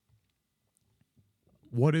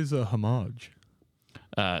What is a homage?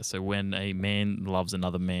 So when a man loves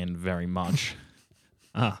another man very much.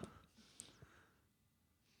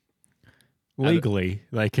 Legally,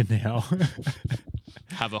 they can now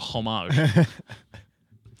have a homage.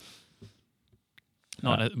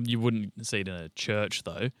 You wouldn't see it in a church,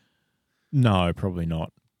 though. No, probably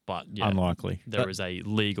not. But yeah, unlikely. There is a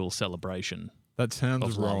legal celebration. That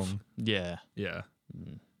sounds wrong. Love. Yeah. Yeah.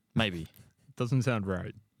 Maybe. Doesn't sound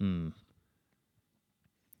right.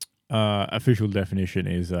 Official definition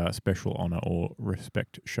is special honor or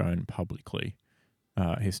respect shown publicly.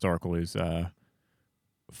 Historical is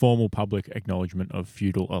formal public acknowledgement of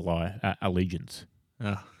feudal allegiance.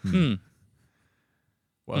 Well,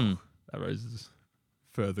 that raises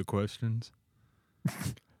further questions.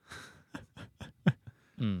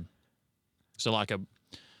 So like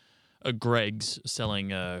a Greg's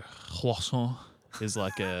selling a croissant is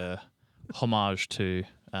like a homage to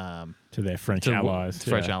their French allies.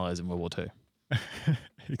 French allies in World War II.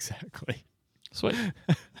 Exactly. Sweet.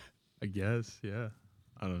 I guess, yeah.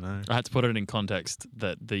 I don't know. I had to put it in context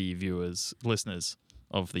that the listeners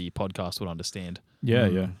of the podcast would understand. Yeah,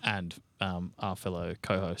 yeah. And our fellow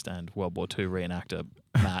co-host and World War II reenactor,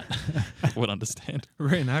 Matt, would understand.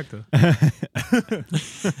 Reenactor?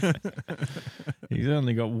 He's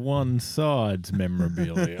only got one side's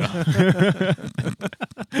memorabilia.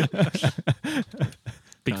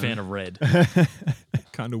 Big fan of red.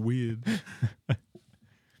 Kind of weird.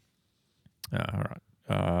 All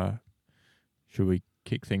right. Should we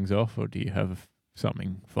kick things off, or do you have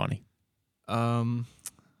something funny?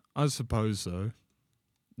 I suppose so.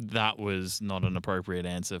 That was not an appropriate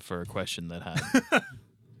answer for a question that had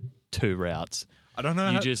two routes. I don't know.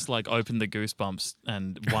 You just like opened the Goosebumps,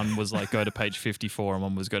 and one was like go to page 54, and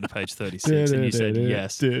one was go to page 36, and you said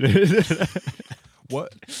yes.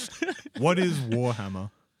 What is Warhammer?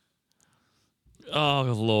 Oh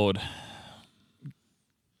Lord!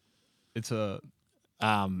 It's a.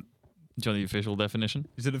 Do you want the official definition?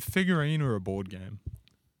 Is it a figurine or a board game?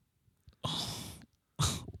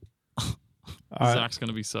 Zach's going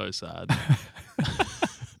to be so sad.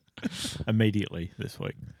 Immediately this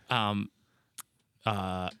week.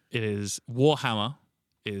 It is Warhammer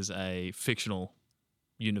is a fictional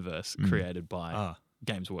universe created by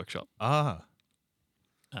Games Workshop.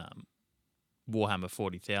 Warhammer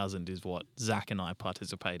 40,000 is what Zach and I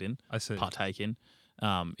partake in. I see.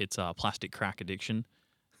 It's a plastic crack addiction.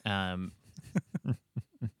 And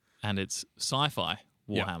it's sci-fi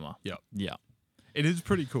Warhammer. Yep. Yeah. It is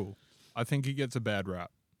pretty cool. I think it gets a bad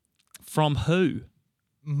rap. From who?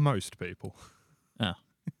 Most people. Oh.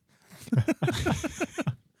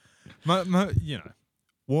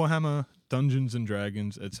 Warhammer, Dungeons and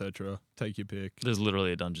Dragons, etc. Take your pick. There's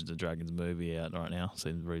literally a Dungeons and Dragons movie out right now.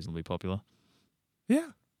 Seems reasonably popular. Yeah.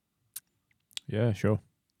 Yeah, sure.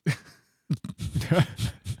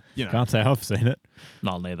 Can't say I've seen it.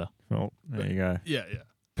 No, neither. Well, there you go. Yeah.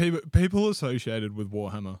 People associated with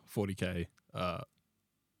Warhammer 40k,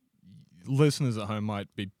 listeners at home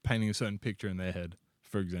might be painting a certain picture in their head,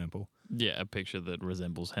 for example. Yeah, a picture that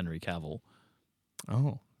resembles Henry Cavill.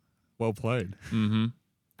 Oh, well played. Mm-hmm.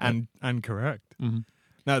 And correct. Mm-hmm.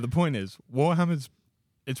 Now, the point is,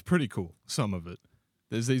 it's pretty cool, some of it.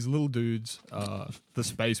 There's these little dudes, the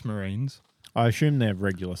Space Marines. I assume they're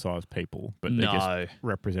regular-sized people, but they're just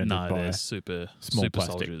represented by they're super plastic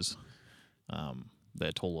soldiers.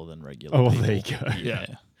 They're taller than regular people. There you go. Yeah.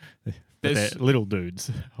 They're little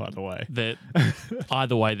dudes, either way.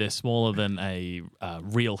 Either way, they're smaller than a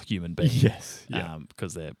real human being. Yes. Yeah.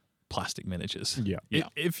 Because they're plastic miniatures. Yeah.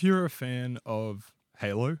 If you're a fan of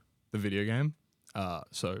Halo, the video game,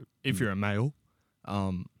 so if you're a male,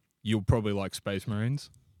 you'll probably like Space Marines.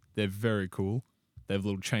 They're very cool. They have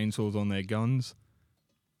little chainsaws on their guns.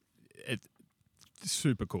 It's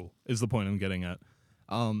super cool, is the point I'm getting at.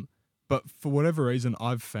 But for whatever reason,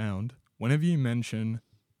 I've found, whenever you mention,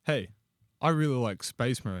 hey, I really like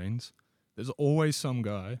Space Marines, there's always some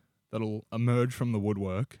guy that'll emerge from the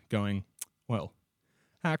woodwork going, well,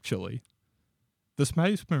 actually, the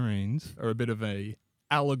Space Marines are a bit of a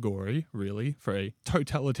allegory, really, for a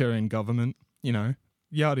totalitarian government, yada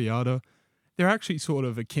yada. They're actually sort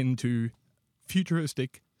of akin to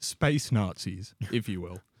futuristic space Nazis, if you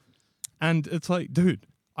will. And it's like, dude,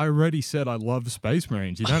 I already said I love Space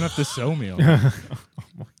Marines. You don't have to sell me on it.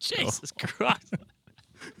 Jesus Christ.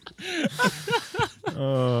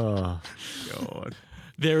 Oh, God.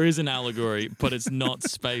 There is an allegory, but it's not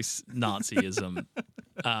space Nazism.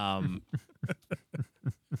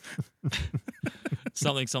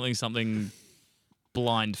 Something,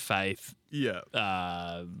 blind faith. Yeah.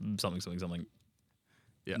 Something.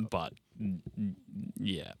 Yeah. But,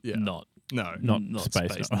 yeah. Yeah. Not No. Not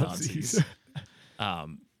space Nazis.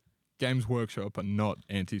 Games Workshop are not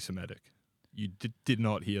anti-Semitic. You did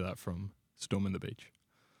not hear that from Stormin The Beach.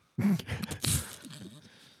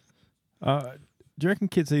 Do you reckon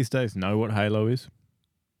kids these days know what Halo is?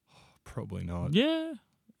 Probably not. Yeah.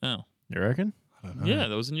 Oh. You reckon? I don't know. Yeah,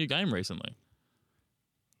 there was a new game recently.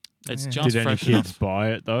 It's Yeah. just Did any fresh kids enough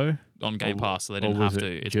buy it though? on Game or- Pass, so they or didn't was have it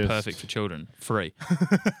to. It's just- perfect for children. Free.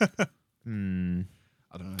 Hmm.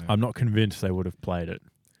 I don't know. I'm not convinced they would have played it.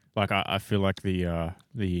 Like I feel like the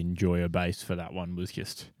enjoyer base for that one was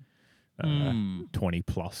just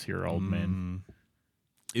 20-plus-year-old men.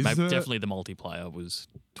 Is Maybe there, definitely the multiplayer was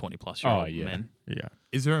 20-plus-year-old yeah, men. yeah.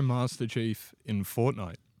 is there a Master Chief in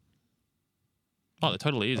Fortnite? Oh, there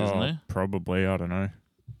totally is, isn't there? Probably. I don't know.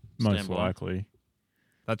 Stand Most by. likely.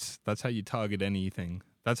 That's how you target anything.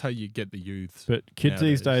 That's how you get the youths. But kids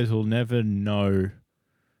these nowadays. days will never know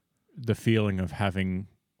the feeling of having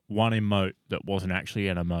one emote that wasn't actually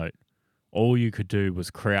an emote. All you could do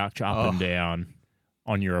was crouch up and down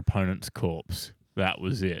on your opponent's corpse. That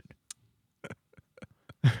was it.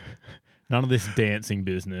 None of this dancing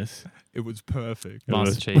business. It was perfect.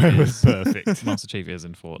 Master Chief it was is perfect. Master Chief is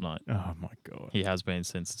in Fortnite. Oh my god. He has been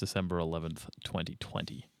since December 11th,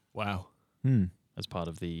 2020, Wow. as part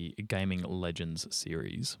of the Gaming Legends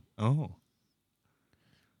series. Oh.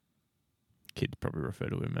 Kids probably refer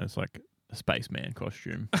to him as like a spaceman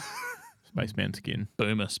costume. Spaceman skin.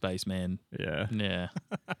 Boomer Spaceman. Yeah. Yeah.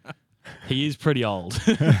 He is pretty old.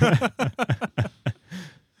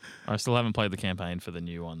 I still haven't played the campaign for the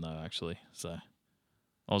new one, though, actually. So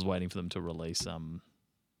I was waiting for them to release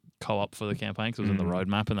co-op for the campaign because it was in the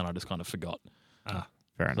roadmap, and then I just kind of forgot.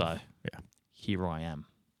 Fair enough. So Yeah. here I am.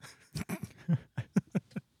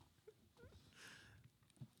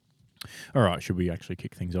 All right, should we actually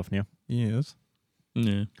kick things off now? Yes.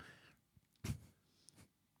 Yeah.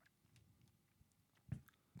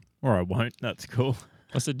 Or I won't. That's cool.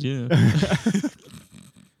 I said, yeah.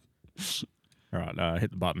 All right,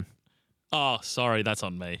 hit the button. Oh, sorry, that's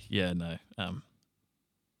on me. Yeah, no.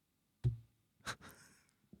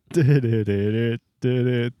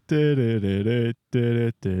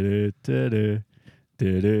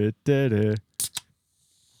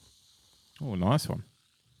 Oh, nice one.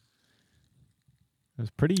 It was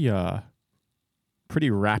pretty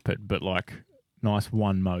rapid, but like nice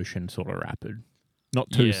one motion sort of rapid. Not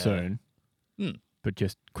too Yeah. soon, but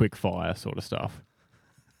just quick fire sort of stuff.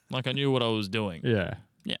 Like I knew what I was doing. Yeah.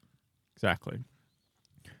 Yeah. Exactly.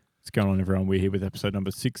 What's going on, everyone? We're here with episode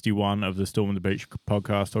number 61 of the Stormin The Beach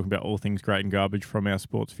podcast, talking about all things great and garbage from our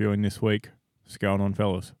sports viewing this week. What's going on,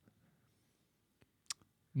 fellas?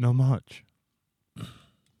 Not much.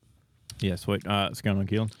 Yeah, sweet. What's going on,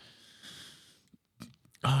 Keelan?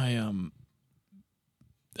 I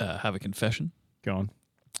have a confession. Go on.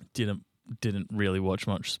 Didn't really watch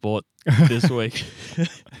much sport this week.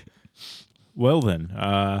 Well then,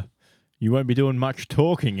 you won't be doing much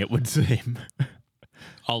talking, it would seem.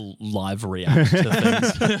 I'll live react to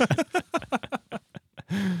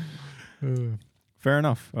things. Fair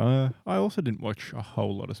enough. I also didn't watch a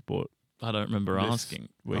whole lot of sport I don't remember this asking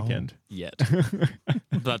weekend. yet.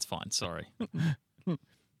 That's fine. Sorry.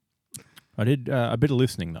 I did a bit of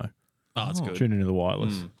listening though. Oh, that's good. Tuning into the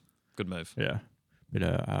wireless. Good move. Yeah. Bit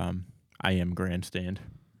of AM grandstand.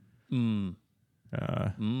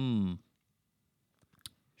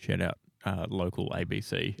 Shout out local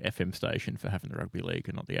ABC FM station for having the rugby league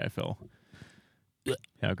and not the AFL.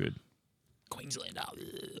 How good. Queenslander.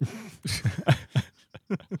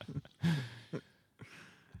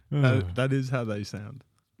 That is how they sound.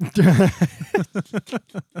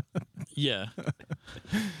 Yeah.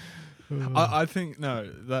 I think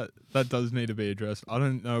that does need to be addressed. I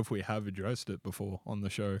don't know if we have addressed it before on the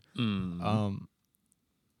show.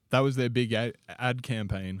 That was their big ad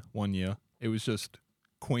campaign one year. It was just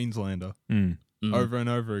Queenslander over and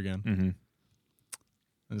over again. Mm-hmm.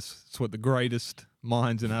 It's what the greatest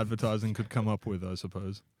minds in advertising could come up with, I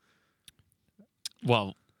suppose.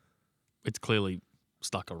 Well, it's clearly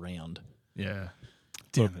stuck around. Yeah.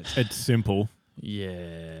 Look, it's simple.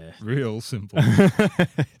 Yeah. Real simple.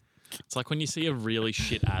 It's like when you see a really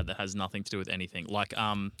shit ad that has nothing to do with anything. Like,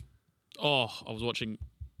 I was watching.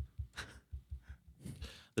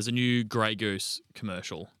 There's a new Grey Goose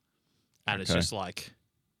commercial, and it's Okay. just like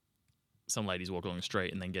some ladies walk along the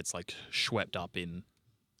street and then gets like swept up in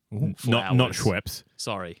Not flowers. Schweppes.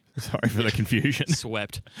 Sorry, Sorry for the confusion.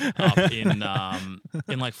 swept up in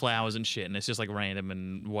like flowers and shit, and it's just like random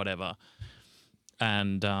and whatever.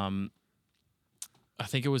 And I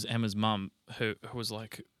think it was Emma's mum who was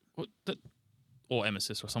like, "What?" Or Emma's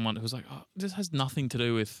sister or someone who was like, "Oh, this has nothing to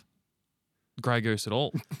do with Grey Goose at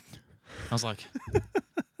all." I was like,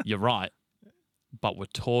 you're right, but we're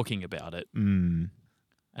talking about it. Mm.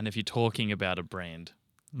 And if you're talking about a brand,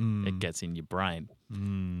 it gets in your brain.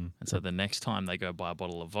 Mm. And so the next time they go buy a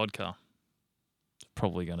bottle of vodka, it's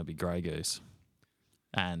probably going to be Grey Goose.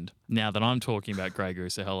 And now that I'm talking about Grey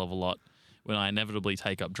Goose a hell of a lot, when I inevitably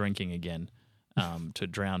take up drinking again to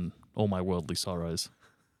drown all my worldly sorrows,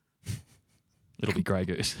 it'll be Grey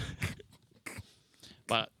Goose.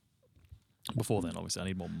 But before then, obviously, I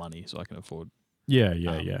need more money so I can afford. Yeah.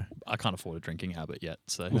 I can't afford a drinking habit yet.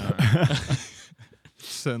 So No.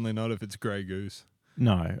 Certainly not if it's Grey Goose.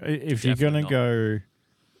 No, if you're going to go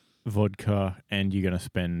vodka and you're going to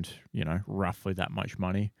spend, roughly that much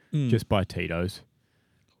money, just buy Tito's.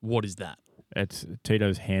 What is that? It's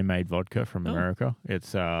Tito's handmade vodka from America.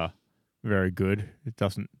 It's very good. It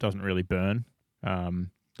doesn't really burn. They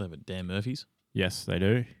have a Dan Murphy's. Yes, they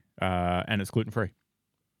do. And it's gluten-free.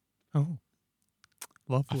 Oh,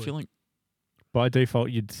 lovely. I feel like By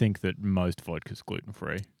default, you'd think that most vodka's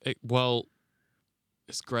gluten-free.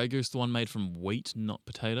 Is Grey Goose the one made from wheat, not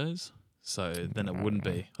potatoes? So then it wouldn't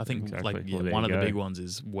be. I think exactly. Well, there one you of the go. big ones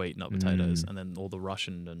is wheat, not potatoes, and then all the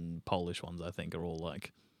Russian and Polish ones I think are all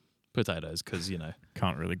like potatoes because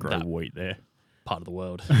Can't really grow wheat there. part of the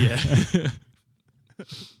world. Yeah.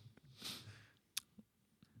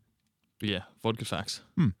 But yeah, vodka facts.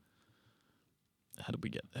 How did we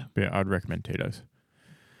get there? But yeah, I'd recommend Tito's.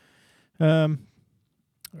 All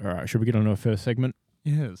right, should we get on to our first segment?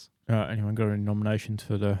 Yes. Anyone got any nominations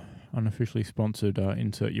for the unofficially sponsored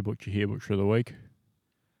Insert Your Butcher Here Butcher of the Week?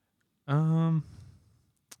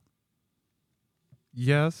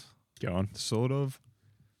 Yes. Go on. Sort of.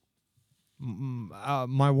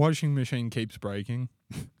 My washing machine keeps breaking.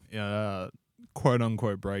 Quote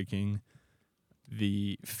unquote breaking.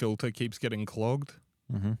 The filter keeps getting clogged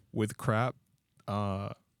with crap.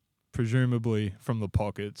 Presumably from the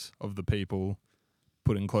pockets of the people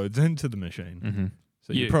putting clothes into the machine. Mm-hmm.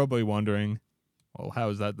 So you're probably wondering, well, how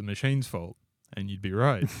is that the machine's fault? And you'd be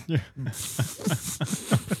right. Yeah.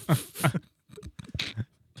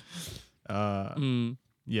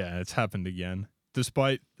 Yeah, it's happened again.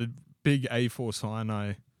 Despite the big A4 sign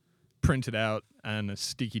I printed out and a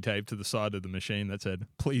sticky tape to the side of the machine that said,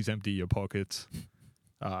 please empty your pockets.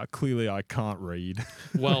 Clearly I can't read.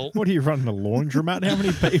 Well, What are you running a laundromat? How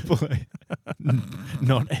many people are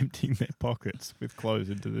not emptying their pockets with clothes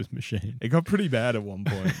into this machine? It got pretty bad at one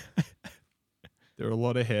point. There were a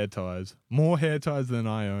lot of hair ties. More hair ties than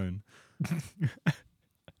I own.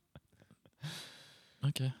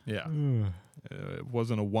 okay. Yeah. It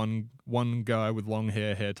wasn't a one guy with long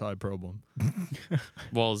hair tie problem.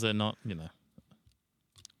 Well, is there not,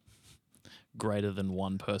 greater than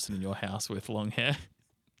one person in your house with long hair?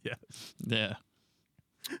 Yes. Yeah.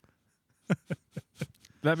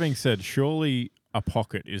 That being said, surely a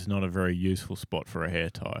pocket is not a very useful spot for a hair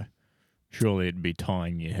tie. Surely it'd be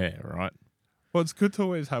tying your hair, right? Well, it's good to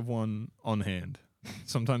always have one on hand.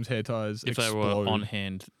 Sometimes hair ties If explode. they were on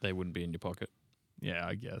hand, they wouldn't be in your pocket. Yeah,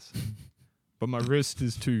 I guess. But my wrist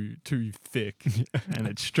is too thick and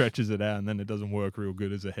it stretches it out and then it doesn't work real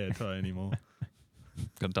good as a hair tie anymore.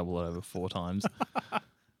 Got to double it over 4 times.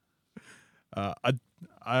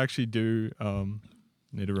 I actually do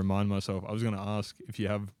need to remind myself. I was going to ask if you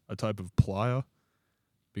have a type of plier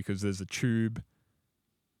because there's a tube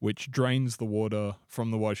which drains the water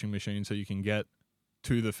from the washing machine so you can get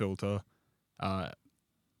to the filter.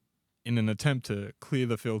 In an attempt to clear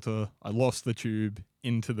the filter, I lost the tube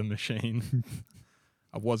into the machine.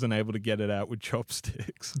 I wasn't able to get it out with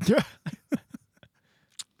chopsticks.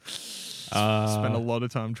 Spent a lot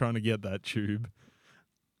of time trying to get that tube.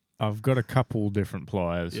 I've got a couple different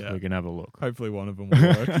pliers. Yeah. We can have a look. Hopefully one of them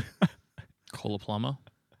will work. Call a plumber.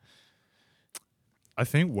 I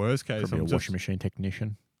think worst case, Probably a washing machine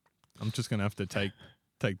technician. I'm just going to have to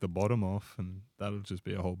take the bottom off and that'll just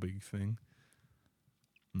be a whole big thing.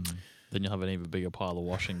 Then you'll have an even bigger pile of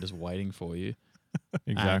washing just waiting for you.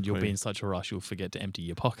 Exactly. And you'll be in such a rush you'll forget to empty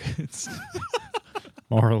your pockets.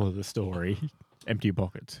 Moral of the story, empty your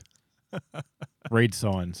pockets. Read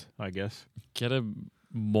signs, I guess. Get a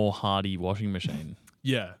more hardy washing machine.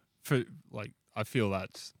 Yeah. I feel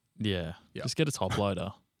that's... Yeah. Yeah. Just get a top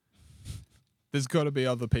loader. There's got to be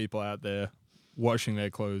other people out there washing their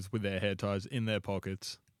clothes with their hair ties in their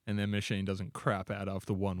pockets and their machine doesn't crap out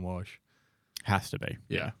after one wash. Has to be.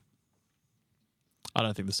 Yeah. I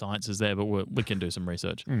don't think the science is there, but we can do some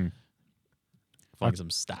research. Find some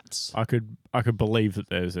stats. I could believe that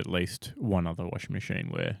there's at least one other washing machine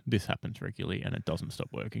where this happens regularly and it doesn't stop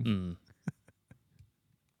working.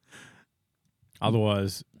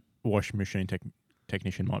 Otherwise, washing machine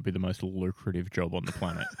technician might be the most lucrative job on the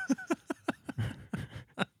planet.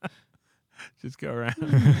 Just go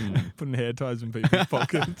around putting hair ties in people's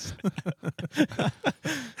pockets.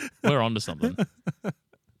 We're onto something.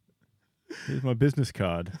 Here's my business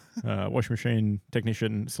card. Washing machine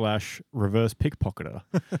technician / reverse pickpocketer.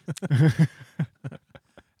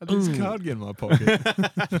 How did this card get in my pocket?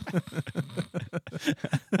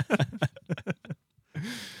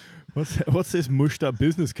 What's this mushed up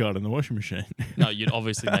business card in the washing machine? No, you'd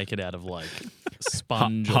obviously make it out of like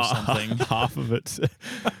sponge or something. Half of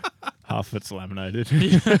it's laminated.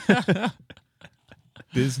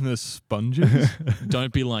 Business sponges?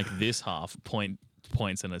 Don't be like this half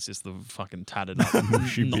points and it's just the fucking tattered up,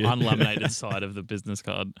 Mushy bit. unlaminated side of the business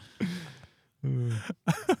card.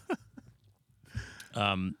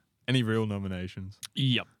 Any real nominations?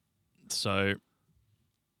 Yep. So,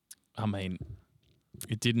 I mean,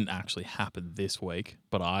 it didn't actually happen this week,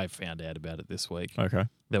 but I found out about it this week. Okay.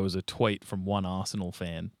 There was a tweet from one Arsenal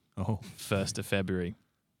fan, Oh, 1st of February.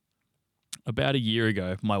 About a year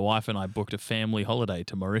ago, my wife and I booked a family holiday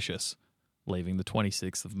to Mauritius, leaving the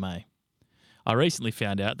 26th of May. I recently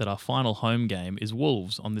found out that our final home game is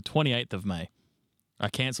Wolves on the 28th of May. I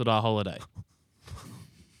cancelled our holiday.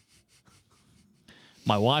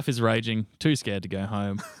 My wife is raging, too scared to go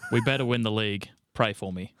home. We better win the league. Pray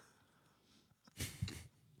for me.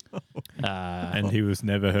 And he was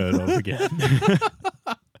never heard of again.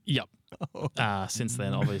 Yep. Since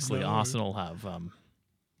then, obviously, Arsenal have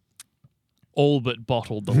all but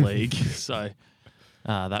bottled the league. So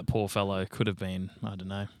that poor fellow could have been, I don't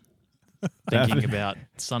know, thinking about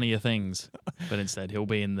sunnier things. But instead, he'll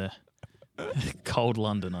be in the cold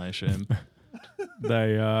London, I assume.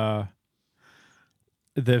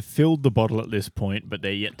 They've filled the bottle at this point, but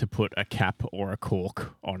they're yet to put a cap or a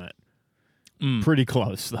cork on it. Pretty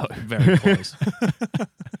close, though. Very close.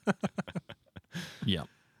 Yep.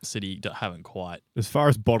 City haven't quite. As far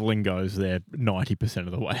as bottling goes, they're 90%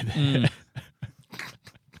 of the way there.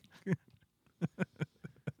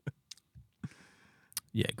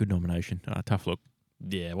 Yeah, good nomination. Tough look.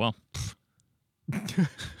 Yeah, well.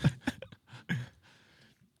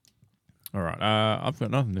 All right. I've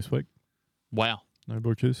got nothing this week. Wow. No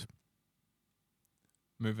butchers.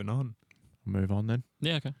 moving on. Move on then.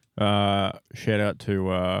 Yeah, okay. Shout out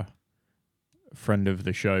to friend of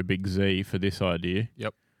the show, Big Z, for this idea.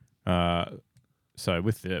 Yep. So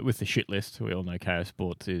with the shit list, we all know KO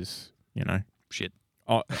Sports is, Shit.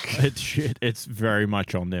 oh, it's shit. It's very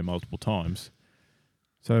much on there multiple times.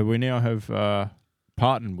 So we now have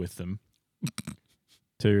partnered with them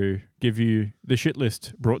to give you the shit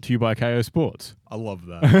list brought to you by KO Sports. I love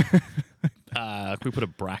that. Can we put a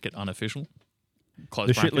bracket unofficial? Close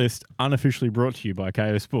The bracket. shit list unofficially brought to you by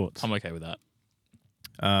KO Sports. I'm okay with that.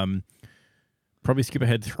 Probably skip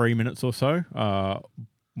ahead 3 minutes or so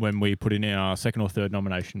when we put in our second or third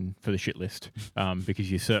nomination for the shit list,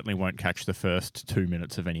 because you certainly won't catch the first 2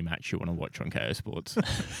 minutes of any match you want to watch on KO Sports.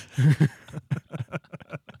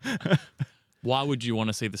 Why would you want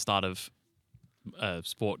to see the start of a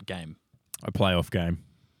sport game? A playoff game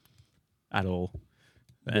at all.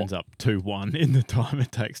 It ends up 2-1 in the time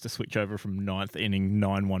it takes to switch over from ninth inning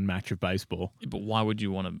 9-1 match of baseball. But why would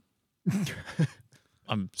you want to...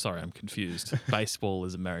 I'm sorry, I'm confused. Baseball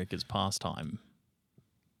is America's pastime.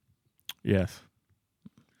 Yes.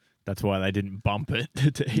 That's why they didn't bump it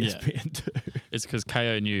to ESPN2. It's because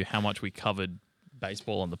KO knew how much we covered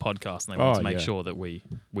baseball on the podcast, and they wanted to make yeah. sure that we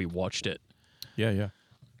watched it. Yeah.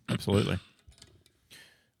 Absolutely.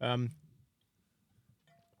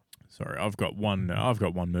 Sorry, I've got one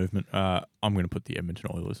movement. I'm going to put the Edmonton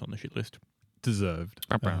Oilers on the shit list. Deserved.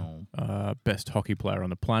 Best hockey player on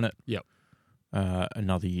the planet. Yep.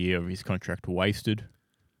 Another year of his contract wasted.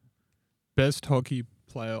 Best hockey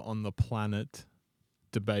player on the planet,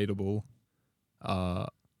 debatable,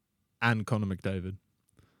 and Connor McDavid.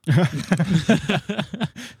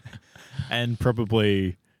 And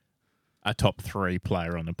probably a top 3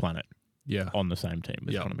 player on the planet Yeah. on the same team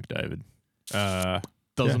as Yep. Connor McDavid.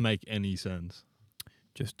 Doesn't make any sense.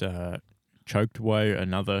 Just choked away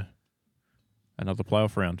another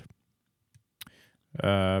playoff round. What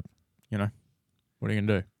are you going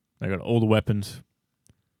to do? They got all the weapons.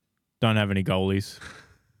 Don't have any goalies.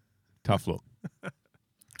 Tough look.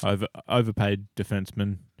 Overpaid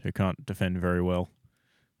defensemen who can't defend very well.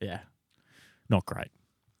 Yeah. Not great.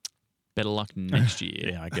 Better luck next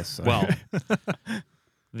year. Yeah, I guess so. Well,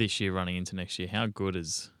 this year running into next year, how good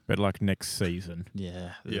is... better luck next season.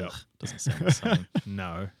 Yeah. Yeah. Ugh, doesn't sound the same.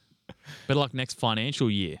 No. Better luck next financial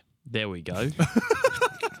year. There we go.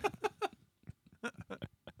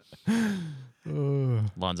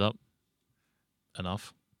 Lines up.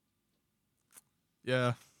 Enough.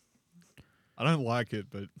 Yeah. I don't like it,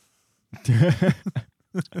 but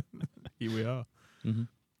here we are. Mm-hmm. Do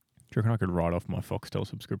you reckon I could write off my Foxtel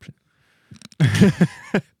subscription?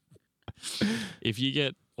 If you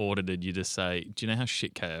get audited, you just say, "Do you know how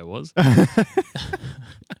shit KO was?"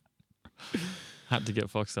 Had to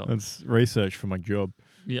get Foxtel. That's research for my job.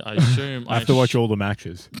 Yeah, I assume. I have to watch all the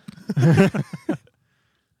matches. I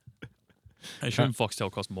assume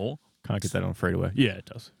Foxtel costs more. Can't get that on free to wear. Yeah, it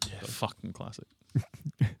does. Yeah, fucking classic.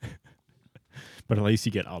 But at least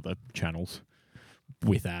you get other channels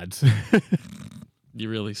with ads.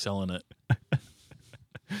 You're really selling it.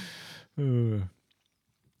 You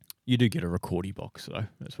do get a recordy box though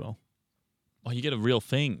as well. Oh, you get a real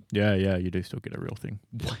thing. Yeah, you do still get a real thing.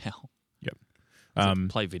 Wow. Yep. Does it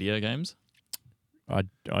play video games? I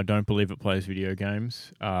don't believe it plays video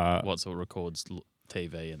games. What sort of records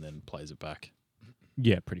TV and then plays it back?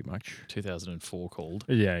 Yeah, pretty much. 2004 called.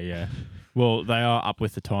 Yeah. Well, they are up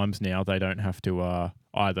with the times now. They don't have to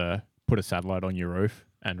either put a satellite on your roof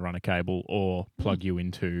and run a cable or plug you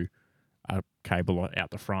into a cable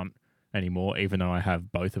out the front anymore, even though I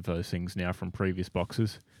have both of those things now from previous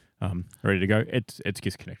boxes ready to go. It's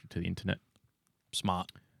just connected to the internet.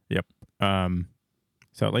 Smart. Yep.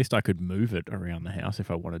 So at least I could move it around the house if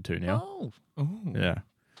I wanted to now. Oh. Yeah.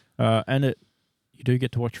 And you do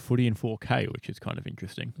get to watch footy in 4K, which is kind of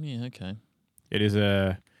interesting. Yeah, okay. It is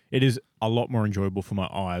a lot more enjoyable for my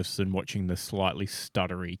eyes than watching the slightly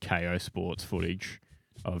stuttery KO Sports footage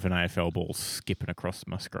of an AFL ball skipping across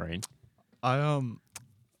my screen. I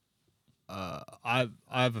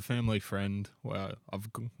have a family friend where I've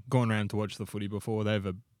gone around to watch the footy before. They have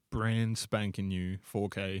a brand spanking new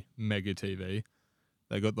 4K mega TV.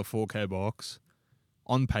 They got the 4K box.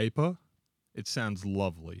 On paper, it sounds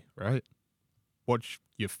lovely, right? Watch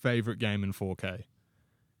your favorite game in 4K.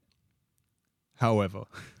 However,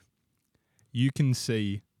 you can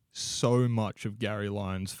see so much of Gary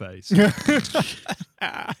Lyon's face.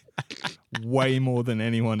 Way more than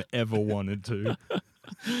anyone ever wanted to.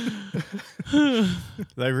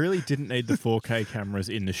 They really didn't need the 4K cameras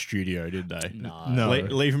in the studio, did they? No.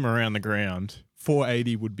 Leave them around the ground.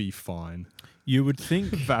 480 would be fine. You would think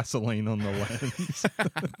Vaseline on the lens.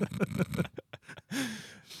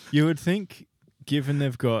 You would think, given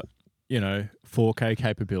they've got, 4K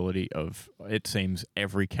capability of, it seems,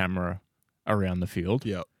 every camera around the field,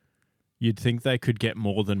 Yep. you'd think they could get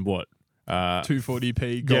more than what?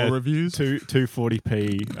 240p goal reviews.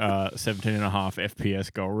 240p, 17.5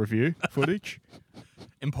 FPS goal review footage.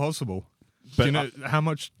 Impossible. But Do you know how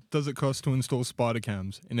much does it cost to install spider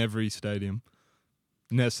cams in every stadium?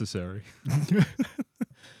 Necessary.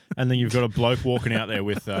 And then you've got a bloke walking out there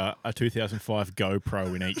with a 2005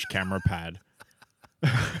 GoPro in each camera pad.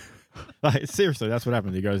 Like, seriously, that's what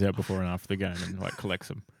happens. He goes out before and after the game and collects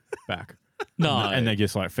them back. No. And they're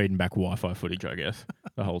just feeding back Wi-Fi footage, I guess,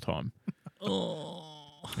 the whole time. Oh.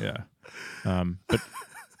 Yeah.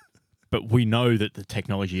 But we know that the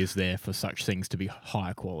technology is there for such things to be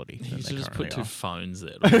higher quality. You Than should they just put currently two phones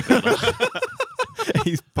there. Right better.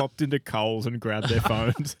 He's popped into Coles and grabbed their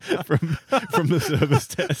phones from the service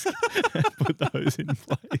desk and put those in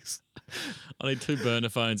place. I need two burner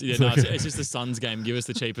phones. Yeah, no, it's just the Suns game. Give us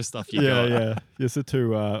the cheapest stuff you got. Yeah. Just the two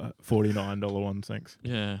 $49 ones, thanks.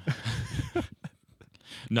 Yeah.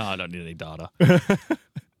 No, I don't need any data.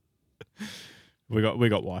 We got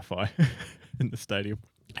Wi-Fi in the stadium.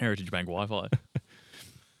 Heritage Bank Wi-Fi.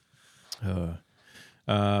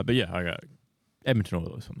 But yeah, I got Edmonton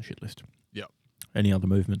Oilers on the shit list. Yep. Any other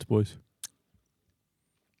movements, boys?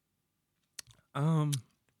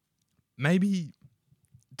 Maybe,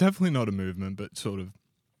 definitely not a movement, but sort of,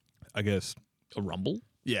 I guess. A rumble?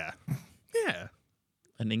 Yeah. Yeah.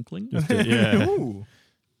 An inkling? Yeah. Ooh.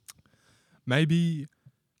 Maybe,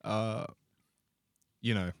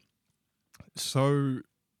 so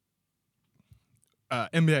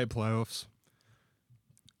NBA playoffs.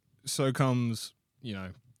 So comes,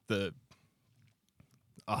 the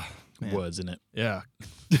man. Words in it. Yeah.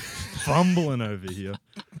 Fumbling over here.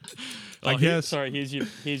 I guess. Sorry, here's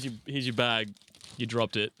your bag. You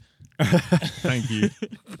dropped it. Thank you.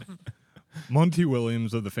 Monty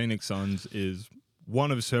Williams of the Phoenix Suns is one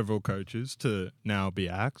of several coaches to now be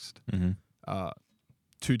axed. Mm-hmm.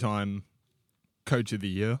 2-time Coach of the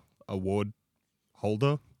Year award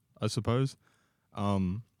holder, I suppose.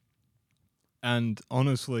 And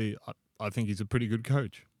honestly, I think he's a pretty good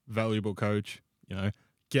coach. Valuable coach,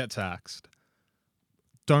 gets axed.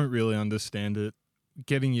 Don't really understand it.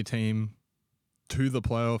 Getting your team to the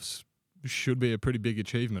playoffs should be a pretty big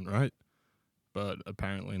achievement, right? But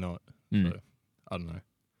apparently not. So, I don't know.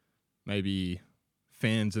 Maybe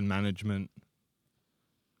fans and management,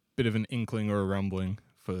 bit of an inkling or a rumbling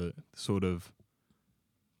for sort of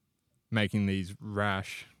making these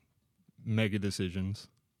rash mega decisions,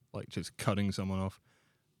 like just cutting someone off.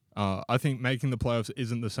 I think making the playoffs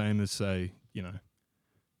isn't the same as, say,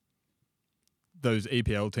 those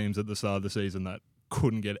EPL teams at the start of the season that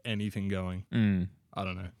couldn't get anything going. I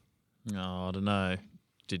don't know. Oh, I don't know.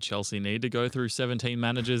 Did Chelsea need to go through 17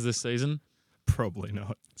 managers this season? Probably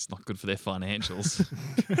not. It's not good for their financials.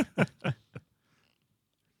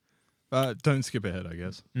 Don't skip ahead, I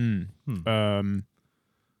guess.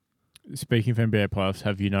 Speaking of NBA playoffs,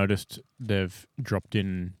 have you noticed they've dropped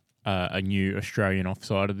in a new Australian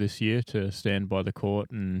offsider this year to stand by the court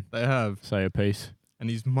and They have, say a piece? and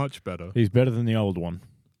he's much better. He's better than the old one,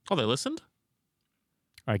 Oh, they listened?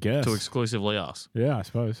 I guess. To exclusively us. Yeah, I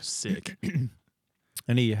suppose. Sick.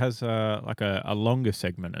 And he has like a longer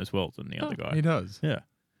segment as well than the other guy. He does. Yeah.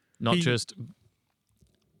 Not He- just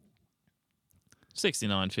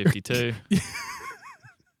 69.52.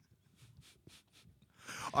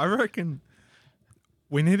 I reckon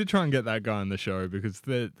we need to try and get that guy on the show because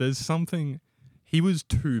there's something. He was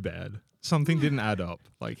too bad. Something didn't add up.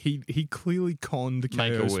 Like he clearly conned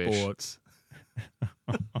Make KO a wish. Sports.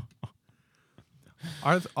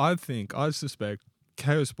 I suspect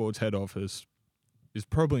KO Sports head office is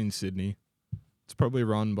probably in Sydney. It's probably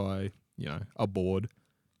run by a board.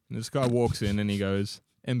 And this guy walks in and he goes,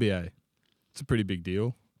 NBA. It's a pretty big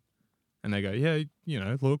deal. And they go, yeah,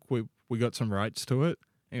 look, we got some rights to it.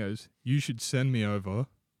 He goes, you should send me over.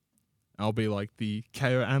 I'll be like the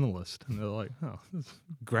KO analyst. And they're like, oh, that's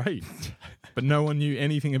great. But no one knew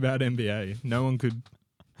anything about NBA. No one could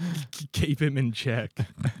keep him in check.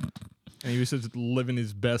 And he was just living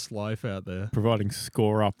his best life out there Providing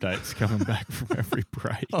score updates coming back from every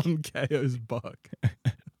break. on KO's buck.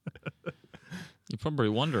 You're probably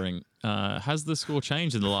wondering, has the score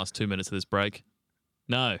changed in the last 2 minutes of this break?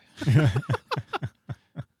 No.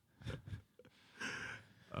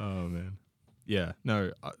 Oh, man. Yeah,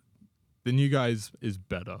 no, the new guy is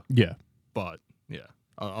better. Yeah. But, yeah,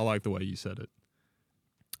 I like the way you said it.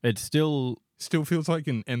 It's still... Still feels like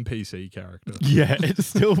an NPC character. Yeah, it's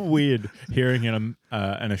still weird hearing an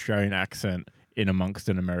Australian accent in amongst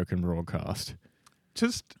an American broadcast.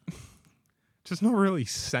 Just not really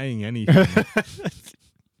saying anything.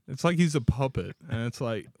 It's like he's a puppet. And it's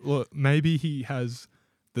like, look, maybe he has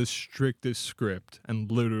the strictest script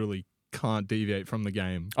and literally can't deviate from the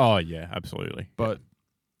game. Oh, yeah, absolutely. But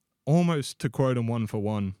almost to quote him one for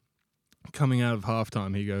one, coming out of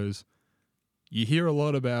halftime, he goes, you hear a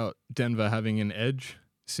lot about Denver having an edge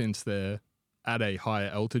since they're at a higher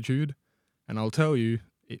altitude. And I'll tell you,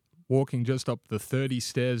 walking just up the 30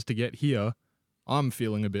 stairs to get here, I'm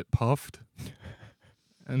feeling a bit puffed.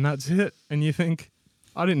 And that's it. And you think,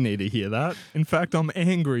 I didn't need to hear that. In fact, I'm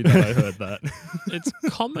angry that I heard that. It's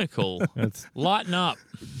comical. That's Lighten up.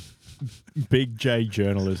 big J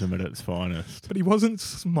journalism at its finest. But he wasn't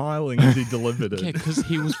smiling as he delivered Yeah, it. because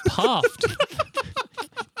he was puffed.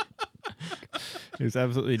 He was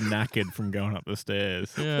absolutely knackered from going up the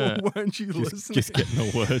stairs. Yeah. Weren't you listening? Just getting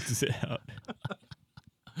the words out.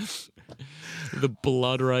 The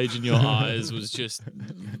blood rage in your eyes was just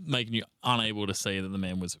making you unable to see that the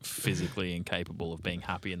man was physically incapable of being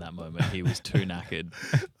happy in that moment. He was too knackered.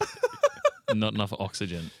 Not enough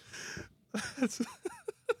oxygen.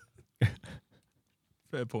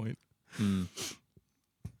 Fair point.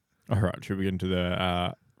 All right, should we get into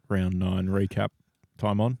the round 9 recap?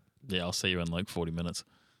 Time on? Yeah, I'll see you in like 40 minutes.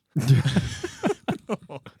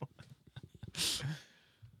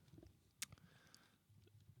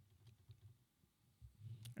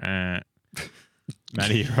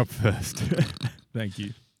 Matty, you're up first. Thank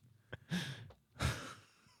you.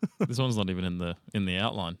 This one's not even in the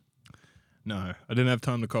outline. No, I didn't have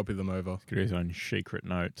time to copy them over. Got his own secret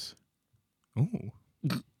notes. Ooh.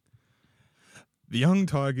 The young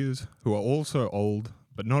tigers, who are also old,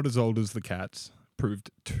 but not as old as the cats,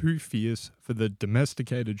 proved too fierce for the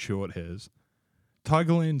domesticated short hairs.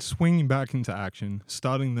 Tigerland swinging back into action,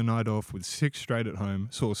 starting the night off with 6 straight at home,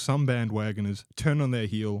 saw some bandwagoners turn on their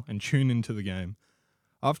heel and tune into the game.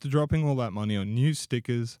 After dropping all that money on new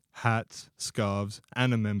stickers, hats, scarves,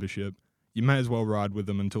 and a membership, you may as well ride with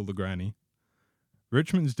them until the granny.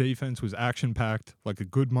 Richmond's defense was action-packed like a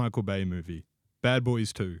good Michael Bay movie. Bad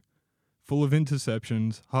Boys 2. Full of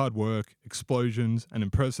interceptions, hard work, explosions, and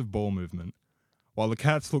impressive ball movement. While the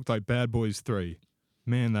Cats looked like Bad Boys 3.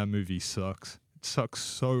 Man, that movie sucks. It sucks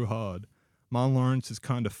so hard. Martin Lawrence is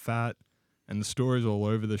kind of fat, and the story's all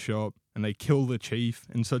over the shop, and they kill the chief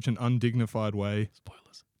in such an undignified way.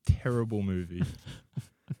 Spoilers. Terrible movie.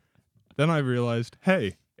 Then I realized,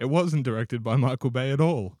 hey, it wasn't directed by Michael Bay at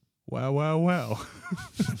all. Wow, wow, wow.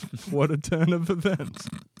 What a turn of events.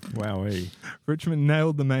 Wowee. Richmond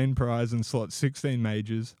nailed the main prize in slot 16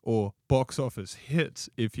 majors, or box office hits,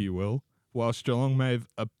 if you will, whilst Geelong may have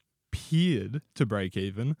appeared to break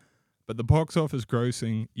even, but the box office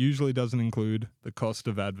grossing usually doesn't include the cost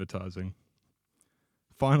of advertising.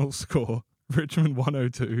 Final score, Richmond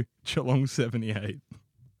 102, Geelong 78.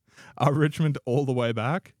 Are Richmond all the way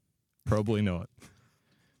back? Probably not.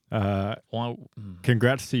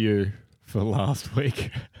 Congrats to you for last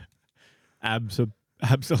week.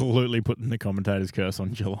 Absolutely putting the commentator's curse on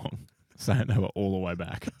Geelong, saying they were all the way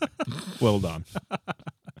back. Well done.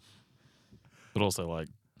 But also, like,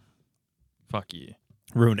 fuck you.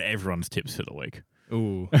 Ruined everyone's tips for the week.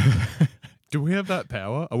 Ooh. Do we have that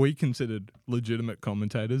power? Are we considered legitimate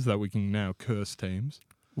commentators that we can now curse teams?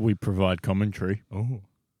 We provide commentary. Oh.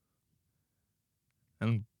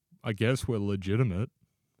 And I guess we're legitimate.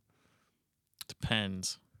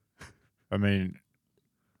 Depends. I mean,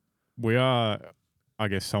 we are, I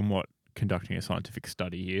guess, somewhat conducting a scientific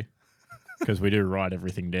study here because we do write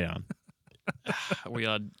everything down. We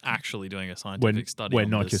are actually doing a scientific study. We're on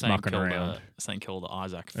not the just St. mucking Kilda, around. St. Kilda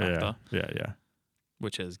Isaac factor, Yeah.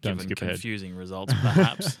 which has Don't given skip ahead. confusing results,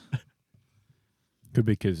 perhaps. Could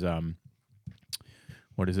be because,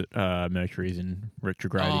 what is it? Mercury's in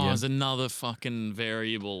retrograde again. There's another fucking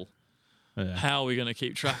variable. Yeah. How are we going to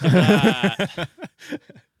keep track of that?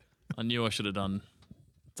 I knew I should have done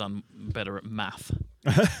better at math.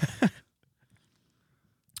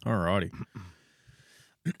 Alrighty.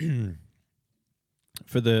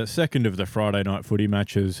 For the second of the Friday night footy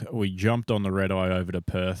matches, we jumped on the red eye over to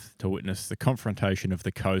Perth to witness the confrontation of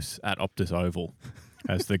the coasts at Optus Oval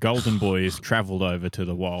as the Golden Boys travelled over to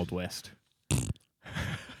the Wild West.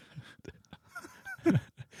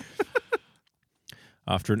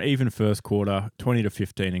 After an even first quarter,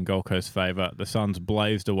 20-15 in Gold Coast favour, the Suns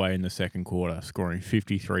blazed away in the second quarter, scoring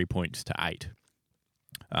 53 points to 8.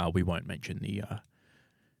 We won't mention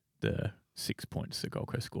the 6 points the Gold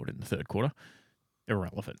Coast scored in the third quarter.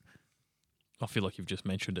 Irrelevant. I feel like you've just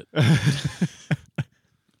mentioned it.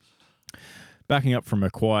 Backing up from a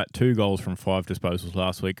quiet 2 goals from 5 disposals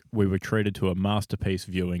last week, we were treated to a masterpiece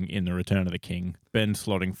viewing in the Return of the King, Ben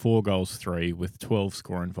slotting 4 goals 3 with 12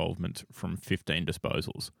 score involvements from 15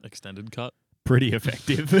 disposals. Extended cut. Pretty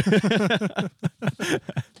effective.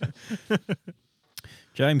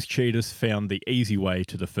 James Cheetahs found the easy way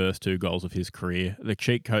to the first 2 goals of his career, the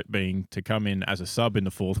cheat code being to come in as a sub in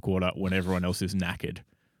the fourth quarter when everyone else is knackered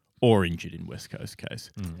or injured in West Coast case.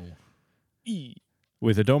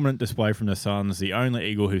 With a dominant display from the Suns, the only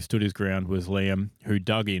Eagle who stood his ground was Liam, who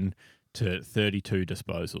dug in to 32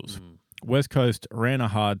 disposals. West Coast ran a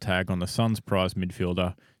hard tag on the Suns' prize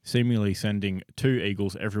midfielder, seemingly sending 2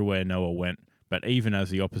 Eagles everywhere Noah went, but even as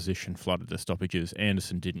the opposition flooded the stoppages,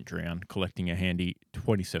 Anderson didn't drown, collecting a handy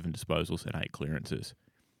 27 disposals and 8 clearances.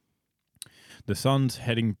 The Suns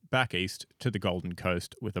heading back east to the Golden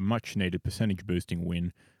Coast with a much-needed percentage-boosting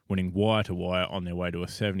win, winning wire to wire on their way to a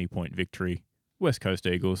 70-point victory. West Coast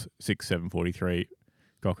Eagles 6-7-43,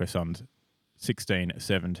 Gold Coast Suns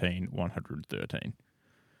 16-17, 113.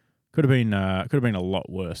 Could have been a lot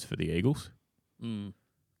worse for the Eagles,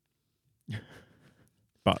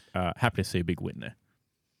 but happy to see a big win there.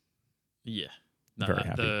 Yeah, no, Very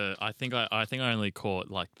happy. I think I only caught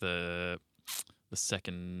like the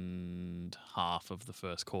second half of the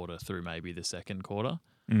first quarter through maybe the second quarter,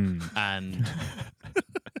 and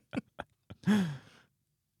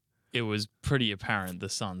it was pretty apparent the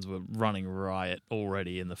Suns were running riot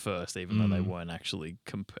already in the first, even though they weren't actually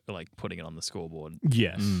putting it on the scoreboard.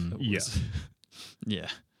 Yes, Yeah.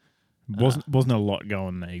 Wasn't a lot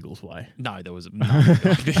going the Eagles' way. No, there was none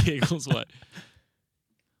going the Eagles' way.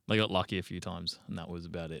 They got lucky a few times, and that was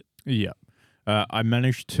about it. Yeah. I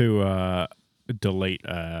managed to delete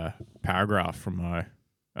a paragraph from my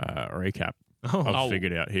recap I've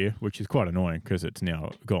figured out here, which is quite annoying because it's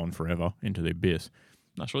now gone forever into the abyss.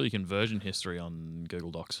 Not sure you can version history on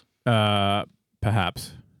Google Docs.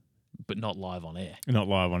 Perhaps. But not live on air. Not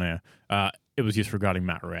live on air. It was just regarding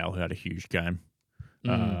Matt Rowell, who had a huge game.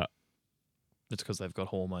 It's because they've got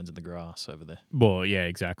hormones in the grass over there. Well, yeah,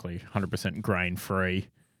 exactly. 100% grain-free.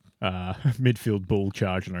 Midfield bull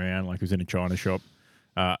charging around like he was in a China shop.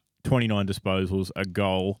 29 disposals, a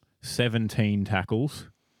goal, 17 tackles.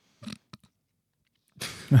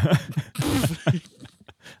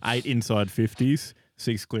 8 inside 50s,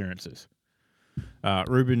 6 clearances.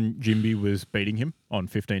 Ruben Jimby was beating him on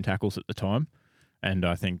 15 tackles at the time, and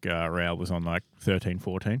I think Rao was on like 13,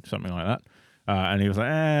 14, something like that. And he was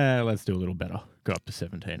like, let's do a little better. Got up to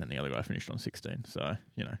 17, and the other guy finished on 16. So,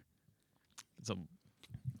 you know.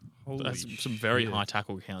 That's some very high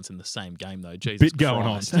tackle counts in the same game, though. Jesus Bit going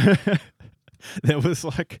Christ. on. There was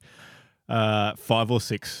like 5 or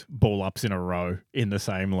 6 ball ups in a row in the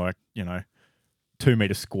same 2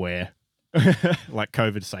 meter square, like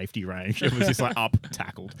COVID safety range. It was just like up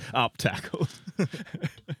tackled.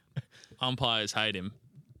 Umpires hate him.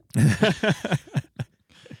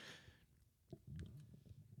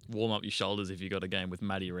 Warm up your shoulders if you got a game with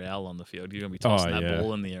Matty Rowell on the field. You're going to be tossing that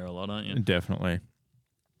ball in the air a lot, aren't you? Definitely.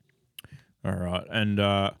 All right.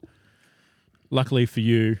 And luckily for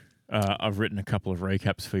you, I've written a couple of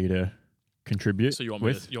recaps for you to contribute. So you want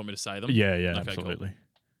me to say them? Yeah, Okay, absolutely. Cool.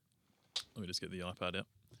 Let me just get the iPad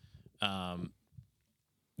out.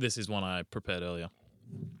 This is one I prepared earlier.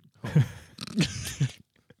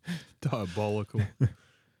 Diabolical.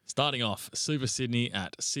 Starting off, Super Sydney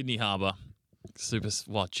at Sydney Harbour. Jesus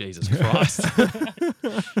Christ.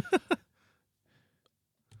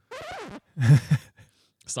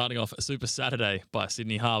 Starting off, Super Saturday by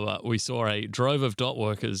Sydney Harbour, we saw a drove of dot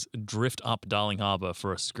workers drift up Darling Harbour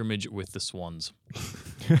for a scrimmage with the Swans.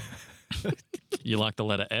 You like the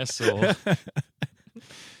letter S or...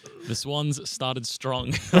 The Swans started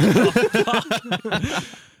strong,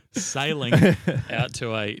 sailing out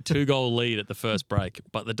to a 2-goal lead at the first break,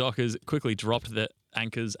 but the Dockers quickly dropped their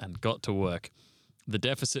anchors and got to work. The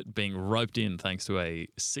deficit being roped in thanks to a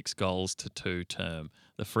 6-2 term.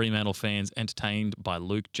 The Fremantle fans entertained by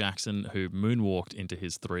Luke Jackson, who moonwalked into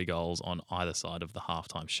his 3 goals on either side of the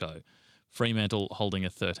halftime show. Fremantle holding a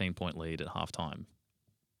 13-point lead at halftime.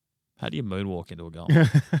 How do you moonwalk into a goal?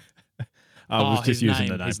 I was just using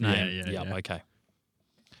the name. His name. Yeah. Okay.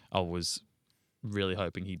 I was really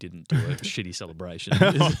hoping he didn't do a shitty celebration.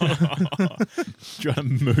 Trying to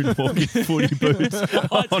moonwalk in footy boots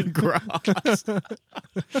on grass.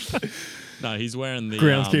 No, he's wearing the...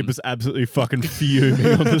 Groundskeeper's absolutely fucking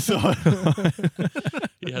fuming on the side.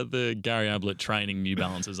 He had the Gary Ablett training New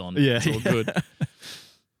Balances on. Yeah. It's all good.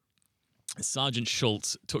 Sergeant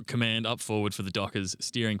Schultz took command up forward for the Dockers,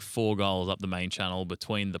 steering 4 goals up the main channel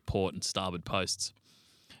between the port and starboard posts.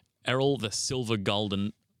 Errol the Silver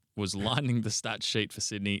Golden was lining the stat sheet for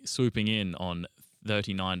Sydney, swooping in on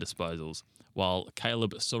 39 disposals, while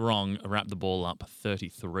Caleb Sarong wrapped the ball up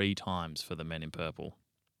 33 times for the men in purple.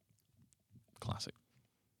 Classic.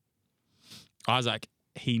 Isaac,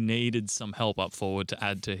 he needed some help up forward to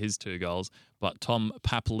add to his 2 goals, but Tom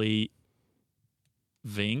Papley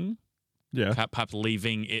Ving... Yeah. Perhaps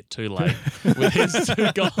leaving it too late with his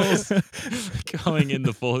 2 goals going in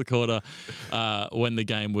the fourth quarter when the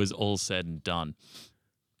game was all said and done.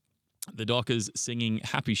 The Dockers singing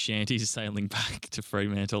happy shanties sailing back to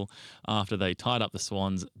Fremantle after they tied up the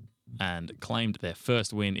Swans and claimed their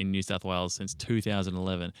first win in New South Wales since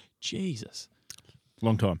 2011. Jesus.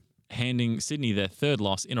 Long time. Handing Sydney their 3rd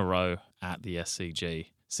loss in a row at the SCG.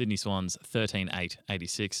 Sydney Swans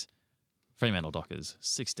 13-8-86. Fremantle Dockers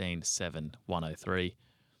 16-7-103.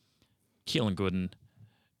 Keelan Gooden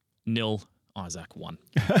 0. Isaac 1.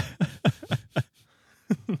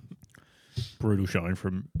 Brutal showing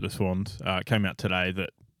from the Swans. It came out today that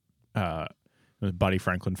it was Buddy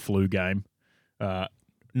Franklin flu game.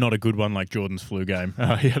 Not a good one like Jordan's flu game.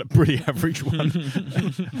 He had a pretty average one.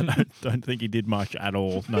 I don't think he did much at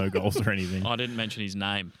all. No goals or anything. I didn't mention his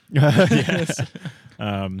name. Yes.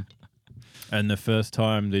 And the first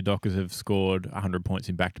time the Dockers have scored 100 points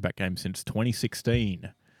in back-to-back games since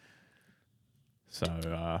 2016.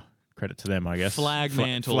 So credit to them, I guess.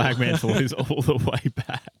 Flagmantle. Flagmantle is all the way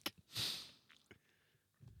back.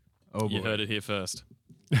 Oh, boy. You heard it here first.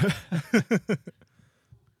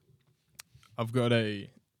 I've got a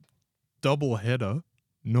double header,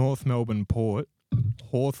 North Melbourne Port,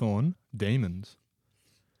 Hawthorn Demons.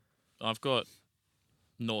 I've got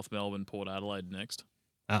North Melbourne, Port Adelaide next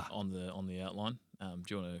on the outline. Do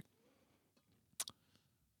you want to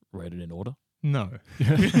read it in order? No.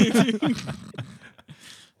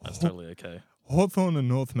 That's totally okay. Hawthorn and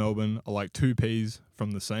North Melbourne are like 2 peas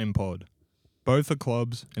from the same pod. Both are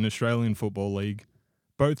clubs in Australian Football League.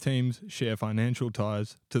 Both teams share financial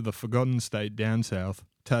ties to the forgotten state down south,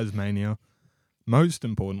 Tasmania. Most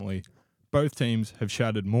importantly, both teams have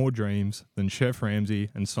shattered more dreams than Chef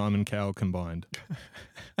Ramsay and Simon Cowell combined.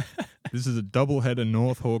 This is a double-header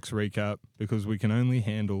North Hawks recap because we can only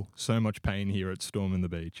handle so much pain here at Stormin The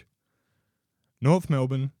Beach. North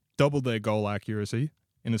Melbourne doubled their goal accuracy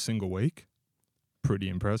in a single week. Pretty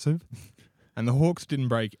impressive. And the Hawks didn't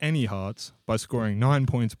break any hearts by scoring 9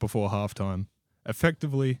 points before halftime.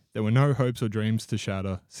 Effectively, there were no hopes or dreams to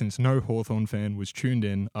shatter since no Hawthorn fan was tuned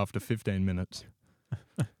in after 15 minutes.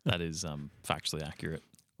 That is factually accurate.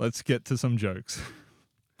 Let's get to some jokes.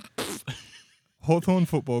 Hawthorn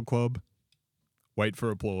Football Club Wait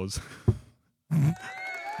for applause.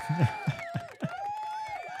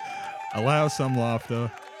 Allow some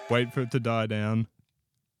laughter. Wait for it to die down.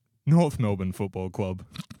 North Melbourne Football Club.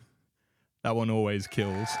 That one always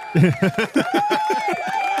kills.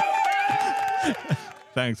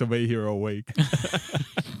 Thanks, I'll be here all week.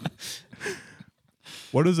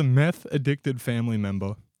 What does a meth-addicted family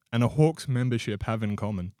member and a Hawks membership have in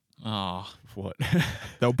common? Oh, What?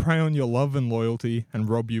 They'll prey on your love and loyalty and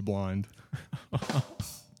rob you blind.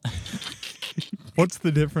 What's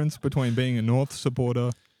the difference between being a North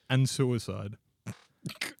supporter and suicide?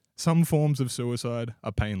 Some forms of suicide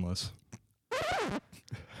are painless.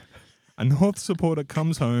 A North supporter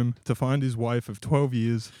comes home to find his wife of 12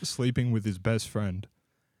 years sleeping with his best friend.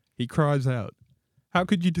 He cries out, "How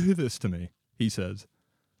could you do this to me?" he says.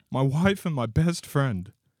 "My wife and my best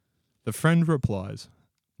friend." The friend replies,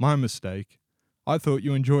 "My mistake. I thought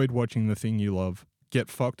you enjoyed watching the thing you love get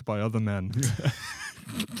fucked by other men."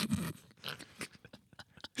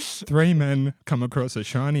 3 men come across a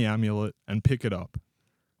shiny amulet and pick it up.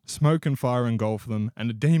 Smoke and fire engulf them,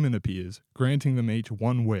 and a demon appears, granting them each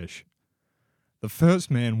one wish. The first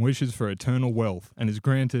man wishes for eternal wealth and is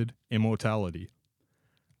granted immortality.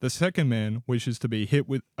 The second man wishes to be hit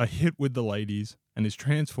with the ladies and is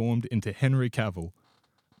transformed into Henry Cavill,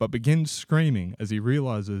 but begins screaming as he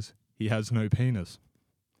realizes he has no penis.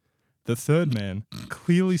 The third man,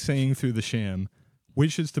 clearly seeing through the sham,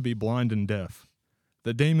 wishes to be blind and deaf.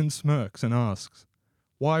 The demon smirks and asks,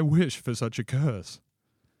 "Why wish for such a curse?"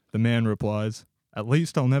 The man replies, "At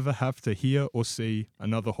least I'll never have to hear or see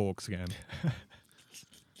another Hawks game."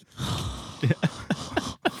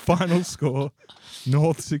 Final score,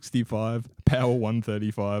 North 65, Power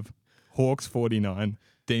 135, Hawks 49,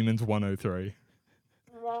 Demons 103.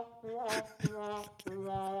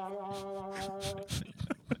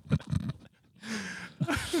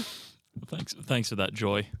 thanks for that,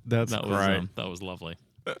 Joy. That's That great. was that was lovely.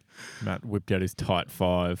 Matt whipped out his tight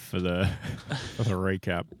 5 for the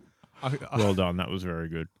recap. Well done. That was very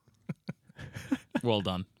good. Well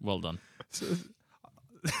done. Well done.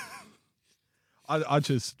 I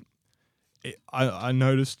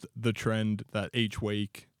noticed the trend that each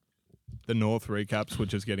week the North recaps were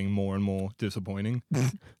just getting more and more disappointing.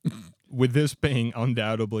 With this being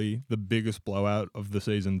undoubtedly the biggest blowout of the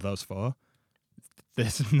season thus far,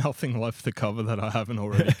 there's nothing left to cover that I haven't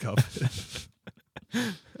already covered.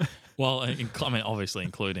 Well, I mean, obviously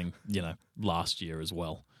including, last year as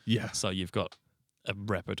well. Yeah. So you've got a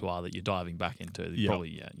repertoire that you're diving back into. Yeah.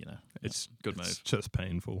 Probably, It's good move. It's just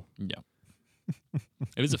painful. Yeah.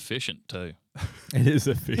 It is efficient too. It is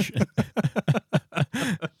efficient.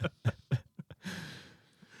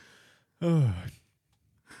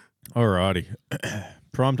 Alrighty.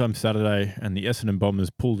 Primetime Saturday, and the Essendon Bombers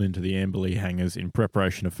pulled into the Amberley hangars in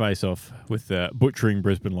preparation of face-off with the butchering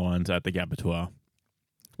Brisbane Lions at the Gabbatoir.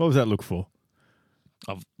 What was that look for?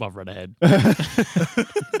 I've read ahead.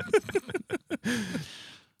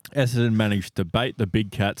 Essendon managed to bait the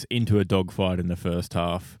Big Cats into a dogfight in the first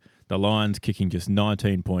half. The Lions kicking just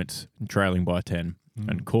 19 points, trailing by 10,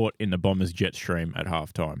 and caught in the Bombers' jet stream at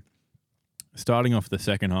halftime. Starting off the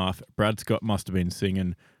second half, Brad Scott must have been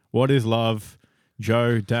singing, "What is love?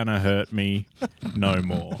 Joe Dana hurt me, no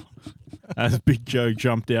more," as Big Joe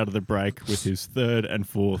jumped out of the break with his third and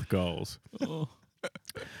fourth goals. Oh.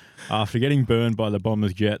 After getting burned by the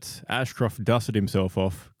Bombers' jets, Ashcroft dusted himself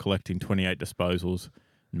off, collecting 28 disposals.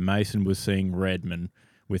 Mason was seeing Redman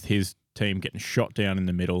with his team getting shot down in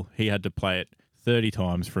the middle. He had to play it 30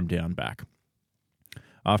 times from down back.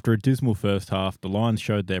 After a dismal first half, the Lions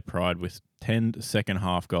showed their pride with 10 second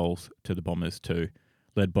half goals to the Bombers 2,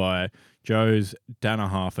 led by Joe's Dana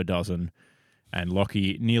half a dozen and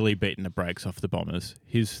Lockie nearly beating the brakes off the Bombers.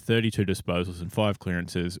 His 32 disposals and 5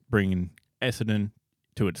 clearances bringing Essendon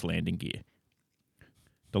to its landing gear.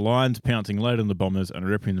 The Lions pouncing late on the Bombers and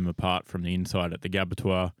ripping them apart from the inside at the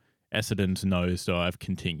Gabbatoir. Essendon's nosedive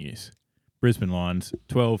continues. Brisbane Lions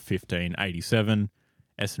 12-15-87.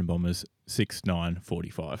 Essendon Bombers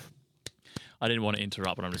 6-9-45. I didn't want to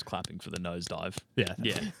interrupt, but I'm just clapping for the nosedive. Yeah.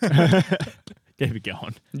 Yeah. Keep it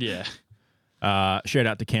going. Yeah. Shout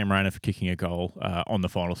out to Cam Rayner for kicking a goal on the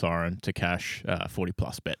final siren to cash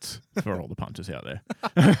 40-plus bets for all the punters out there.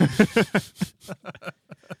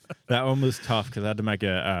 That one was tough because I had to make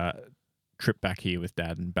a trip back here with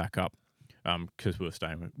Dad and back up because we were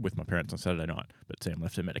staying with my parents on Saturday night, but Sam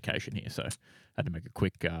left her medication here, so I had to make a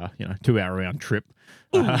quick 2-hour round trip.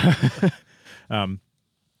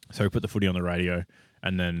 So we put the footy on the radio,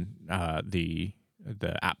 and then the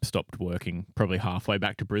app stopped working probably halfway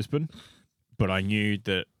back to Brisbane. But I knew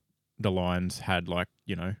that the Lions had 12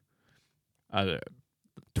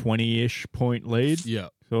 20-ish point lead Yeah.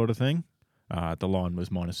 sort of thing. The line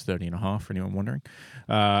was minus 30.5 for anyone wondering.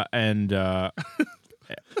 And I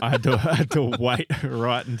had to wait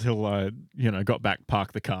right until I, got back,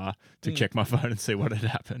 parked the car to check my phone and see what had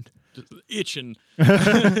happened. Just itching.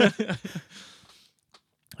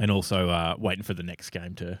 And also waiting for the next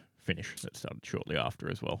game to finish. That started shortly after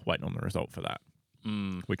as well, waiting on the result for that,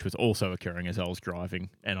 which was also occurring as I was driving,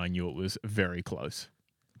 and I knew it was very close.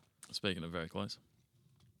 Speaking of very close,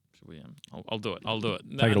 should we? I'll do it. I'll do it.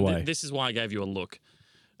 Take it away. This is why I gave you a look.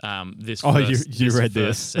 This. Oh, first, you this read first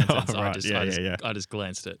this? Sentence, Oh, right. I just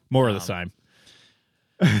glanced at. More of the same.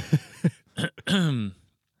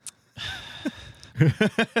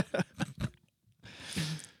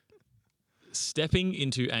 Stepping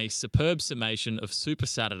into a superb summation of Super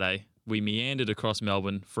Saturday, we meandered across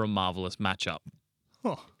Melbourne for a marvellous matchup.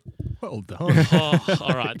 Oh, well done. Oh,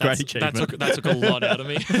 all right. Great That achievement. took a lot out of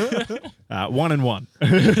me. 1-1.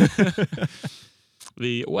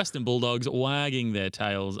 The Western Bulldogs wagging their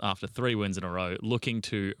tails after 3 wins in a row, looking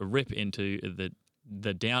to rip into the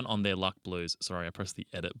down on their luck Blues. Sorry, I pressed the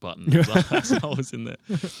edit button as I was in there.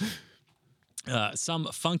 Some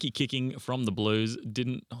funky kicking from the Blues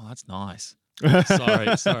didn't. Oh, that's nice.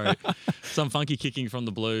 Sorry. Some funky kicking from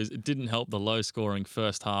the Blues didn't help the low-scoring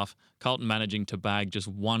first half. Carlton managing to bag just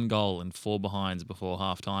 1 goal and 4 behinds before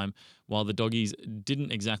halftime, while the Doggies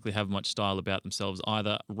didn't exactly have much style about themselves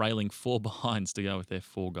either, railing 4 behinds to go with their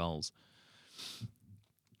 4 goals.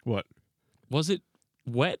 What? Was it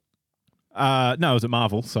wet? No, it was at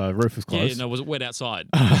Marvel, so roof was closed. Yeah, no, was it wet outside?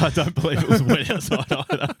 I don't believe it was wet outside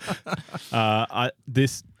either.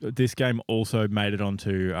 This game also made it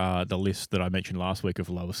onto the list that I mentioned last week of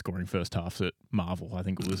lowest scoring first halves at Marvel. I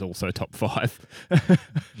think it was also top 5.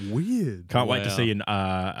 Weird. Can't wait to see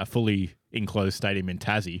a fully enclosed stadium in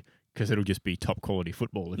Tassie, because it'll just be top quality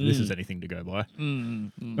football if this is anything to go by.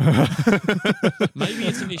 Maybe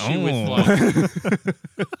it's an issue with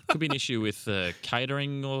could be an issue with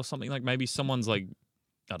catering or something. Like maybe someone's like,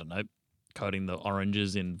 I don't know, coating the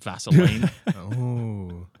oranges in Vaseline.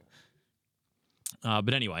 Oh.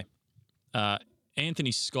 But anyway,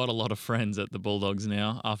 Anthony's got a lot of friends at the Bulldogs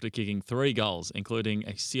now after kicking 3 goals, including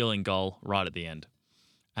a sealing goal right at the end.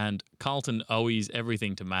 And Carlton owes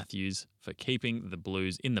everything to Matthews for keeping the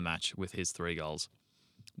Blues in the match with his 3 goals.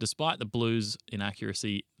 Despite the Blues'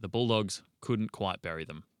 inaccuracy, the Bulldogs couldn't quite bury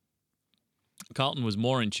them. Carlton was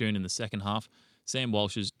more in tune in the second half. Sam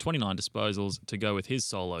Walsh's 29 disposals to go with his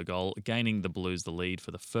solo goal, gaining the Blues the lead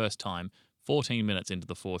for the first time 14 minutes into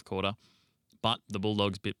the fourth quarter. But the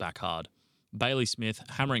Bulldogs bit back hard. Bailey Smith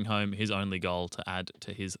hammering home his only goal to add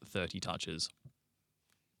to his 30 touches.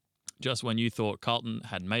 Just when you thought Carlton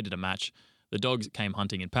had made it a match, the Dogs came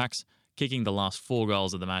hunting in packs, kicking the last 4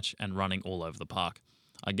 goals of the match and running all over the park.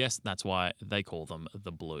 I guess that's why they call them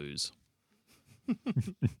the Blues.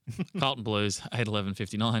 Carlton Blues,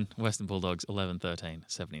 8-11-59. Western Bulldogs,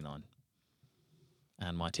 11-13-79.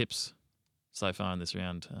 And my tips so far in this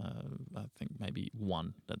round, I think maybe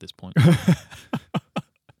 1 at this point.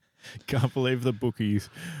 Can't believe the bookies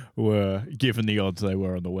were given the odds they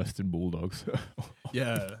were on the Western Bulldogs.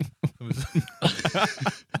 Yeah.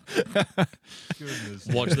 Goodness.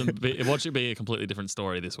 Watch it be a completely different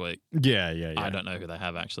story this week. Yeah. I don't know who they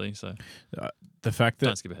have actually, so The fact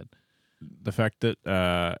don't that skip ahead.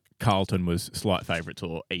 Carlton was slight favourites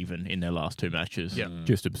or even in their last 2 matches,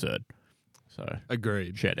 just absurd. So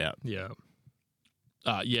Agreed. shout out. Yeah.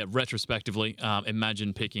 Retrospectively,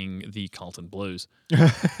 imagine picking the Carlton Blues.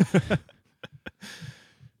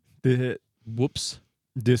 Whoops.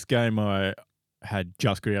 This game I had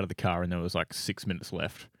just got out of the car and there was like 6 minutes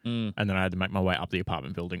left. And then I had to make my way up the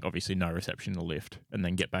apartment building, obviously no reception in the lift, and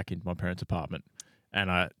then get back into my parents' apartment. And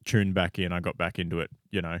I tuned back in. I got back into it,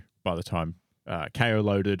 by the time KO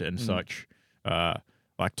loaded and such,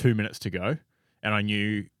 like 2 minutes to go. And I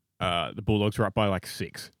knew the Bulldogs were up by like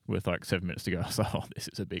 6 with like 7 minutes to go. I was like, this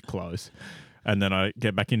is a bit close. And then I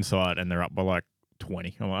get back inside and they're up by like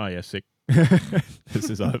 20. I'm like, oh yeah, sick. This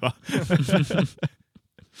is over.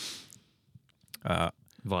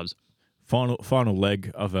 Vibes. Final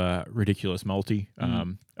leg of a ridiculous multi.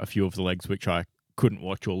 A few of the legs which I couldn't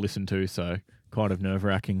watch or listen to, so kind of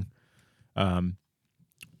nerve-wracking.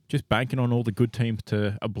 Just banking on all the good teams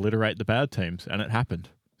to obliterate the bad teams, and it happened.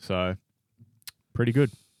 So, pretty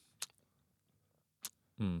good.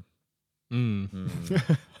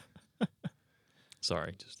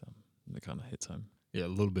 Sorry, just it kind of hits home. Yeah, a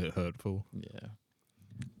little bit hurtful. Yeah.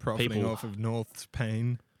 Profiting off of North's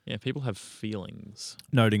pain. Yeah, people have feelings.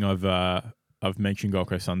 Noting I've mentioned Gold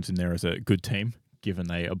Coast Suns in there as a good team, given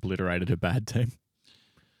they obliterated a bad team.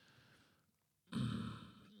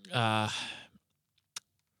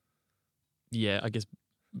 Yeah, I guess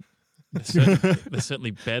they're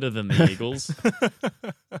certainly better than the Eagles.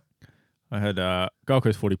 I had Gold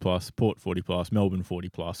Coast 40 plus, Port 40 plus, Melbourne 40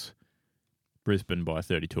 plus, Brisbane by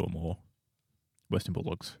 32 or more, Western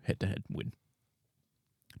Bulldogs head-to-head win.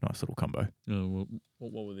 Nice little combo. Oh,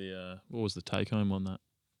 what was the take home on that?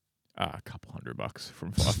 A couple $100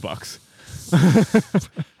 from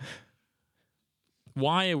 $5.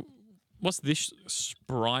 Why? What's this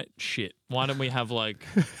Sprite shit? Why don't we have like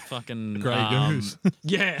fucking Grey Goose.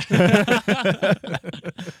 Yeah.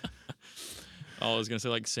 I was gonna say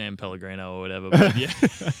like San Pellegrino or whatever, but yeah,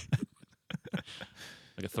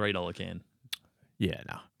 like a $3 can. Yeah,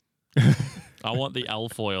 no. I want the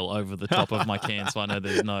alfoil over the top of my can so I know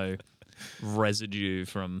there's no residue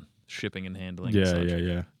from shipping and handling.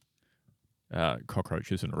 Yeah.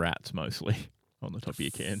 Cockroaches and rats mostly on the top of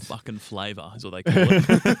your cans. Fucking flavour is what they call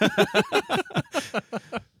it.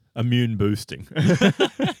 Immune boosting.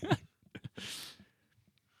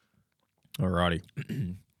 Alrighty.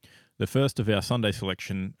 The first of our Sunday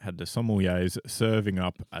selection had the sommeliers serving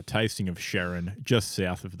up a tasting of Sherrin just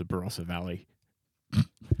south of the Barossa Valley.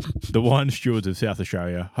 The wine stewards of South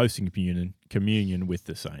Australia hosting communion with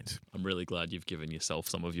the Saints. I'm really glad you've given yourself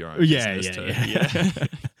some of your own Yeah.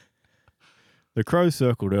 The Crows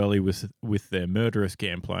circled early with their murderous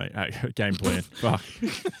game plan.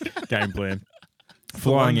 Flying the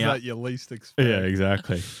ones out that you least expect. Yeah,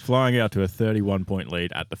 exactly. Flying out to a 31-point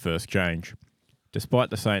lead at the first change.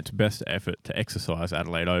 Despite the Saints' best effort to exercise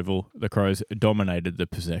Adelaide Oval, the Crows dominated the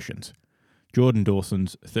possessions. Jordan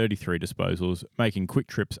Dawson's 33 disposals, making quick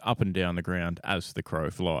trips up and down the ground as the Crow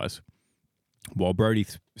flies, while Brodie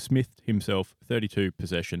Smith himself 32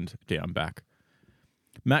 possessions down back.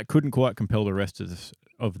 Matt couldn't quite compel the rest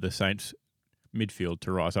of the Saints' midfield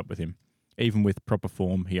to rise up with him. Even with proper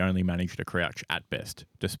form, he only managed to crouch at best,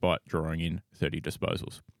 despite drawing in 30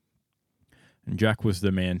 disposals. And Jack was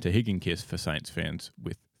the man to Higgin-kiss for Saints fans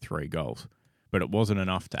with 3 goals. But it wasn't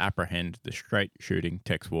enough to apprehend the straight-shooting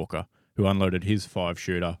Tex Walker, who unloaded his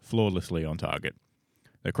 5-shooter flawlessly on target.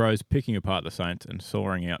 The Crows picking apart the Saints and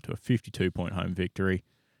soaring out to a 52-point home victory.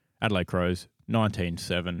 Adelaide Crows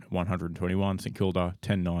 19-7, 121. St Kilda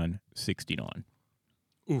 10-9, 69.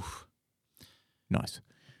 Oof. Nice.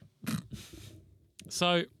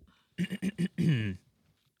 So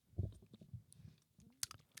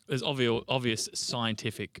there's obvious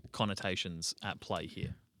scientific connotations at play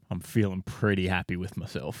here. I'm feeling pretty happy with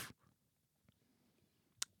myself.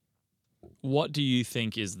 What do you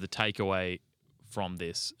think is the takeaway from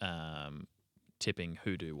this tipping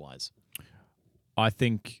hoodoo-wise? I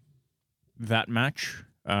think that match,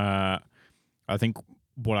 I think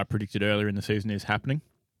what I predicted earlier in the season is happening,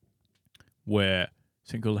 where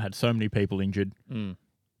St Kilda had so many people injured,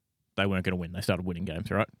 they weren't going to win. They started winning games,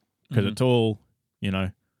 right? Because it's all,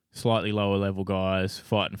 slightly lower level guys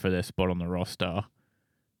fighting for their spot on the roster,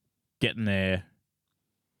 getting their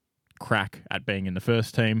crack at being in the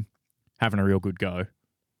first team, having a real good go,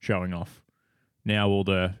 showing off. Now all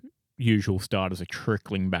the usual starters are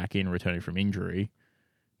trickling back in, returning from injury.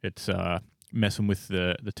 It's messing with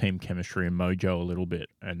the team chemistry and mojo a little bit,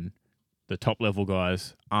 and the top level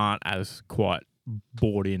guys aren't as quite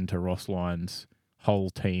bought into Ross Lyon's whole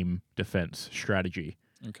team defense strategy,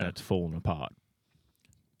 and it's fallen apart.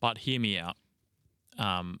 But hear me out.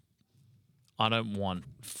 I don't want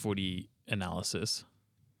footy analysis.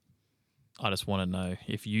 I just want to know,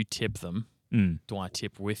 if you tip them, do I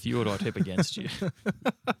tip with you or do I tip against you?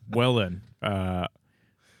 Well then, that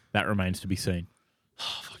remains to be seen.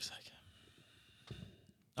 Oh, fuck's sake.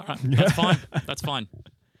 All right, that's fine. That's fine.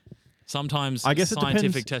 Sometimes I guess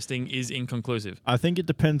scientific testing is inconclusive. I think it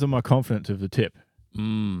depends on my confidence of the tip.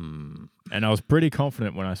 And I was pretty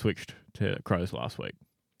confident when I switched to Crows last week.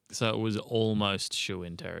 So it was almost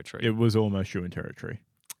shoe-in territory. It was almost shoe-in territory.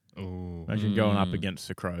 Ooh. Imagine going up against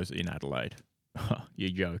the Crows in Adelaide. You're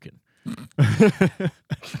joking.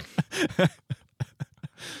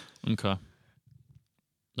 Okay. All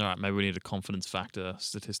right, maybe we need a confidence factor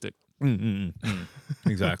statistic.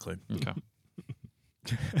 Exactly. Okay.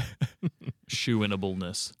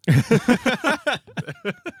 Shoe-inableness.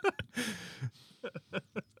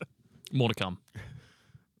 More to come.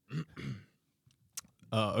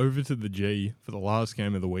 Over to the G for the last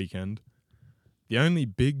game of the weekend. The only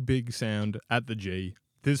big sound at the G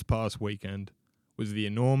this past weekend was the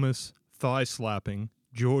enormous, thigh-slapping,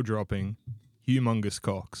 jaw-dropping, humongous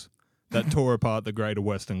cocks that tore apart the Greater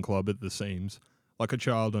Western Club at the seams like a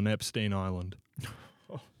child on Epstein Island.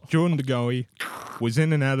 Jordan De Goey was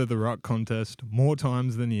in and out of the ruck contest more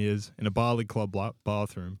times than he is in a Barley Club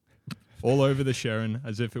bathroom, all over the Sherrin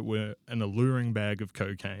as if it were an alluring bag of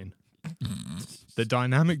cocaine. The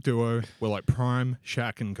dynamic duo were like prime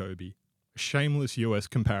Shaq and Kobe, a shameless US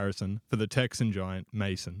comparison for the Texan giant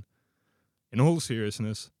Mason. In all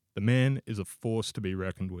seriousness, the man is a force to be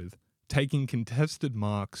reckoned with, taking contested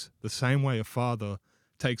marks the same way a father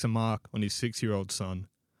takes a mark on his 6-year-old son.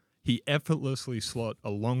 He effortlessly slot a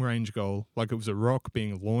long-range goal like it was a rock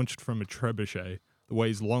being launched from a trebuchet, the way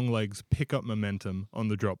his long legs pick up momentum on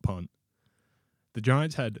the drop punt. The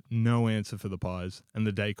Giants had no answer for the Pies and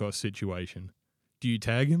the Dacos situation. Do you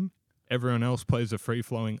tag him? Everyone else plays a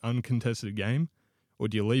free-flowing, uncontested game? Or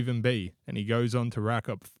do you leave him be and he goes on to rack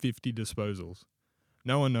up 50 disposals?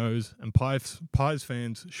 No one knows, and Pies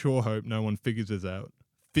fans sure hope no one figures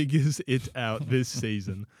it out this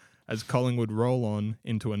season as Collingwood roll on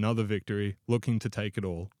into another victory, looking to take it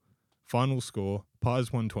all. Final score,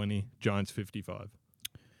 Pies 120, Giants 55.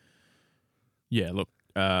 Yeah, look,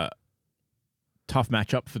 tough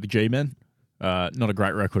matchup for the G-men. Not a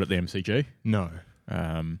great record at the MCG. No.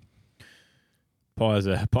 Pies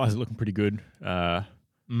are looking pretty good.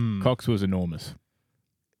 Cox was enormous.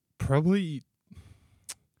 Probably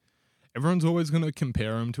everyone's always going to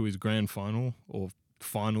compare him to his grand final or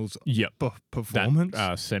finals performance.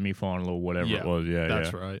 That semi-final or whatever it was. Yeah,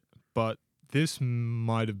 that's right. But this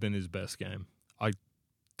might have been his best game. I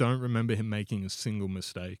don't remember him making a single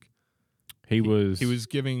mistake. He was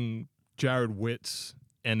giving Jared Witt's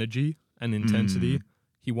energy and intensity.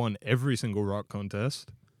 He won every single rock contest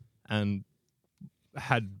and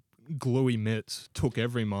had gluey mitts, took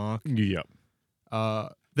every mark. Yep.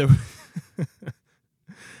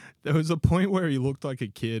 There was a point where he looked like a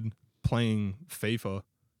kid playing FIFA.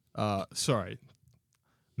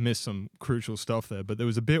 Missed some crucial stuff there, but there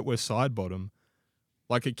was a bit where side bottom,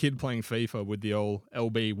 like a kid playing FIFA with the old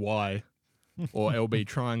LBY or LB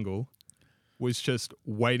triangle, was just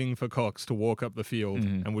waiting for Cox to walk up the field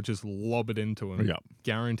and would just lob it into him. Yep.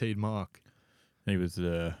 Guaranteed mark. He was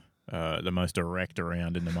the most erect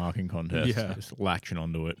around in the marking contest. Yeah. Just latching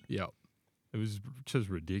onto it. Yep. It was just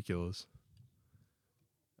ridiculous.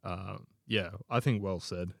 I think well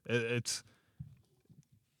said. It's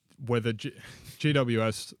whether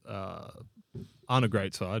GWS aren't a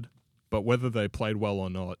great side, but whether they played well or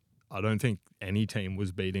not, I don't think any team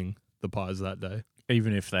was beating the Pies that day.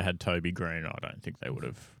 Even if they had Toby Green, I don't think they would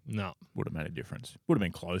have No, made a difference. Would have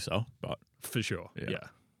been closer, but for sure. Yeah.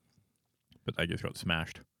 But they just got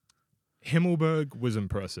smashed. Himmelberg was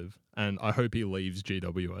impressive, and I hope he leaves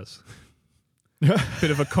GWS.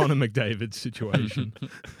 Bit of a Connor McDavid situation.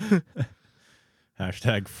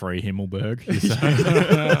 Hashtag free Himmelberg.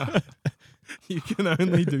 You can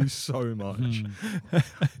only do so much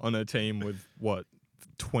on a team with,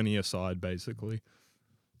 20 aside, basically.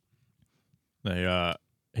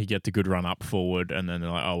 He gets a good run up forward, and then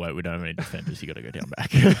they're like, oh, wait, we don't have any defenders. You got to go down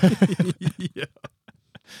back. Yeah.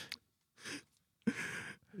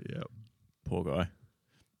 Yep. Poor guy.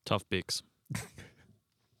 Tough picks.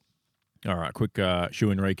 All right, quick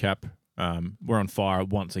shoe-in recap. We're on fire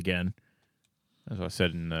once again. As I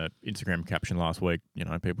said in the Instagram caption last week,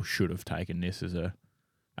 people should have taken this as a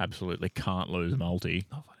absolutely can't lose multi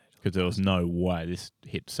because there was no way this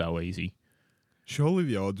hit so easy. Surely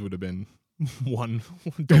the odds would have been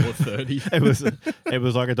 $1.30. It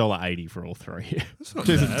was like $1.80 for all three. That's not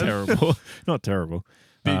This bad. is terrible. Not terrible.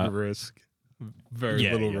 Big risk. Very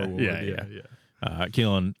little reward. Yeah.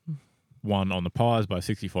 Keelan won on the Pies by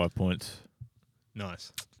 65 points.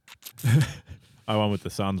 Nice. I won with the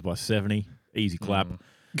Suns by 70. Easy clap.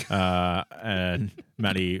 And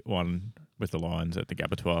Matty won with the Lions at the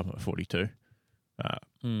Gabbatoir by 42.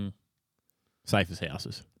 Safe as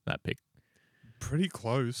houses, that pick. Pretty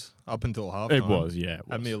close up until halftime. It was, yeah. It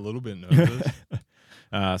was. Had me a little bit nervous.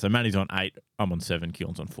 So Matty's on 8. I'm on 7.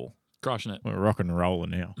 Keelan's on 4. Crushing it. We're rocking and rolling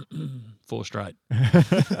now. 4 straight.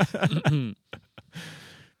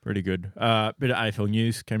 Pretty good. Bit of AFL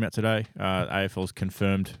news came out today. AFL's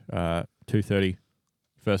confirmed 2:30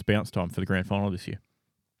 first bounce time for the grand final this year,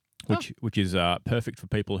 which is perfect for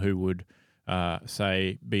people who would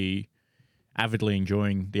say be avidly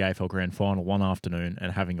enjoying the AFL grand final one afternoon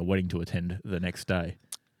and having a wedding to attend the next day.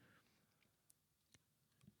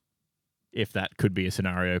 If that could be a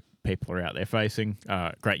scenario people are out there facing,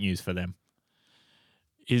 great news for them.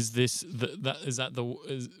 Is this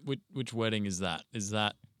which wedding is that? Is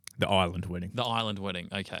that The island wedding. the island wedding?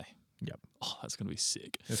 Okay. Yep. Oh, that's gonna be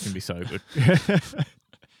sick. That's going to be so good.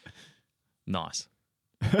 Nice.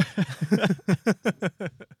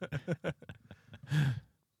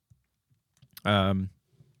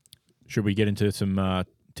 Should we get into some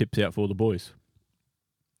tips out for the boys?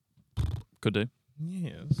 Could do.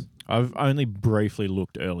 Yes. I've only briefly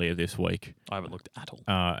looked earlier this week, I haven't looked at all.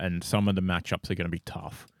 and some of the matchups are going to be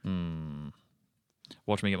tough.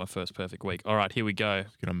 Watch me get my first perfect week. All right, here we go.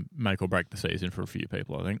 It's going to make or break the season for a few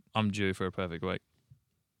people, I think. I'm due for a perfect week.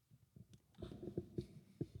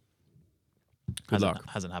 Good luck.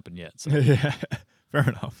 Hasn't happened yet. So. Yeah, fair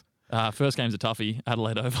enough. First game's a toughie.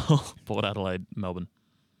 Adelaide Oval. Port Adelaide, Melbourne.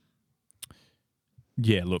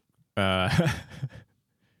 Yeah, look,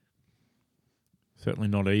 certainly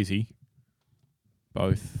not easy.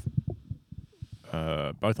 Both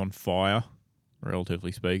on fire,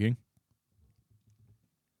 relatively speaking.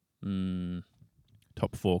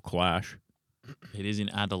 Top 4 clash. It is in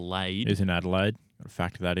Adelaide. Is in Adelaide. Got to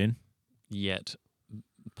factor that in. Yet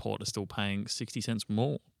Port are still paying 60 cents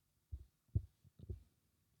more.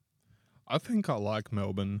 I think I like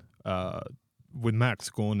Melbourne with Max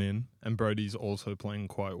gone in, and Brody's also playing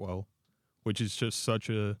quite well, which is just such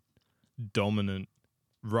a dominant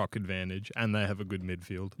ruck advantage, and they have a good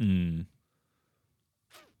midfield. I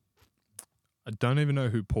don't even know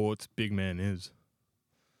who Port's big man is.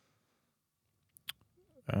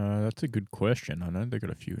 That's a good question. I know they've got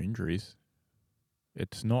a few injuries.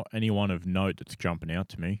 It's not anyone of note that's jumping out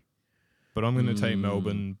to me. But I'm going to take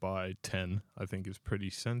Melbourne by 10. I think is pretty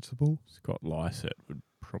sensible. Scott Lysett would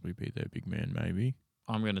probably be their big man, maybe.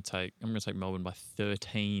 I'm going to take Melbourne by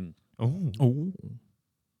 13. Oh.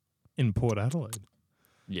 In Port Adelaide.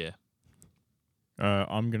 Yeah.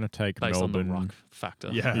 I'm going to take Based Melbourne. on the ruck factor.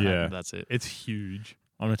 Yeah. That's it. It's huge.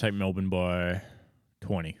 I'm going to take Melbourne by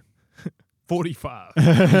 20. 45.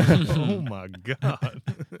 Oh, my God.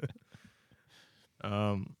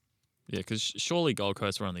 Yeah, because surely Gold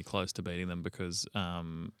Coast were only close to beating them because,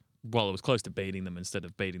 it was close to beating them instead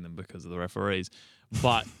of beating them because of the referees.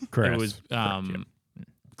 But it was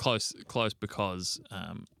close because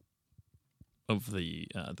of the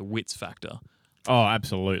wits factor. Oh,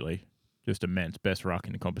 absolutely. Just immense. Best ruck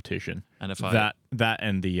in the competition. And if that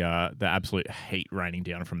and the absolute heat raining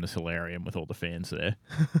down from the solarium with all the fans there.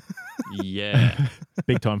 Yeah.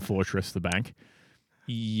 Big time fortress, the bank.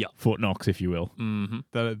 Yeah. Fort Knox, if you will. Mm-hmm.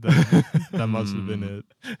 That must have been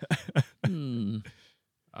it.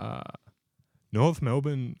 North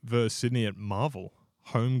Melbourne versus Sydney at Marvel.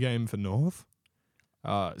 Home game for North.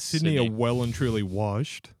 Sydney are well and truly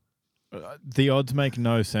washed. The odds make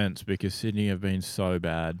no sense because Sydney have been so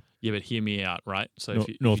bad. Yeah, but hear me out, right? So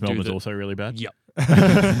North Melbourne's also really bad? Yep.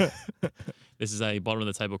 This is a bottom of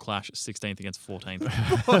the table clash, 16th against 14th.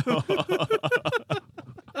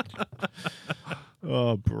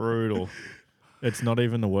 Oh, brutal. It's not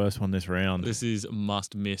even the worst one this round. This is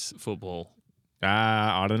must-miss football.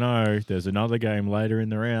 I don't know. There's another game later in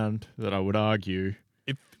the round that I would argue.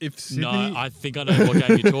 If Sydney, No, I think I know what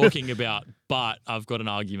game you're talking about, but I've got an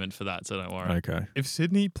argument for that, so don't worry. Okay. if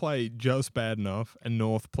Sydney play just bad enough and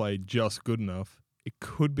North play just good enough, it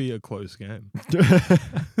could be a close game.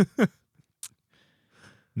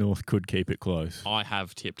 North could keep it close. I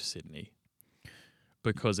have tipped Sydney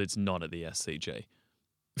because it's not at the SCG.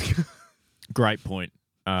 Great point.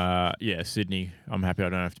 Yeah, Sydney, I'm happy I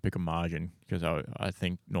don't have to pick a margin because I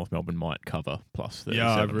think North Melbourne might cover plus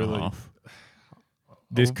 37.5.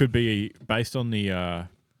 This could be, based on the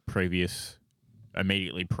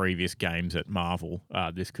immediately previous games at Marvel,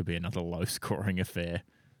 this could be another low-scoring affair.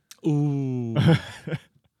 Ooh.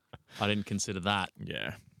 I didn't consider that.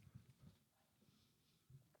 Yeah.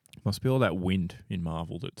 Must be all that wind in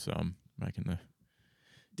Marvel that's making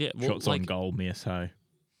the shots on goal miss, hey?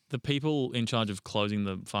 The people in charge of closing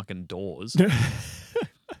the fucking doors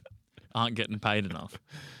aren't getting paid enough.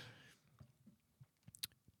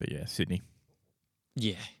 But yeah, Sydney.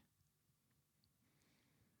 Yeah.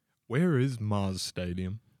 Where is Mars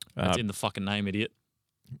Stadium? It's in the fucking name, idiot.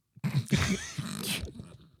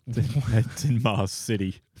 It's in Mars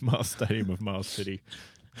City. Mars Stadium of Mars City.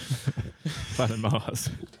 Planet Mars.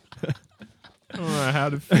 I don't know how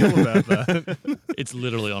to feel about that. It's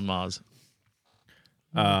literally on Mars.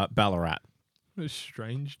 Ballarat. What a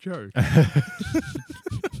strange joke.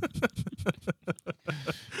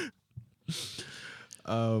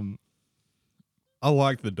 I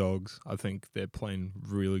like the Dogs. I think they're playing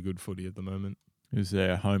really good footy at the moment. Is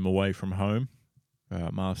their home away from home,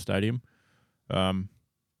 Mars Stadium. I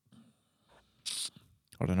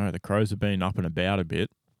don't know. The Crows have been up and about a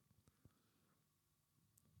bit,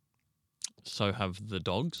 So have the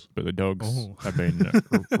Dogs. but the Dogs have been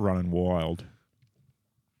running wild.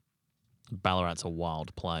 Ballarat's a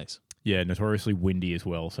wild place. Yeah, notoriously windy as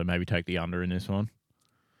well, so maybe take the under in this one.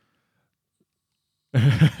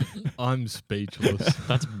 I'm speechless.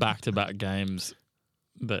 That's back-to-back games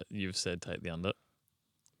that you've said take the under.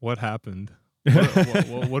 What happened?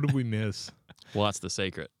 What did we miss? Well, that's the secret. 'Cause- Because the Dogs are 1-1. 'Cause- Well, that's the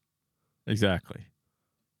secret. Exactly.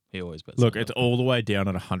 He always bets. Look, under. it's all the way down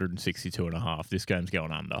at 162.5. This game's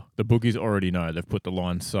going under. The bookies already know. They've put the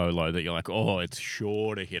line so low that you're like, oh, it's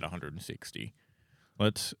sure to hit 160.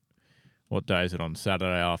 What day is it on?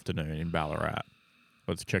 Saturday afternoon in Ballarat.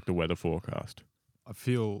 Let's check the weather forecast. I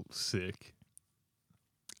feel sick.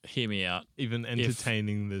 Hear me out. Even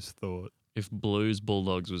entertaining this thought. If Blues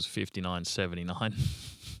Bulldogs was 59-79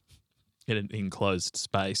 in an enclosed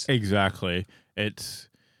space. Exactly.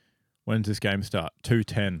 When's this game start?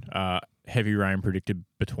 2:10. Heavy rain predicted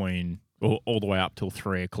between all the way up till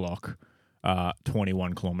 3 o'clock.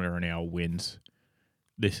 21 kilometre an hour winds.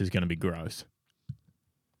 This is going to be gross.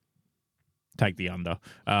 Take the under.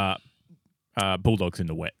 Bulldogs in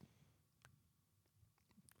the wet.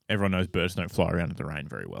 Everyone knows birds don't fly around in the rain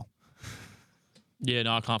very well. Yeah,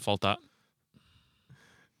 no, I can't fault that.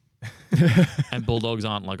 And Bulldogs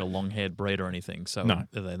aren't like a long-haired breed or anything, so No.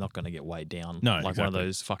 they're not going to get weighed down No, like one of exactly.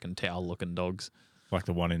 those fucking towel-looking dogs. Like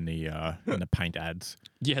the one in the paint ads.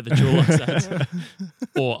 Yeah, the Dulux ads.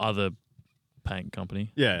 Or other paint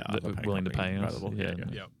company. Yeah. That other are paint willing to company pay us. available. Yeah.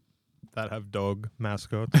 Yep. That have dog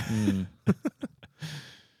mascots. Mm.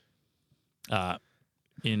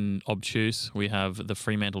 In obtuse, we have the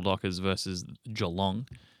Fremantle Dockers versus Geelong.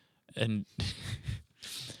 And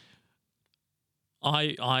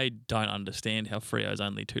I don't understand how Freo's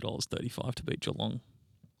only $2.35 to beat Geelong.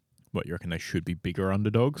 What, you reckon they should be bigger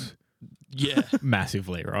underdogs? Yeah.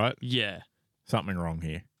 Massively, right? Yeah. Something wrong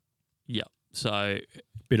here. Yeah. So,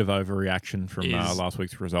 Bit of overreaction from Is- last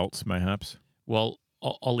week's results, mayhaps. well,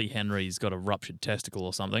 Ollie Henry's got a ruptured testicle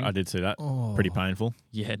or something. I did see that. Oh. Pretty painful.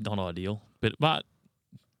 Yeah, not ideal. But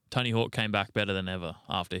Tony Hawk came back better than ever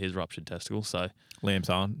after his ruptured testicle. So, Lance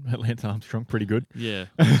Armstrong, pretty good. yeah.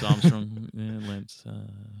 Lance Armstrong. Yeah, Lance.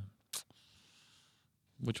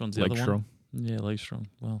 Which one's the Leg other strong. one? Yeah, leg strong.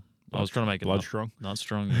 Well, I was trying to make it Blood strong. not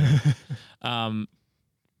strong. Yeah.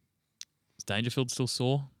 Is Dangerfield still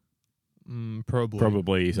sore? Probably.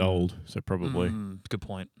 Probably he's old, so probably. Good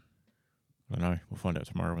point. I don't know. We'll find out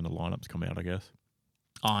tomorrow when the lineups come out, I guess.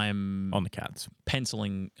 I'm On the Cats.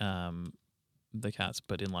 penciling the Cats,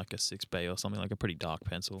 but in like a 6B or something, like a pretty dark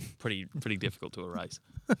pencil. Pretty difficult to erase.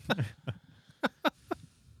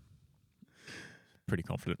 Pretty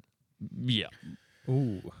confident. Yeah.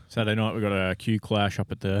 Ooh. Saturday night, we've got a Q clash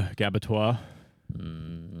up at the Gabbatoir.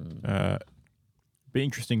 Be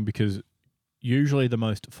interesting because usually the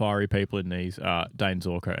most fiery people in these are Dane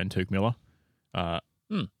Zorko and Tuke Miller.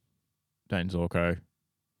 Dane Zorko,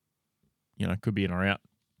 could be in or out.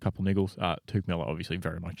 Couple niggles. Tuke Miller obviously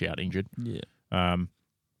very much out injured. Yeah.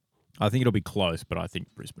 I think it'll be close, but I think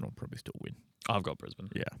Brisbane will probably still win. I've got Brisbane.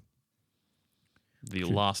 Yeah. The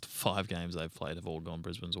last 5 games they've played have all gone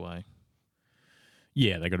Brisbane's way.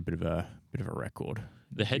 Yeah, they got a bit of a record.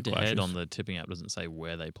 The head-to-head clashes. on the tipping app doesn't say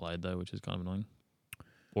where they played, though, which is kind of annoying.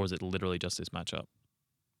 Or is it literally just this matchup?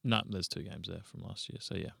 No, there's 2 games there from last year,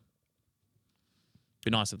 so yeah. Be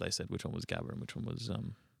nice if they said which one was Gabba and which one was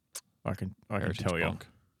I can Heritage tell you. Bronc.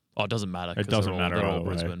 Oh, it doesn't matter. 'cause It doesn't matter They're all either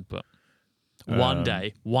way. Brisbane, but one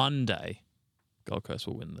day, Gold Coast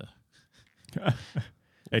will win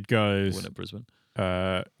It goes win at Brisbane.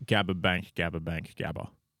 Gabba Bank, Gabba.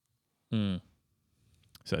 Mm.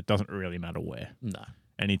 So it doesn't really matter where. No.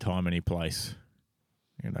 Anytime, any place.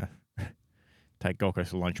 Take Gold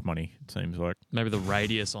Coast lunch money, it seems like. Maybe the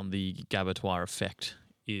radius on the Gabbatoir effect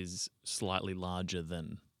is slightly larger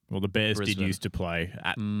than Well, the Bears did Brisbane. used to play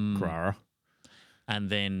at Carrara. And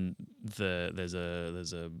then there's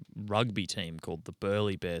a rugby team called the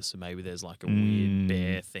Burleigh Bears, so maybe there's like a weird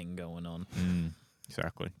bear thing going on.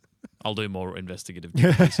 Exactly. I'll do more investigative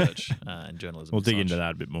research and journalism. We'll and dig such. into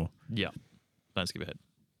that a bit more. Yeah. Don't skip ahead.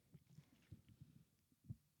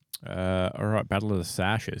 All right, Battle of the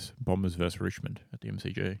Sashes. Bombers versus Richmond at the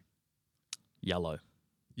MCG. Yellow.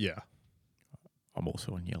 Yeah. I'm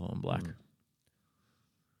also in yellow and black.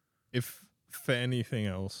 If for anything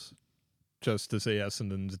else, just to see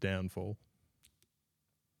Essendon's downfall.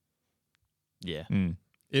 Yeah.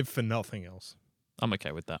 If for nothing else. I'm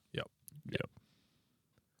okay with that. Yep.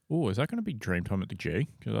 Oh, is that going to be dream time at the G?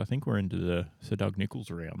 Because I think we're into the Sir Doug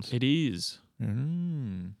Nichols rounds. It is.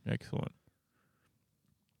 Excellent.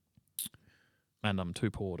 And I'm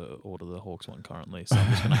too poor to order the Hawks one currently, so I'm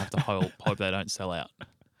just going to have to hope they don't sell out.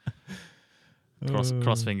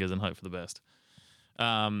 Cross fingers and hope for the best.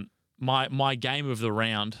 My game of the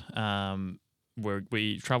round, where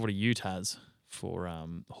we travel to Utah's for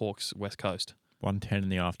Hawks West Coast. 1:10 in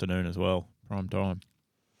the afternoon as well. Prime time.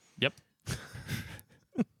 Yep.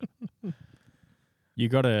 You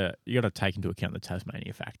gotta take into account the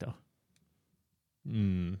Tasmania factor.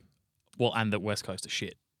 Well, and that West Coast is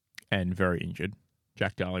shit. And very injured.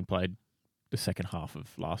 Jack Darling played the second half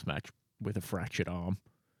of last match with a fractured arm.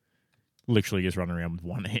 Literally just running around with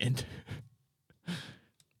one hand.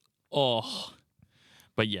 Oh.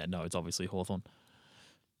 But yeah, no, it's obviously Hawthorn.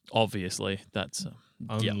 Obviously, that's...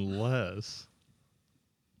 Unless...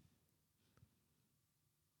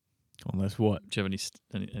 Unless what? Do you have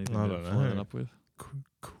anything I to don't follow that know. up with?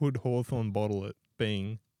 Could Hawthorn bottle it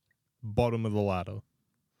being bottom of the ladder?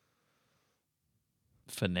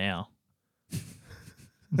 For now.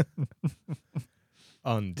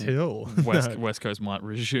 Until West Coast might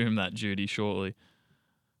resume that duty shortly.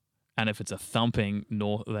 And if it's a thumping,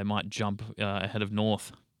 North, they might jump ahead of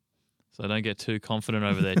North. So don't get too confident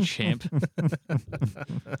over there, champ.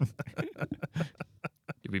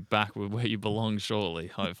 You'll be back with where you belong shortly,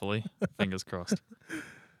 hopefully. Fingers crossed.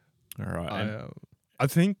 All right. I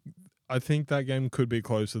think that game could be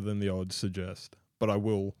closer than the odds suggest, but I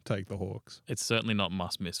will take the Hawks. It's certainly not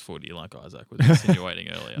must-miss footy like Isaac was insinuating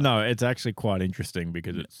earlier. No, it's actually quite interesting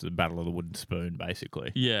because it's the battle of the wooden spoon,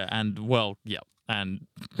 basically. Yeah, and, well, yeah. And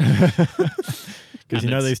because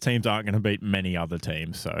these teams aren't going to beat many other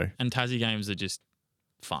teams, so... And Tassie games are just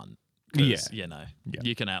fun. Yeah.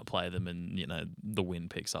 You can outplay them and, the win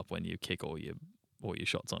picks up when you kick all your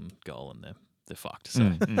shots on goal and they're fucked.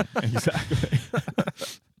 So exactly.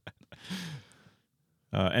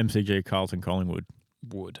 MCG, Carlton, Collingwood.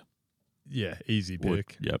 Wood. Yeah, easy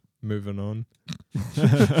pick. Yep. Moving on.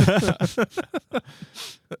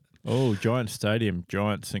 Oh, Giant Stadium,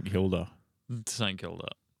 Giant St Kilda. St Kilda.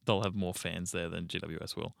 They'll have more fans there than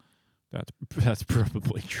GWS will. That's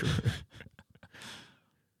probably true.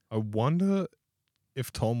 I wonder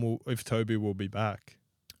if Toby will be back.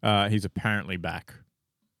 He's apparently back.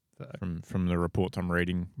 From the reports I'm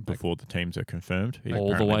reading before the teams are confirmed. He's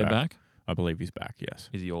all the way back? I believe he's back, yes.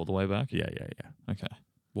 Is he all the way back? Yeah. Okay.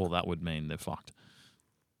 Well, that would mean they're fucked.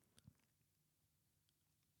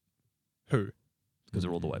 Who? Because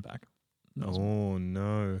they're all the way back. Oh,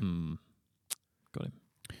 no. Got him.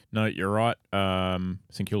 No, you're right.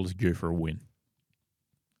 St Kilda's due for a win.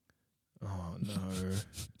 Oh,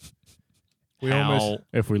 no.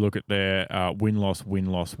 If we look at their win-loss,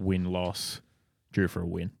 due for a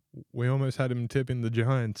win. We almost had him tipping the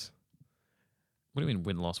Giants. What do you mean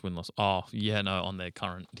win-loss? Oh, yeah, no, on their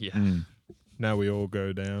current, yeah. Now we all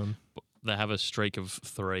go down. They have a streak of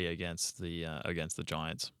 3 against the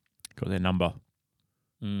Giants. Got their number.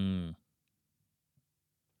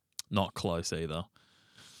 Not close either.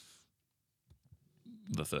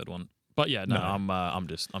 The third one. But yeah, no. I'm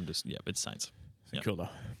just yeah, it's Saints. St Kilda.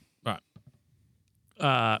 Right.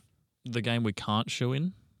 The game we can't shoe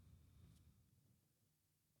in.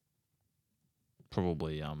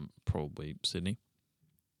 Probably Sydney.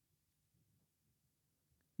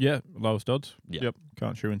 Yeah, lowest odds. Yeah. Yep,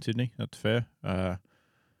 can't shoe in Sydney. That's fair. I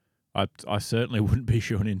certainly wouldn't be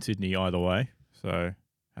shoeing in Sydney either way. So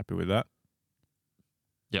happy with that.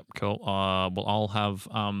 Yep, cool. Well, I'll have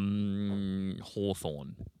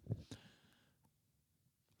Hawthorn.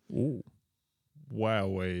 Ooh,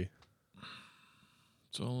 wowee!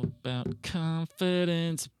 It's all about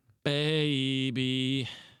confidence, baby.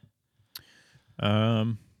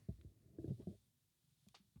 I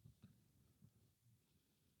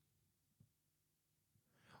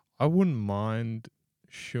wouldn't mind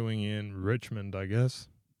shoeing in Richmond, I guess.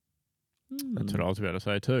 That's what I was about to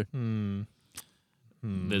say too.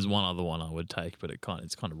 There's one other one I would take, but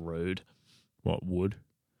it's kind of rude. What, Wood?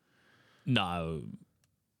 No.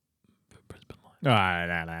 Brisbane No.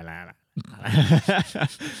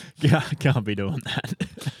 Can't be doing that.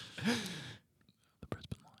 The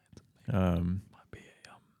Brisbane Lions might be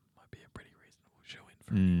a pretty reasonable shoe in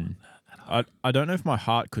for anyone. I don't know if my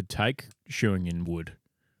heart could take shoeing in Wood.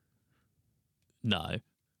 No,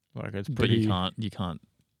 like it's but pretty. you can't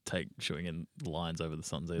take shoeing in the Lions over the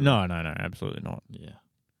Suns either. No, absolutely not. Yeah.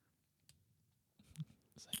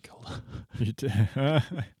 St Kilda.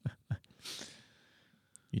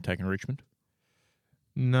 You taking Richmond?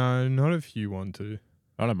 No, not if you want to.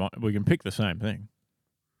 I don't mind. We can pick the same thing.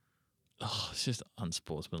 Oh, it's just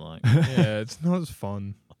unsportsmanlike. Yeah, it's not as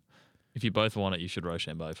fun. If you both want it, you should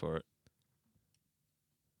Rochambeau for it.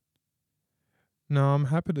 No, I'm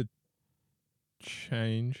happy to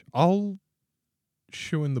change. I'll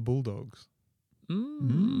shoe in the Bulldogs. A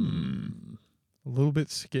little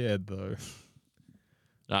bit scared, though.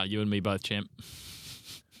 You and me both, champ.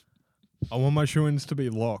 I want my shoe-ins to be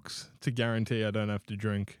locks to guarantee I don't have to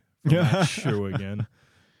drink from that shoe again.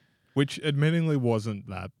 Which, admittingly, wasn't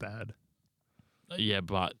that bad. Yeah,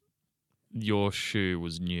 but your shoe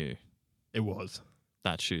was new. It was.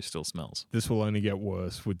 That shoe still smells. This will only get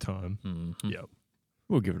worse with time. Mm-hmm. Yep.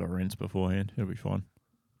 We'll give it a rinse beforehand. It'll be fine.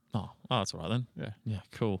 Oh, that's all right then. Yeah. Yeah,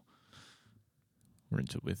 cool.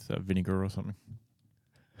 rinse it with vinegar or something.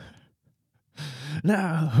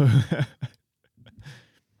 No.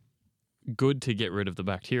 Good to get rid of the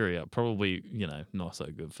bacteria. Probably, not so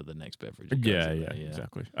good for the next beverage. It goes Yeah, in there,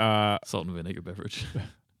 exactly. Salt and vinegar beverage.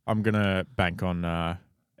 I'm gonna bank on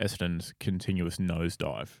Essendon's continuous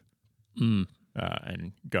nosedive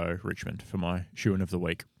and go Richmond for my shoe-in of the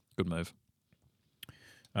week. Good move.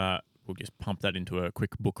 We'll just pump that into a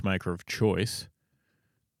quick bookmaker of choice.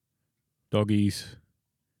 Doggies,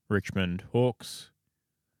 Richmond Hawks,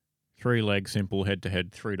 3-leg simple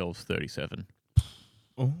head-to-head, $3.37.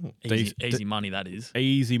 Oh, Easy money, that is.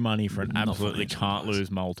 Easy money for an Not absolutely financial can't advice.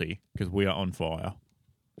 lose multi because we are on fire.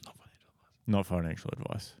 Not financial advice. Not financial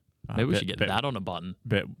advice. Maybe we should get that on a button.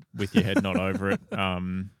 Bet with your head not over it.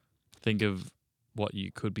 Think of what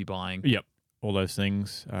you could be buying. Yep, all those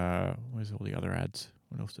things. Where's all the other ads?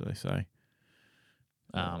 What else do they say?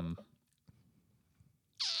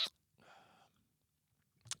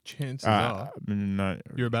 chances are No,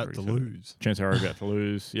 you're about to already said it. lose, Chances are about to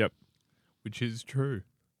lose. Yep, which is true.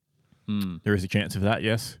 there is a chance of that.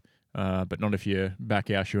 Yes, but not if you back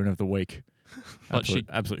our shoe-in of the week. But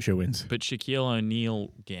Absolute shoe-ins. But Shaquille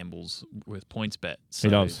O'Neal gambles with PointsBet. So,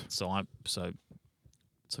 He does.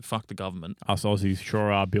 So fuck the government. Us Aussies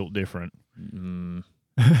sure are built different.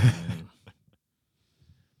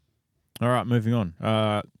 All right, moving on.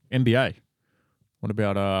 NBA. What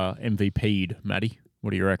about MVP'd, Matty?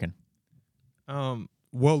 What do you reckon?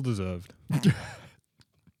 Well deserved.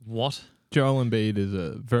 What? Joel Embiid is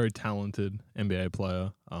a very talented NBA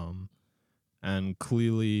player, and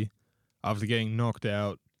clearly, after getting knocked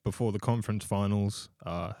out before the conference finals,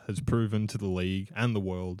 has proven to the league and the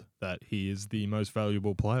world that he is the most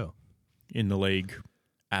valuable player In the league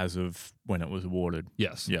as of when it was awarded.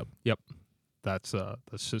 Yes. Yep. That's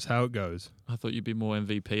just how it goes. I thought you'd be more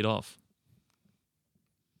MVP'd off.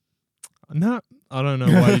 No, I don't know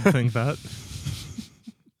why you'd think that.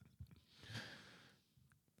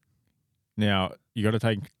 Now, you got to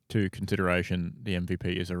take into consideration the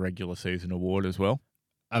MVP is a regular season award as well.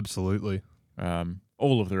 Absolutely.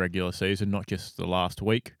 All of the regular season, not just the last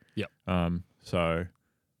week. Yep. So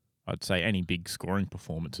I'd say any big scoring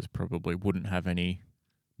performances probably wouldn't have any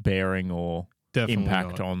bearing or Definitely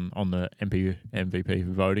impact not. on the MVP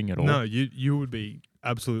voting at all. No, you would be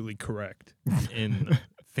absolutely correct in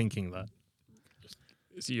thinking that.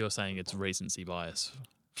 So you're saying it's recency bias.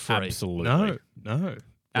 Free. Absolutely. No.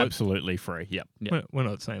 Absolutely free. Yep. We're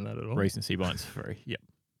not saying that at all. Recency bias free. Yep.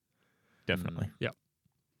 Definitely. Yep.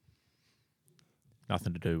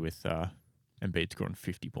 Nothing to do with Embiid scoring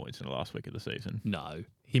 50 points in the last week of the season. No.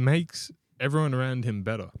 He makes everyone around him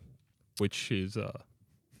better, which is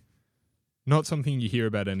not something you hear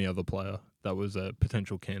about any other player that was a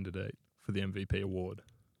potential candidate for the MVP award.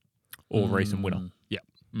 Or recent winner. Yep.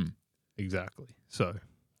 Exactly. So,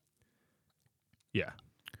 yeah.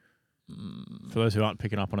 For those who aren't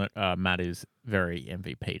picking up on it, Matt is very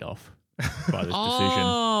MVP'd off by this decision.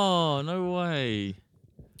 Oh, no way.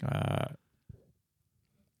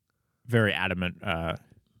 Very adamant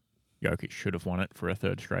Jokic should have won it for a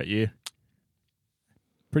third straight year.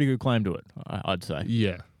 Pretty good claim to it, I'd say.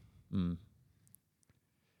 Yeah.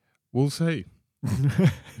 We'll see.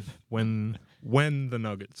 when the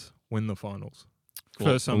Nuggets win the finals.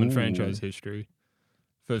 First time in franchise history.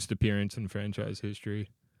 First appearance in franchise history.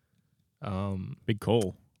 Big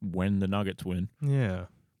call. When the Nuggets win. Yeah.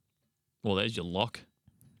 Well, there's your lock.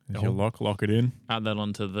 There's your lock it in. Add that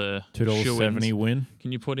onto the $2.70 win.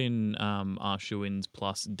 Can you put in our shoe-ins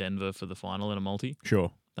plus Denver for the final in a multi?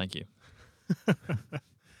 Sure. Thank you.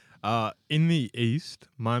 In the East,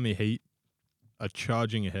 Miami Heat are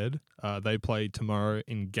charging ahead. They play tomorrow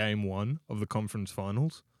in Game 1 of the conference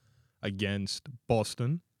finals against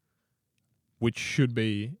Boston, which should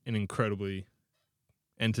be an incredibly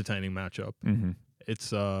entertaining matchup. Mm-hmm. It's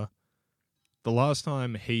the last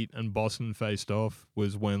time Heat and Boston faced off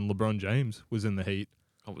was when LeBron James was in the Heat.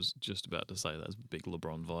 I was just about to say that's big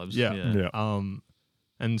LeBron vibes. Yeah.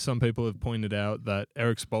 And some people have pointed out that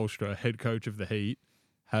Eric Spoelstra, head coach of the Heat,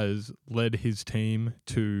 has led his team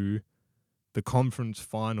to the conference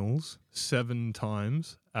finals 7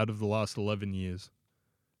 times out of the last 11 years,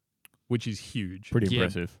 which is huge. Pretty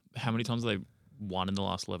impressive. How many times have they won in the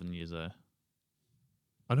last 11 years there?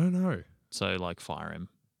 I don't know. So, fire him.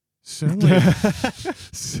 Certainly,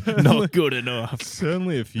 Not good enough.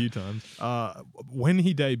 certainly a few times. When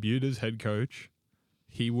he debuted as head coach,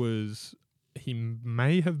 he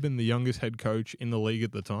may have been the youngest head coach in the league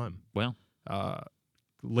at the time. Well,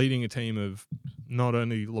 leading a team of not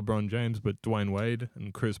only LeBron James, but Dwayne Wade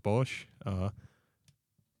and Chris Bosh,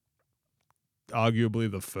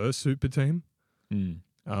 arguably the first super team.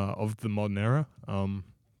 of the modern era.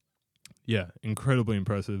 Yeah, incredibly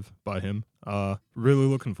impressive by him. Really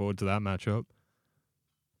looking forward to that matchup.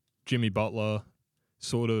 Jimmy Butler,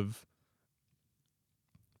 sort of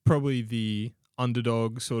probably the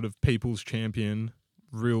underdog, sort of people's champion,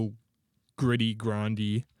 real gritty,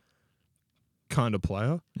 grindy kind of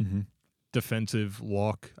player. Mm-hmm. Defensive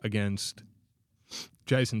lock against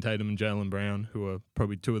Jason Tatum and Jaylen Brown, who are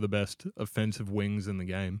probably two of the best offensive wings in the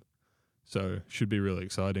game. So should be really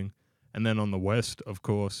exciting. And then on the West, of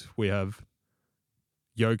course, we have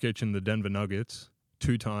Jokic and the Denver Nuggets,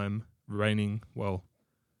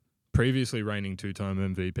 previously reigning two-time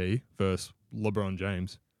MVP versus LeBron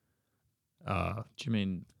James. Do you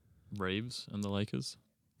mean Reeves and the Lakers?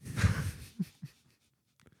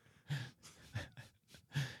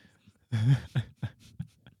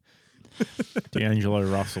 D'Angelo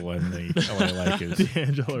Russell and the LA Lakers.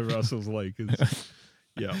 D'Angelo Russell's Lakers.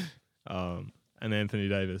 Yeah. And Anthony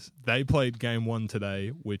Davis. They played game one today,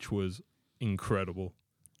 which was incredible.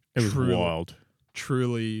 It was wild.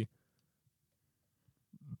 Truly,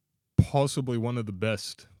 possibly one of the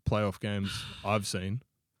best playoff games I've seen.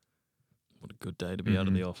 What a good day to be out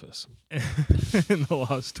of the office. In the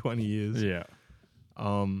last 20 years. Yeah.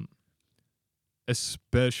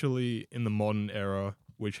 Especially in the modern era,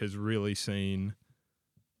 which has really seen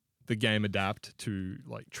the game adapt to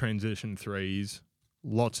like transition threes,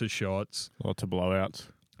 lots of shots. Lots of blowouts.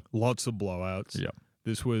 Yeah.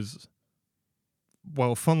 This was,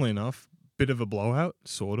 funnily enough, bit of a blowout,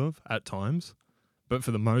 sort of, at times. But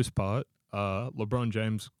for the most part, LeBron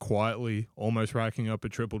James quietly almost racking up a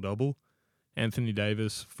triple-double. Anthony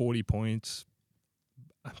Davis, 40 points,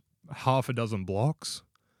 half a dozen blocks.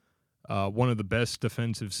 One of the best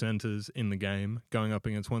defensive centers in the game, going up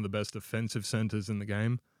against one of the best defensive centers in the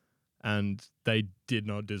game. And they did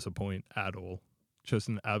not disappoint at all. Just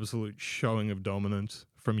an absolute showing of dominance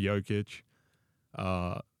from Jokic.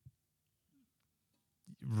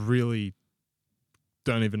 Really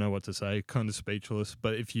don't even know what to say. Kind of speechless.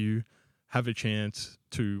 But if you have a chance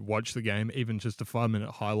to watch the game, even just a 5-minute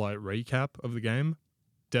highlight recap of the game,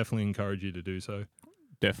 definitely encourage you to do so.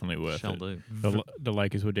 Definitely worth Shall it. do. The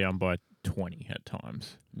Lakers were down by 20 at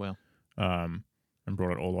times. Well. And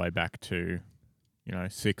brought it all the way back to,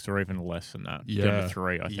 6 or even less than that. Yeah. Down to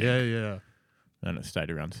 3, I think. Yeah. And it stayed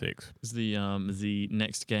around 6. Is the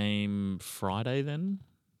next game Friday then?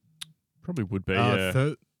 Probably would be,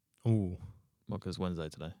 yeah. Well, because Wednesday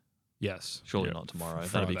today. Yes. Surely Yeah. not tomorrow.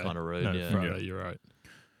 Friday. That'd be kind of rude. No, yeah. Friday, you're right.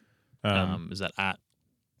 Is that at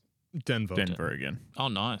Denver. Again. Oh,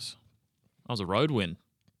 nice. That was a road win.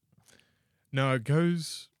 No, it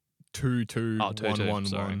goes 2-2, 2-2, 1-1-1.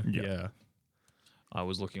 sorry. Yeah. I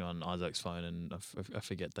was looking on Isaac's phone and I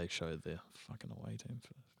forget they showed their fucking away team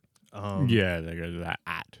first. Yeah, they go to that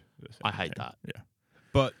at. I hate that. Yeah.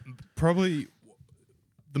 But probably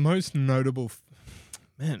the most notable...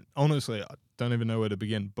 Man, honestly, I don't even know where to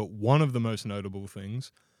begin. But one of the most notable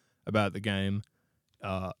things about the game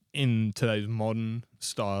in today's modern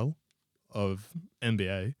style of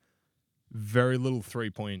NBA, very little 3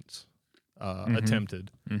 points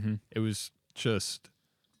attempted. Mm-hmm. It was just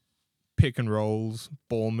pick and rolls,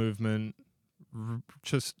 ball movement,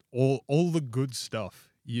 just all the good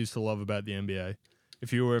stuff you used to love about the NBA.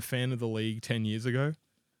 If you were a fan of the league 10 years ago,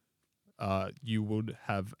 you would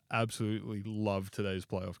have absolutely loved today's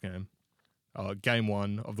playoff game. Game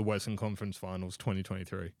 1 of the Western Conference Finals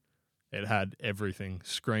 2023. It had everything.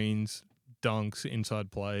 Screens, dunks,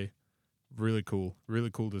 inside play. Really cool. Really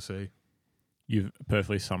cool to see. You've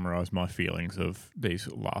perfectly summarised my feelings of these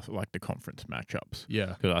the conference matchups.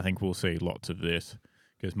 Yeah. Because I think we'll see lots of this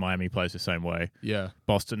because Miami plays the same way. Yeah.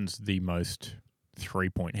 Boston's the most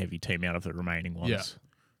 3-point heavy team out of the remaining ones.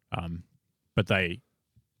 Yeah. But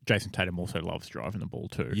Jason Tatum also loves driving the ball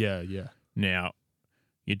too. Yeah. Now,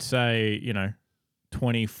 you'd say,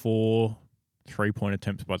 24 3-point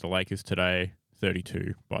attempts by the Lakers today,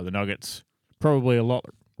 32 by the Nuggets. Probably a lot,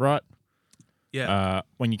 right? Yeah.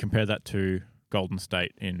 When you compare that to Golden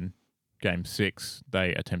State in Game 6,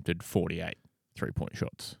 they attempted 48 3-point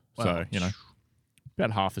shots. Wow. So,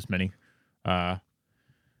 about half as many. I'm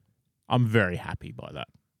very happy by that.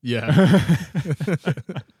 Yeah.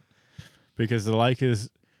 Because the Lakers,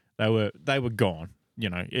 they were gone.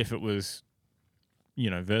 If it was,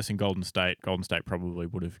 versing Golden State probably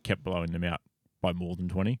would have kept blowing them out by more than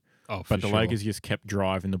 20. Oh, But the Lakers just kept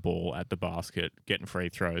driving the ball at the basket, getting free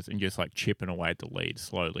throws, and just chipping away at the lead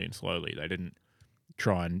slowly and slowly. They didn't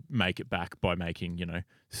try and make it back by making,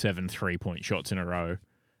 7 3-point shots in a row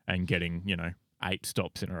and getting, 8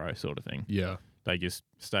 stops in a row sort of thing. Yeah. They just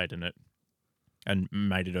stayed in it and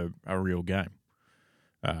made it a real game.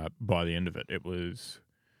 By the end of it, it was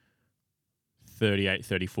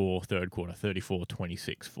 38-34 third quarter,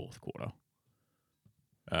 34-26 fourth quarter.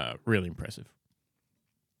 Really impressive.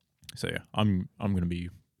 So yeah, I'm going to be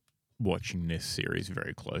watching this series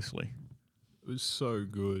very closely. It was so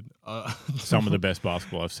good. Some of the best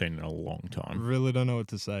basketball I've seen in a long time. Really don't know what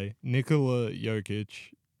to say. Nikola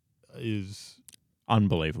Jokic is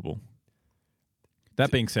Unbelievable.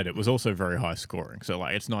 That being said, it was also very high scoring. So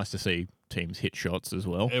like, it's nice to see teams hit shots as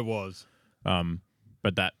well. It was.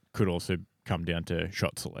 But that could also come down to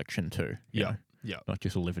shot selection too. you know? Yeah. Not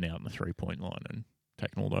just living out in the 3-point line and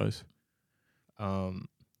taking all those.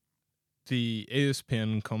 The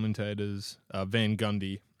ESPN commentators, Van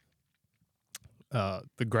Gundy,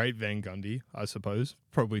 the great Van Gundy, I suppose,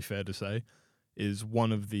 probably fair to say, is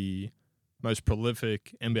one of the most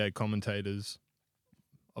prolific NBA commentators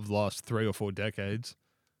of the last 3 or 4 decades.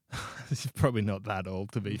 He's probably not that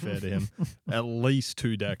old, to be fair to him. At least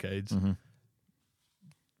 2 decades. Mm-hmm.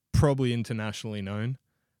 Probably internationally known.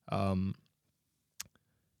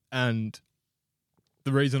 And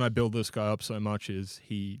the reason I build this guy up so much is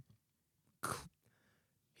he's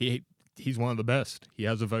one of the best. He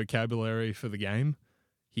has a vocabulary for the game.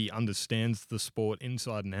 He understands the sport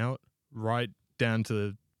inside and out, right down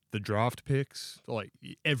to the draft picks, like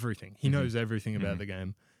everything. He knows everything about the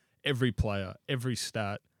game, every player, every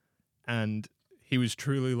stat. And he was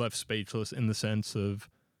truly left speechless in the sense of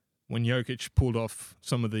when Jokic pulled off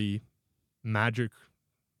some of the magic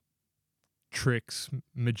tricks,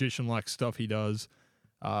 magician-like stuff he does,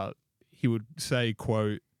 he would say,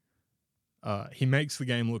 quote, he makes the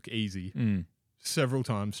game look easy. Several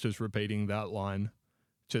times, just repeating that line.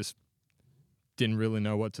 Just didn't really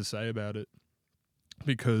know what to say about it.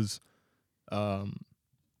 Because,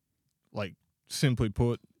 like, simply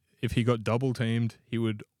put, if he got double-teamed, he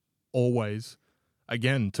would always,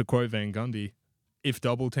 again, to quote Van Gundy, if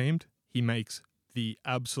double-teamed, he makes the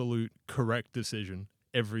absolute correct decision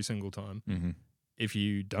every single time. Mm-hmm. If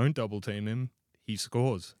you don't double-team him, he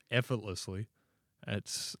scores effortlessly.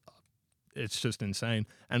 It's just insane.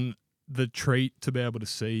 And the treat to be able to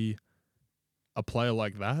see a player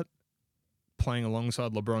like that playing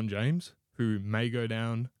alongside LeBron James, who may go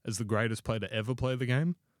down as the greatest player to ever play the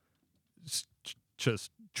game, it's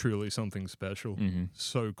just truly something special. Mm-hmm.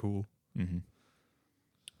 So cool. Mm-hmm.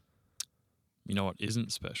 You know what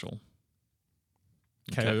isn't special?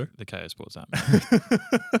 KO? The KO Sports app.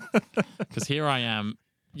 Because here I am,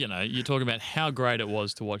 you're talking about how great it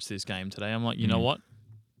was to watch this game today. I'm like, you know what?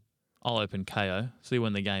 I'll open KO, see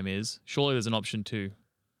when the game is. Surely there's an option to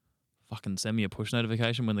fucking send me a push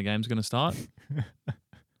notification when the game's going to start.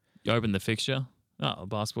 You open the fixture. Oh,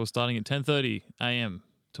 basketball's starting at 10:30 a.m.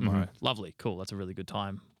 tomorrow. Lovely. Cool. That's a really good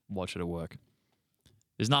time. Watch it at work.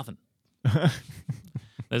 There's nothing.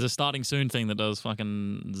 There's a starting soon thing that does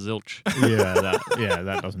fucking zilch.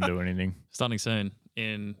 That doesn't do anything. Starting soon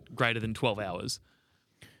in greater than 12 hours.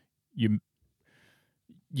 I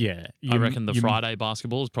reckon the Friday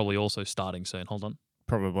basketball is probably also starting soon. Hold on.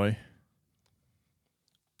 Probably.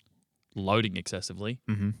 Loading excessively,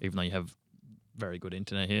 even though you have very good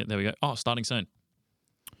internet here. There we go. Oh, starting soon.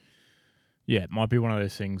 Yeah, it might be one of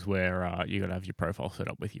those things where you got to have your profile set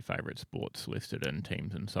up with your favourite sports listed and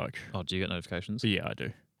teams and such. Oh, do you get notifications? Yeah, I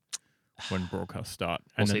do. When broadcasts start.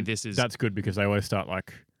 Well, And that's good because they always start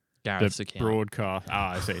like Gareth's the account. broadcast.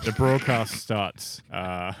 I see. The broadcast starts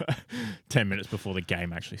 10 minutes before the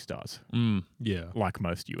game actually starts. Yeah. Like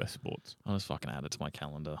most US sports. I'll just fucking add it to my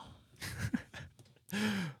calendar.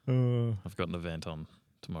 Uh, I've got an event on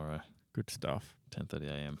tomorrow, good stuff.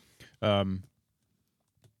 10:30 a.m.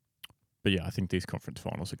 But yeah, I think these conference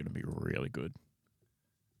finals are going to be really good.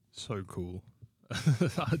 So cool.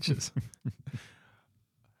 I just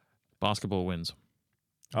Basketball wins.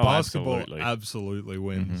 Oh, basketball absolutely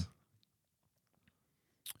wins.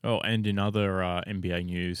 Oh, and in other NBA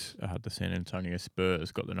news, the San Antonio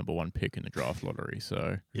Spurs got the number 1 pick in the draft lottery.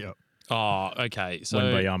 So Yep. Oh, okay. So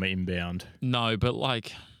Wembanyama inbound. No, but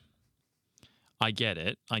like, I get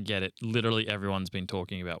it. Literally everyone's been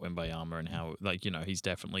talking about Wembanyama and how, like, he's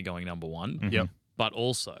definitely going number 1. Mm-hmm. Yep. But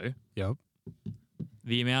also, Yep.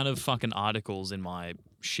 the amount of fucking articles in my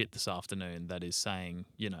shit this afternoon that is saying,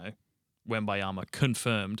 Wembanyama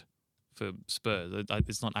confirmed for Spurs.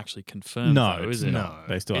 It's not actually confirmed, though, is it? No,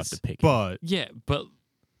 they still have to pick him. But Yeah, but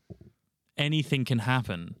anything can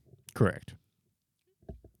happen. Correct.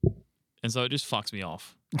 And so it just fucks me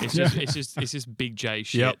off. It's just big J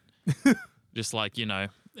shit. Yep. Just like,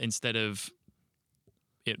 instead of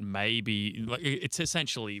it may be like it's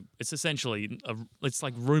essentially it's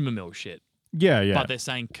like rumor mill shit. Yeah. But they're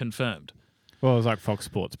saying confirmed. Well, it was like Fox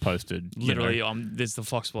Sports posted. Literally, there's the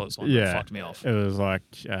Fox Sports one that fucked me off. It was like,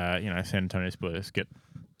 San Antonio Spurs get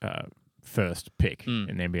first pick in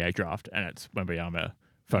the NBA draft, and it's Wembanyama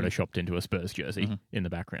photoshopped into a Spurs jersey in the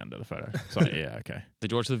background of the photo. So yeah, okay.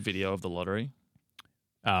 Did you watch the video of the lottery?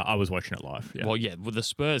 I was watching it live. Yeah. Well, yeah, well, the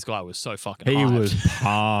Spurs guy was so fucking He hyped. was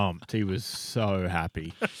pumped. He was so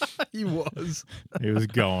happy. He was. He was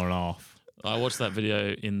going off. I watched that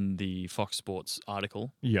video in the Fox Sports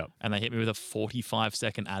article, Yep. and they hit me with a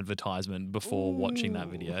 45-second advertisement before watching that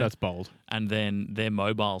video. That's bold. And then their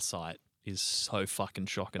mobile site is so fucking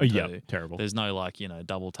shocking Oh, too. yeah, terrible. There's no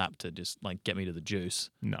double tap to just like get me to the juice.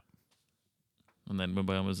 No. And then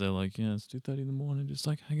Wembanyama was there like, yeah, it's 2:30 in the morning, just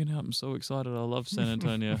like hanging out. I'm so excited. I love San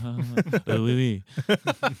Antonio.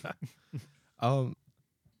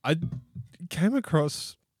 I came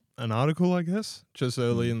across an article, I guess, just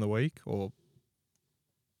early in the week or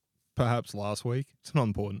perhaps last week. It's not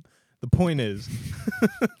important. The point is,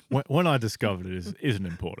 when I discovered it isn't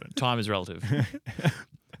important. Time is relative.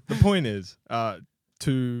 the point is,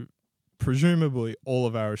 to presumably all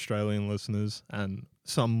of our Australian listeners and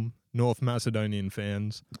some North Macedonian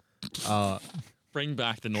fans, Bring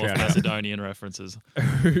back the North Shout out. Macedonian references.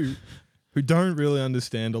 who don't really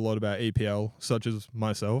understand a lot about EPL, such as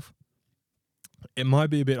myself, it might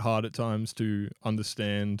be a bit hard at times to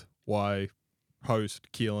understand why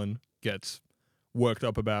host Keelan gets worked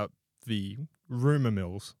up about the rumor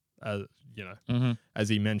mills, as as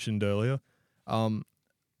he mentioned earlier.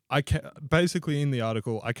 Basically in the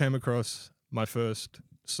article, I came across my first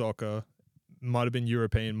soccer, might have been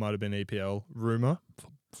European, might have been EPL rumor,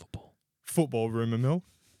 football rumor mill,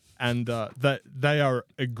 and that they are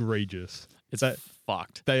egregious. It's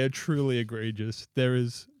fucked. They are truly egregious. There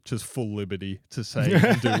is just full liberty to say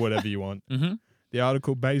and do whatever you want. Mm-hmm. The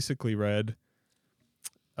article basically read,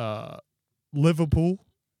 Liverpool,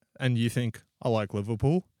 and you think, I like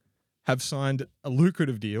Liverpool, have signed a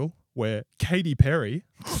lucrative deal where Katy Perry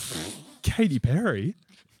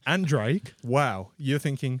and Drake, wow, you're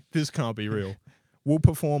thinking, this can't be real, will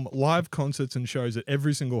perform live concerts and shows at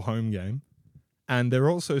every single home game. And they're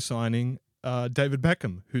also signing David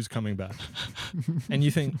Beckham, who's coming back. And you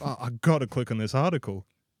think, oh, I got to click on this article.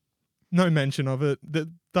 No mention of it. The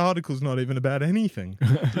article's not even about anything.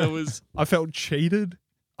 I felt cheated.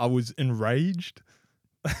 I was enraged.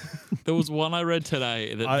 There was one I read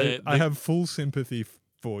today that I have full sympathy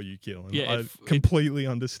for you, Keelan. Yeah, I completely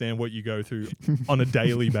understand what you go through on a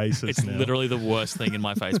daily basis. It's now. literally the worst thing in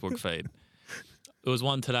my Facebook feed. There was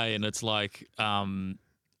one today, and it's like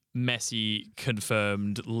Messi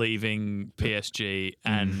confirmed leaving PSG,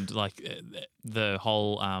 and like the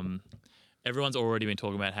whole everyone's already been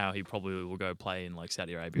talking about how he probably will go play in like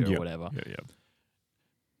Saudi Arabia or whatever. Yeah.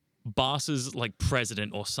 Barca's like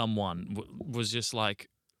president or someone was just like,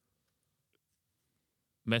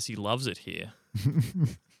 Messi loves it here.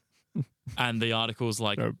 And the article's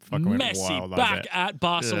like, So fucking went Messi wild, I back bet. at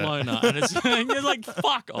Barcelona. And it's you're like,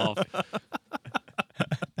 fuck off.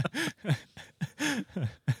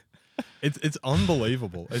 It's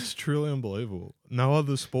unbelievable. It's truly unbelievable. No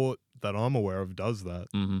other sport that I'm aware of does that.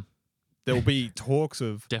 Mm-hmm. There'll be talks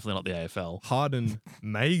of Definitely not the AFL. Harden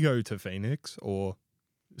may go to Phoenix, or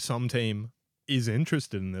some team is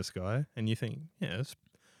interested in this guy, and you think, yeah, it's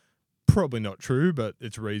probably not true, but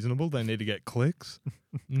it's reasonable. They need to get clicks.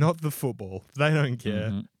 Not the football. They don't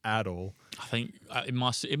care at all. I think it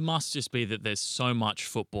must just be that there's so much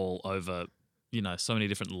football over, so many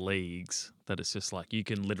different leagues that it's just like you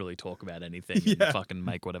can literally talk about anything and fucking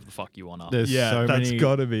make whatever the fuck you want up. There's That's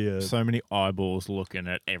got to be it. so many eyeballs looking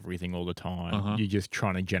at everything all the time. Uh-huh. You're just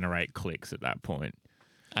trying to generate clicks at that point.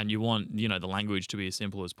 And you want, the language to be as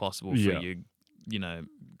simple as possible for you,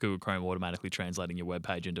 Google Chrome automatically translating your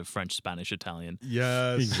webpage into French, Spanish, Italian.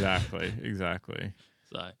 Yes. Exactly.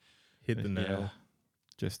 So Hit the nail. Yeah.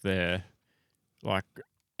 Just there. Like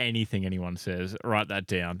anything anyone says, write that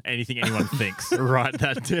down. Anything anyone thinks, write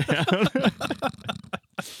that down.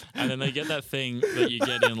 And then they get that thing that you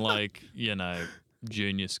get in like,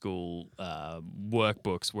 junior school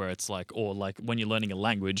workbooks where it's like, or like when you're learning a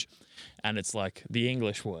language and it's like the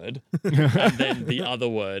English word and then the other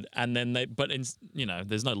word. And then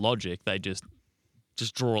there's no logic. They just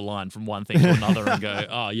draw a line from one thing to another and go,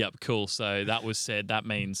 oh, yep, cool. So that was said. That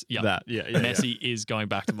means, yep, That, yeah. Messi is going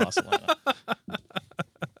back to Barcelona.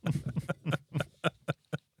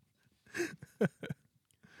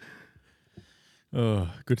 Oh,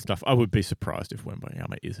 good stuff. I would be surprised if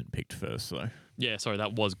Wembanyama isn't picked first, though. Yeah, sorry,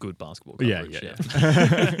 that was good basketball Yeah,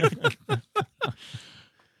 coverage.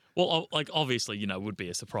 Well, like obviously, would be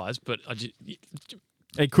a surprise, but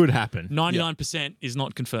It could happen. 99% is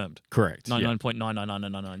not confirmed. Correct.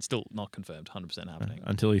 99.99999 still not confirmed. 100% happening.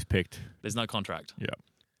 Until he's picked. There's no contract. Yeah.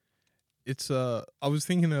 It's I was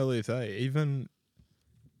thinking earlier today, even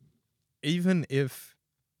even if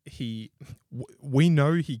we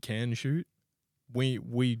know he can shoot,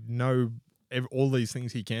 we know all these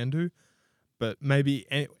things he can do, but maybe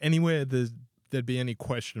anywhere there'd be any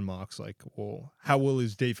question marks, like, well, how will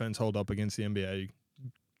his defense hold up against the NBA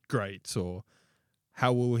greats, or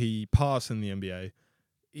how will he pass in the NBA?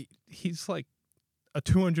 He's like a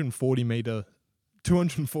 240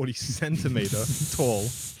 centimeter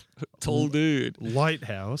Tall dude.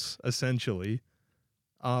 lighthouse, essentially.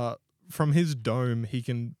 From his dome, he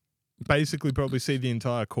can basically probably see the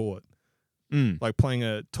entire court, like playing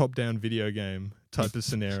a top-down video game type of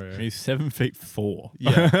scenario. He's 7'4".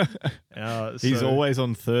 Yeah. He's always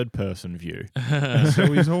on third-person view.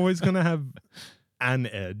 So he's always going to have an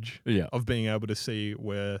edge Yeah. of being able to see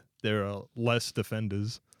where there are less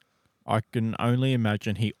defenders. I can only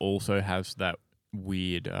imagine he also has that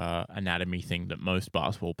weird anatomy thing that most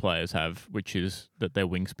basketball players have, which is that their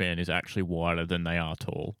wingspan is actually wider than they are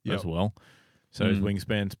tall as well. So his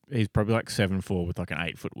wingspan's, he's probably like 7'4" with like an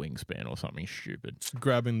 8-foot wingspan or something stupid.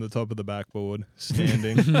 Grabbing the top of the backboard,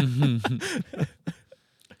 standing,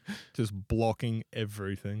 just blocking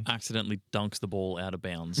everything. Accidentally dunks the ball out of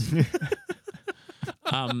bounds. When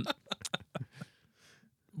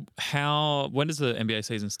does the NBA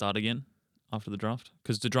season start again after the draft?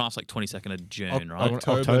 Because the draft's like 22nd of June, right?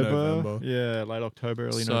 October, November. Yeah, late October,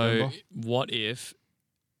 early So November. what if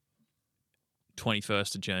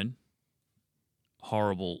 21st of June,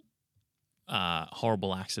 horrible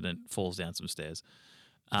accident, falls down some stairs,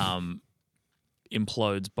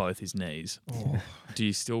 implodes both his knees. Do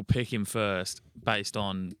you still pick him first based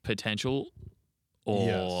on potential? Or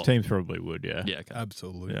Yes. Teams probably would, yeah. yeah, okay.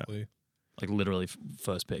 Absolutely. Like literally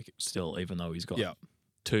first pick still, even though he's got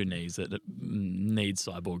two knees that need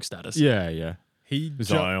cyborg status. Yeah, yeah.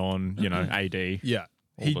 Zion, Zion, AD, yeah,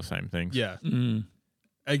 all the same things. yeah,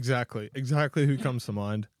 exactly who comes to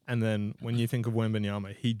mind. And then when you think of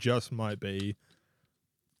Wembanyama, he just might be.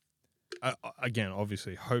 Again,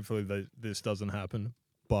 obviously, hopefully this doesn't happen,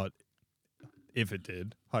 but if it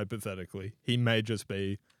did, hypothetically, he may just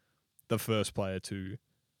be the first player to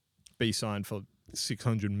be signed for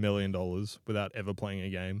 $600 million without ever playing a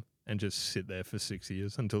game and just sit there for 6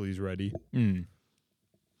 years until he's ready.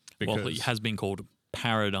 Well, he has been called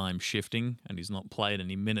paradigm shifting, and he's not played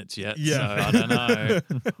any minutes yet. Yeah. So I don't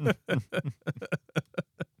know.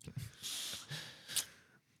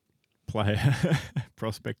 Player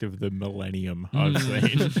prospect of the millennium I've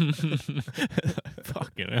seen.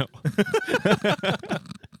 Fucking hell.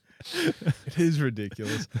 It is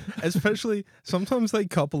ridiculous. Especially, sometimes they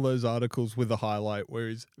couple those articles with a highlight where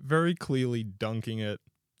he's very clearly dunking it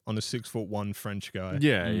on a 6'1" French guy.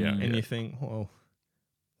 Yeah. And you think, well,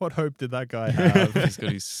 what hope did that guy have? He's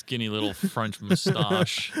got his skinny little French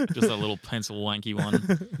moustache, just a little pencil wanky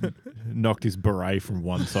one. Knocked his beret from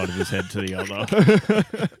one side of his head to the other.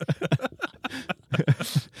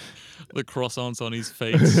 The croissants on his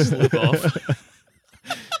feet slip off.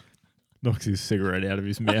 Knocks his cigarette out of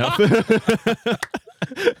his mouth.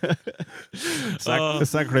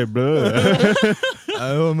 Sacre bleu.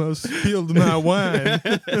 I almost spilled my wine.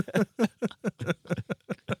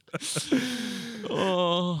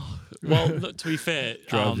 Well, to be fair,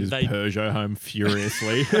 Drives his Peugeot home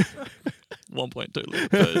furiously. 1.2 litre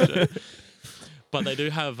Peugeot. But they do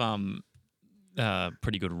have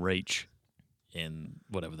pretty good reach in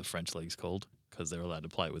whatever the French league's called, because they're allowed to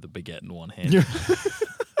play with a baguette in one hand.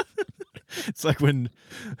 It's like when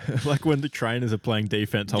the trainers are playing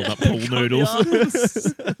defense, holding up pool noodles.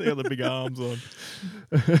 They got the big arms on.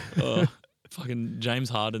 Fucking James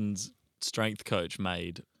Harden's strength coach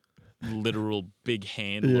made literal big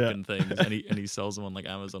hand looking things, and he sells them on like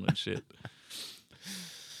Amazon and shit.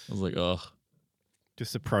 I was like, oh.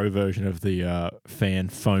 Just a pro version of the fan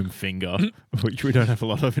foam finger, which we don't have a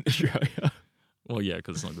lot of in Australia. Well, yeah,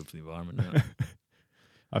 because it's not good for the environment. Yeah.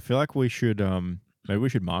 I feel like we should maybe we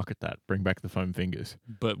should market that. Bring back the foam fingers,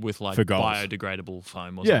 but with like for goals. Biodegradable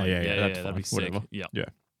foam or Yeah, something. yeah, That'd be sick. Whatever. Yeah.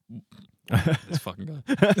 This fucking guy.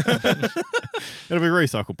 It'll be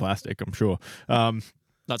recycled plastic, I'm sure.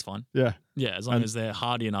 That's fine. Yeah. Yeah, as long as they're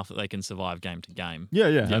hardy enough that they can survive game to game. Yeah.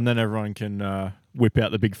 Yep. And then everyone can whip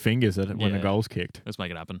out the big fingers when the goal's kicked. Let's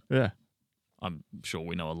make it happen. Yeah. I'm sure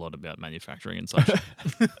we know a lot about manufacturing and such.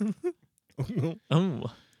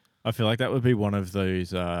 Oh. I feel like that would be one of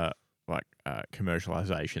those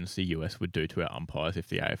commercializations the US would do to our umpires if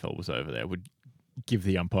the AFL was over there. Would give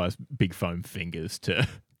the umpires big foam fingers to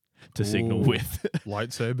signal with.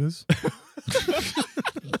 Lightsabers.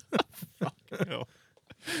 Fucking hell.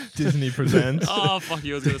 Disney presents. Oh, fuck,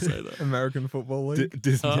 you was going to say that. American Football League.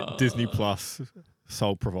 Disney Plus,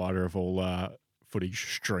 sole provider of all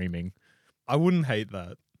footage streaming. I wouldn't hate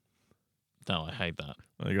that. No, I hate that.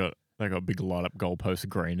 They got a big light up goalpost of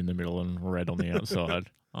green in the middle and red on the outside,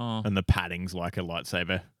 Oh, and the padding's like a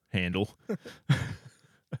lightsaber handle.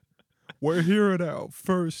 We're here at our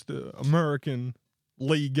first American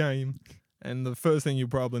league game, and the first thing you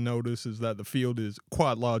probably notice is that the field is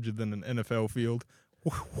quite larger than an NFL field,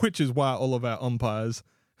 which is why all of our umpires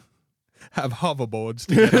have hoverboards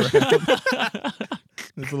to get around.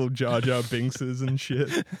 There's little Jar Jar Binkses and shit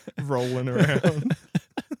rolling around.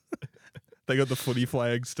 They got the footy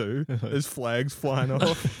flags too. There's flags flying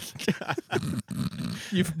off.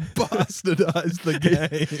 You've bastardized the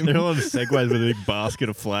game. They're all on segways with a big basket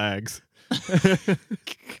of flags.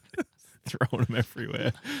 Throwing them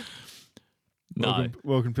everywhere. no.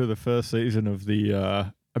 Welcome to the first season of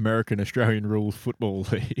the American Australian Rules Football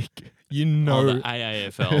League. You Oh, know, the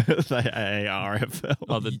AAFL. The AARFL.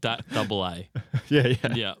 Oh, the double A. Yeah.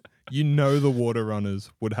 Yeah. you know the water runners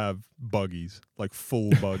would have buggies, like full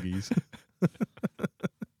buggies.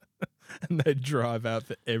 And they'd drive out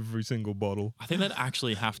for every single bottle. I think they'd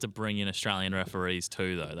actually have to bring in Australian referees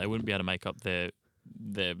too, though. They wouldn't be able to make up their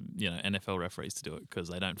NFL referees to do it because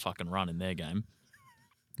they don't fucking run in their game.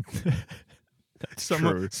 That's Some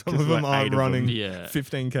true. of Just them like aren't 8 of running them. Yeah.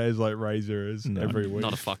 15Ks like Razor is No. every week.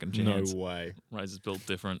 Not a fucking No chance. way. Razor's built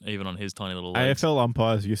different, even on his tiny little legs. AFL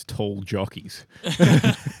umpires are just tall jockeys.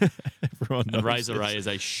 Everyone knows And Razor this. Ray is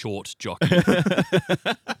a short jockey.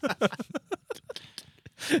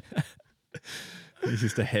 He's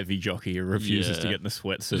just a heavy jockey who refuses to Yeah. get in the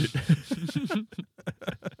sweatsuit.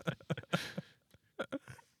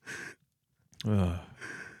 All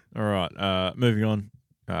right, moving on.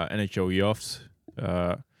 NHL Yoffs.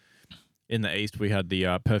 In the East, we had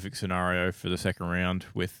the perfect scenario for the second round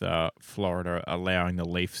with Florida allowing the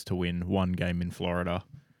Leafs to win one game in Florida.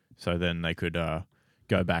 So then they could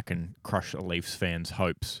go back and crush the Leafs fans'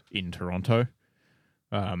 hopes in Toronto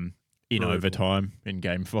in Brutal. overtime in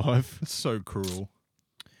Game 5. It's so cruel.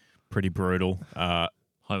 Pretty brutal. Home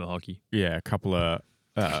hockey. Yeah, a couple of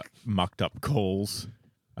mucked up calls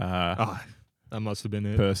That must have been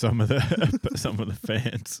it. per some of the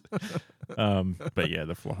fans. But yeah,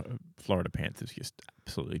 the Florida Panthers just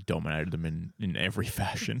absolutely dominated them in every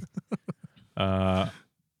fashion.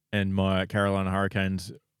 And my Carolina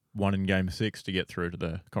Hurricanes won in Game 6 to get through to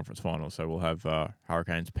the conference final. So we'll have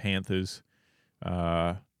Hurricanes Panthers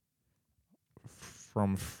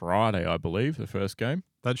from Friday, I believe, the first game.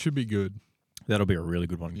 That should be good. That'll be a really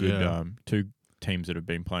good one. Good Yeah. two teams that have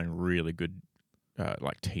been playing really good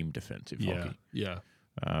like team defensive hockey. Yeah.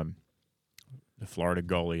 The Florida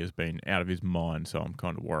goalie has been out of his mind, so I'm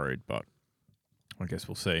kind of worried, but I guess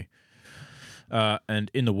we'll see.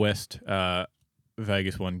 And in the West,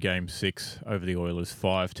 Vegas won Game 6 over the Oilers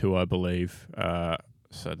 5-2, I believe.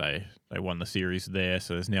 So they won the series there.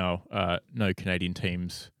 So there's now no Canadian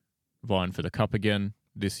teams vying for the Cup again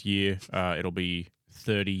this year. It'll be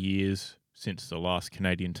 30 years since the last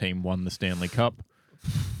Canadian team won the Stanley Cup.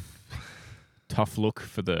 Tough look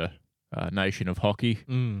for the nation of hockey.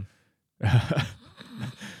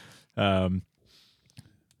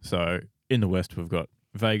 So in the West, we've got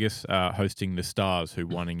Vegas hosting the Stars, who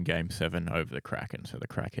won in Game 7 over the Kraken. So the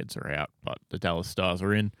Crackheads are out, but the Dallas Stars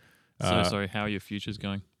are in. So sorry, how are your futures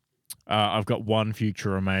going? I've got one future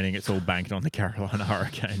remaining. It's all banking on the Carolina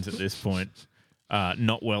Hurricanes at this point.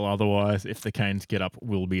 Not well otherwise. If the Canes get up,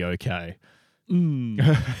 we'll be okay.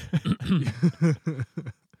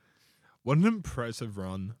 What an impressive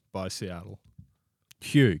run by Seattle.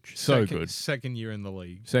 Huge. So Second- good. Second year in the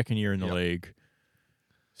league. Second year in the Yep. league.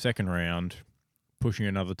 Second round. Pushing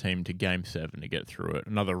another team to Game 7 to get through it.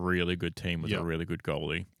 Another really good team with Yep. a really good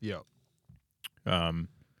goalie. Yeah.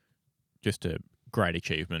 Just a great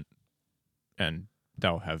achievement. And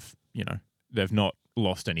they'll have, they've not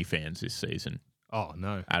lost any fans this season Oh,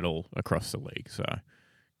 no. at all across the league. So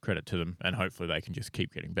credit to them. And hopefully they can just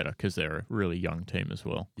keep getting better because they're a really young team as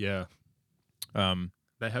well. Yeah.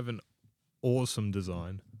 They have an awesome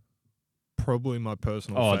design. Probably my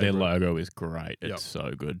personal favorite. Their logo is great. It's Yep.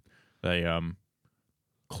 so good. They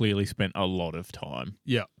clearly spent a lot of time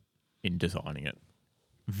Yeah. in designing it.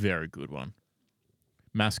 Very good one.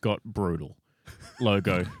 Mascot, brutal.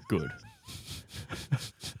 Logo, good.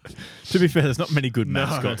 To be fair, there's not many good No.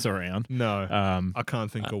 mascots around. No. I can't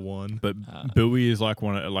think of one. But Bowie is like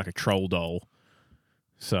a troll doll.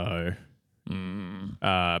 So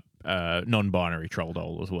non-binary troll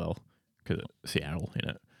doll as well because Seattle in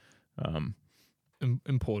it.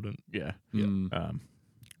 Important. Yeah. Yeah.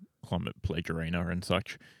 Climate pledge arena and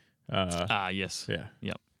such. Yes. Yeah.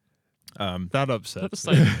 Yep. That Is that upsets the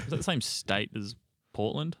same? Is that the same state as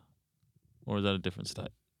Portland, or is that a different state?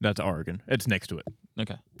 That's Oregon. It's next to it.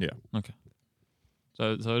 Okay. Yeah. Okay.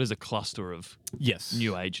 So it is a cluster of Yes.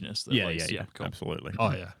 new ageness. At Yeah, least. yeah. Cool. Absolutely.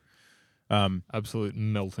 Oh yeah, Um, absolute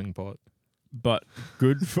melting pot. but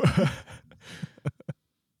good for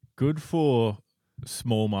good for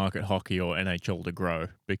small market hockey or NHL to grow,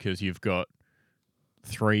 because you've got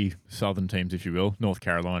 3 southern teams, if you will. North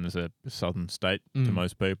Carolina's a southern state to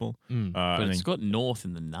most people. Mm. But and it's got North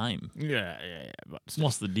in the name. yeah. But still.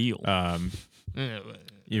 What's the deal?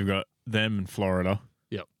 You've got them in Florida.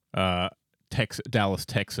 Yep. Dallas,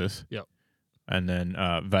 Texas. Yep. And then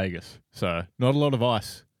Vegas. So not a lot of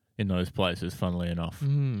ice in those places, funnily enough.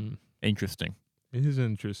 Interesting. It is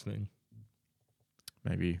interesting.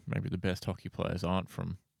 Maybe the best hockey players aren't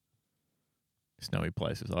from snowy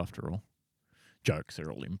places after all. Jokes,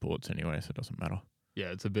 they're all imports anyway, so it doesn't matter. Yeah,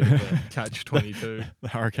 it's a bit of a catch-22. The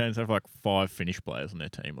Hurricanes have like 5 Finnish players on their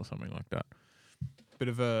team or something like that. Bit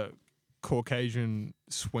of a Caucasian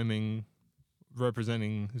swimming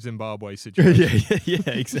representing Zimbabwe situation. yeah,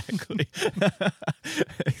 exactly.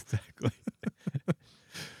 Exactly.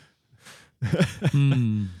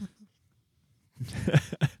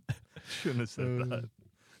 Shouldn't have said that.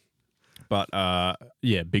 But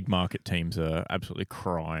yeah, big market teams are absolutely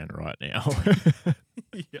crying right now.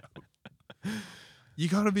 Yeah. You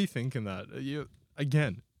got to be thinking that.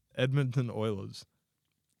 Again, Edmonton Oilers,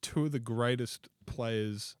 2 of the greatest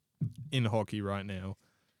players in hockey right now,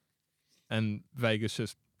 and Vegas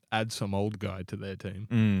just adds some old guy to their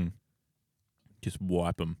team. Just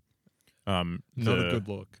wipe them. Not a good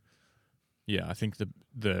look. Yeah, I think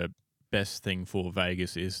the best thing for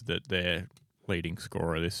Vegas is that their leading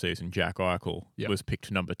scorer this season, Jack Eichel, was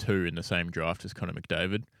picked number 2 in the same draft as Connor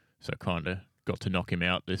McDavid, so kind of got to knock him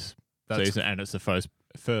out this season, and it's the first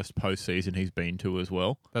postseason he's been to as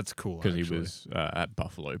well. That's cool, because he was at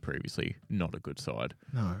Buffalo previously, not a good side.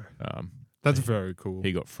 No, that's very cool.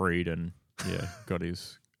 He got freed and got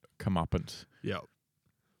his comeuppance. Yeah.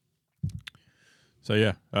 So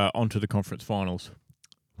yeah, on to the conference finals.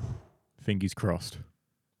 Fingers crossed.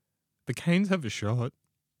 The Canes have a shot.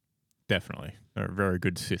 Definitely, they're a very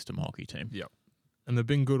good system hockey team. Yep, and they've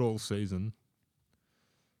been good all season.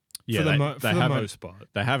 Yeah, for the most part.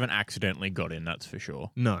 They haven't accidentally got in, that's for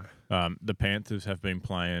sure. No. The Panthers have been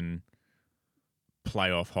playing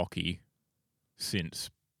playoff hockey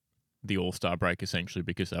since the All-Star break, essentially,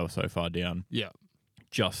 because they were so far down. Yeah.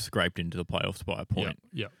 Just scraped into the playoffs by a point.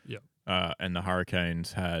 Yeah. And the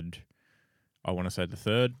Hurricanes had, I want to say,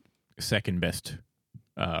 the second best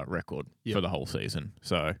record for the whole season.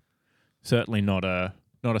 So certainly not a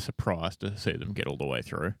surprise to see them get all the way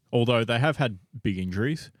through. Although they have had big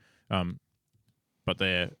injuries, but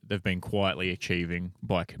they've been quietly achieving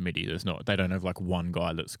by committee. They don't have like one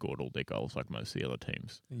guy that scored all their goals like most of the other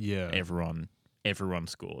teams. Yeah, everyone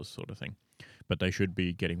scores, sort of thing. But they should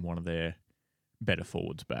be getting one of their better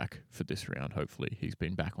forwards back for this round. Hopefully, he's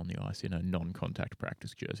been back on the ice in a non-contact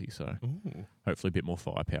practice jersey, so hopefully a bit more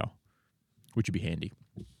firepower, which would be handy.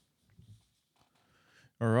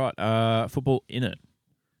 All right, football in it.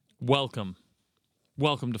 Welcome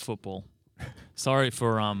to football. Sorry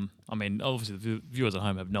for I mean, obviously the viewers at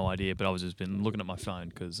home have no idea, but I was just been looking at my phone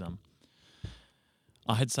because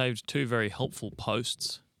I had saved 2 very helpful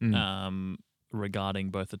posts regarding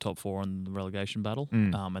both the top 4 and the relegation battle,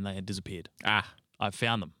 and they had disappeared. I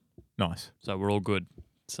found them. Nice. So we're all good.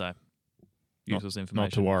 So useless information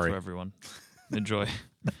not to worry. for everyone. Enjoy.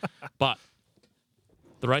 But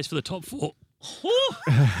the race for the top 4.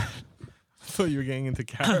 I thought you were getting into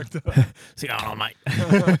character. See you on, mate.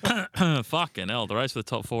 Fucking hell. The race for the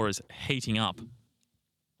top 4 is heating up.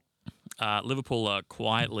 Liverpool are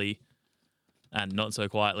quietly and not so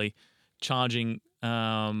quietly charging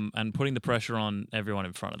and putting the pressure on everyone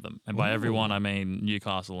in front of them. And by everyone, I mean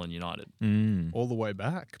Newcastle and United. All the way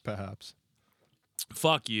back, perhaps.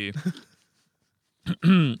 Fuck you.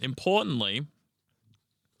 Importantly,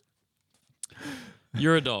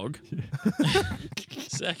 you're a dog.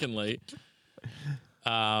 Secondly,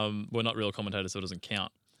 we're not real commentators, so it doesn't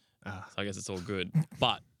count. So I guess it's all good.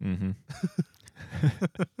 But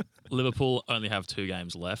Liverpool only have 2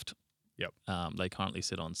 games left. Yep. They currently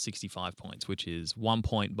sit on 65 points, which is 1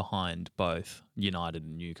 point behind both United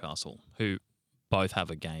and Newcastle, who both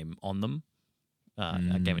have a game on them,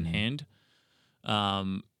 a game in hand.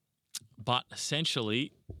 But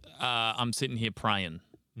essentially, I'm sitting here praying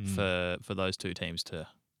for those 2 teams to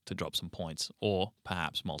drop some points, or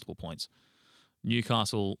perhaps multiple points.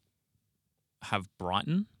 Newcastle have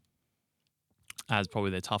Brighton as probably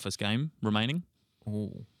their toughest game remaining.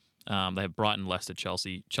 They have Brighton, Leicester,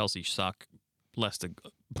 Chelsea. Chelsea suck. Leicester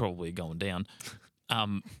probably going down.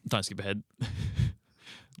 Don't skip ahead.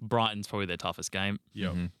 Brighton's probably their toughest game.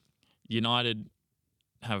 Yep. United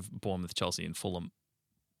have Bournemouth, Chelsea, and Fulham.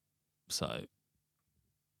 So,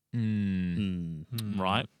 Mm.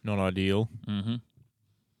 right? Not ideal. Mm-hmm.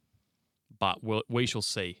 But we shall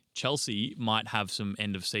see. Chelsea might have some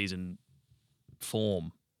end of season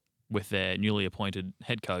form with their newly appointed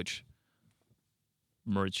head coach,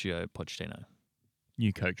 Mauricio Pochettino.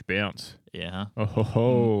 New coach bounce. Yeah.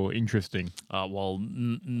 Oh, interesting. Well,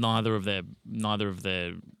 neither of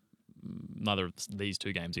these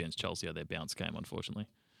two games against Chelsea are their bounce game, unfortunately.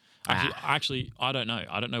 Actually, I don't know.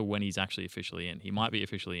 I don't know when he's actually officially in. He might be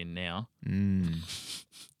officially in now,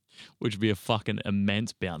 which would be a fucking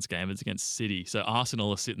immense bounce game. It's against City. So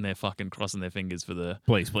Arsenal are sitting there fucking crossing their fingers for the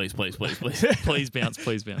Please. please bounce.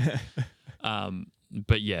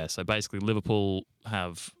 But yeah, so basically Liverpool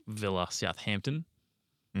have Villa, Southampton.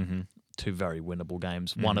 Mm-hmm. Two very winnable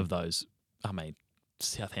games. One of those, I mean,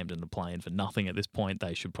 Southampton are playing for nothing at this point.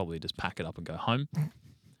 They should probably just pack it up and go home.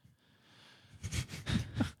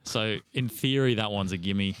 So in theory, that one's a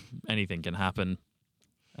gimme. Anything can happen.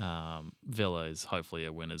 Villa is hopefully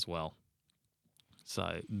a win as well.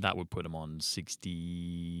 So that would put them on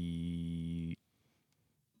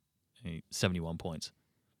 71 points.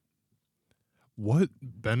 What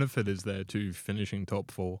benefit is there to finishing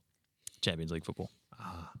top 4? Champions League football.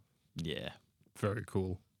 Ah, Yeah. very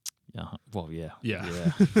cool. Yeah. Well, yeah. Yeah.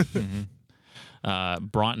 Mm-hmm.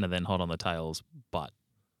 Brighton are then hot on the tails, but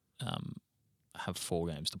have 4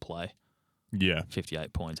 games to play. Yeah.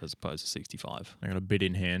 58 points as opposed to 65. They got a bit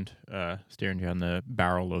in hand, staring down the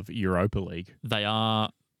barrel of Europa League. They are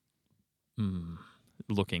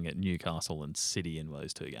looking at Newcastle and City in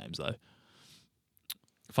those 2 games, though.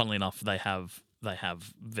 Funnily enough, they have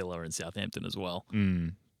Villa and Southampton as well.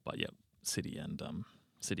 But yeah, City and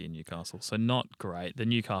Newcastle. So not great. The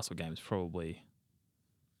Newcastle game is probably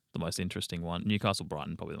the most interesting one. Newcastle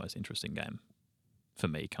Brighton probably the most interesting game for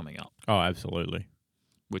me coming up. Oh, absolutely.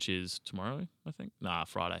 Which is tomorrow, I think.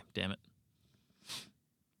 Friday. Damn it.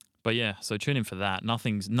 But yeah, so tune in for that.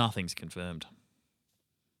 Nothing's confirmed.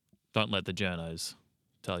 Don't let the journos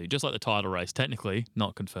tell you. Just like the title race, technically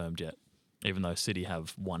not confirmed yet, even though City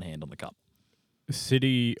have one hand on the cup.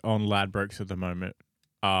 City on Ladbrokes at the moment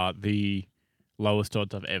are the lowest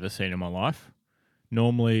odds I've ever seen in my life.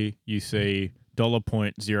 Normally, you see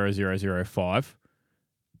 $.0005,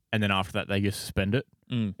 and then after that, they just suspend it.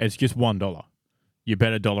 It's just $1. You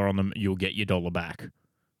bet $1 on them, you'll get your dollar back.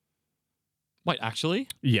 Wait, actually?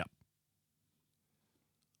 Yeah.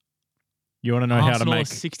 You want to know how to make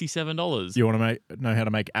 $67? You want to know how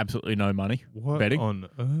to make absolutely no money What betting? on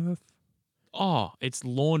earth? Oh, it's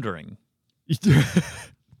laundering.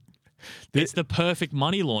 It's the perfect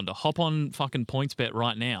money launder. Hop on fucking PointsBet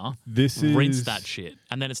right now. Rinse that shit.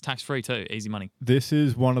 And then it's tax-free too. Easy money. This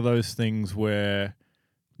is one of those things where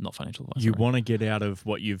not financial advice. You want to get out of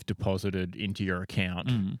what you've deposited into your account.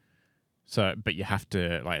 So, but you have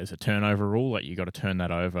to, like, there's a turnover rule. Like, you got to turn that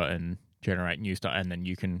over and generate new stuff, and then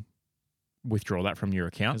you can withdraw that from your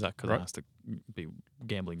account. Is that because it has to be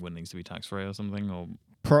gambling winnings to be tax-free or something? Or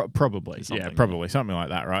probably. Yeah, probably. Something like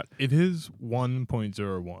that, right? It is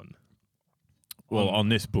 1.01. Well, on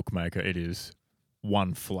this bookmaker, it is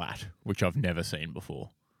 1 flat, which I've never seen before.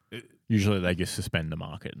 Usually they just suspend the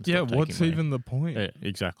market. And yeah, what's even the point? Yeah,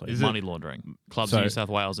 exactly. Money laundering. Clubs in New South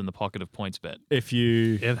Wales in the pocket of PointsBet.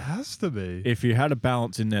 It has to be. If you had a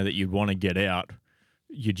balance in there that you'd want to get out,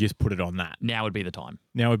 you just put it on that. Now would be the time.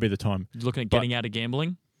 Now would be the time. Looking at getting out of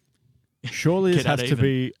gambling? Surely this has to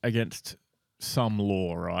be against some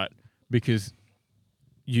law, right? Because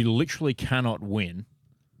you literally cannot win.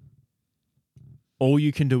 All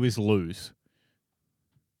you can do is lose.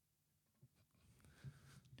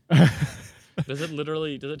 Does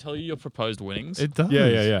it tell you your proposed winnings? It does.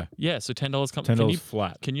 Yeah. Yeah, so $10 comes. $10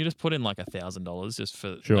 flat. Can you just put in like $1,000 just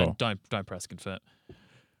for? Sure. No, don't press confirm.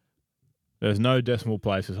 There's no decimal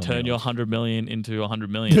places on Turn the your odds. 100 million into 100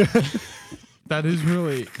 million. That is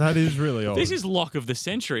really odd. This is lock of the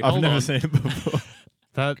century. I've Hold never on. seen it before.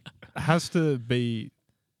 That has to be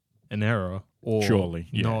an error or Surely,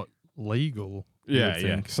 yeah. not legal. you Yeah, would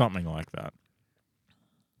yeah, think. something like that.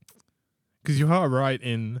 Because you are right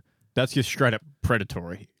in. That's just straight up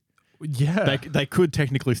predatory. Yeah. They could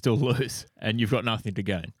technically still lose, and you've got nothing to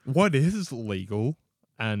gain. What is legal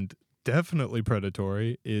and definitely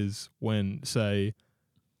predatory is when, say,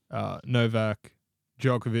 Novak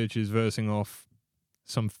Djokovic is versing off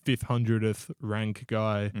some 500th rank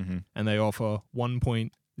guy, and they offer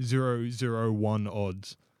 1.001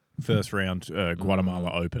 odds. First round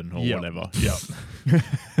Guatemala Open or whatever. Yep.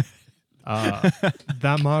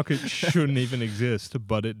 That market shouldn't even exist,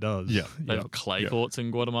 but it does. Yeah. They have clay courts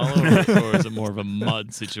in Guatemala, or is it more of a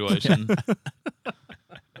mud situation?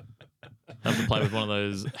 Have to play with one of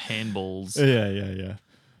those handballs. Yeah.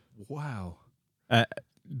 Wow.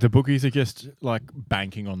 The bookies are just like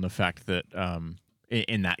banking on the fact that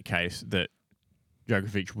in that case that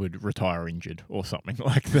Djokovic would retire injured or something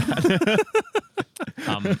like that.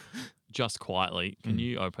 Just quietly, can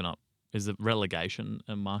you open up? Is the relegation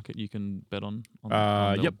a market you can bet on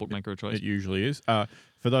the Yep, bookmaker of choice? It usually is.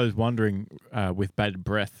 For those wondering, with bated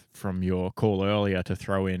breath from your call earlier to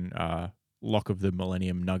throw in Lock of the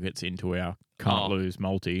Millennium Nuggets into our can't lose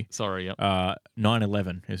multi. Sorry, yep.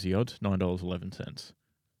 $9.11 is the odds. $9.11.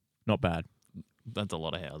 Not bad. That's a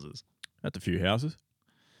lot of houses. That's a few houses.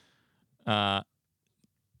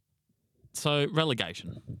 So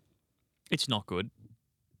relegation, it's not good.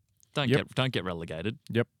 Don't get relegated.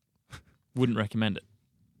 Yep. Wouldn't recommend it.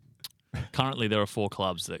 Currently, there are 4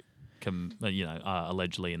 clubs that can, are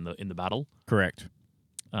allegedly in the battle. Correct.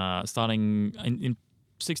 Starting in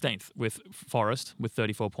 16th with Forest with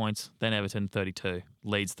 34 points, then Everton 32,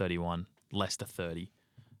 Leeds 31, Leicester 30.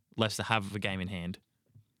 Leicester have a game in hand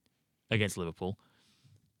against Liverpool,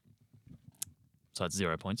 so it's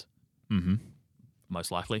 0 points. Mm-hmm.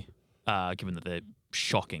 Most likely, given that they're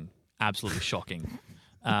shocking, absolutely shocking.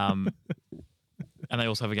 And they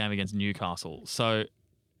also have a game against Newcastle. So,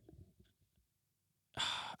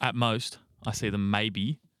 at most, I see them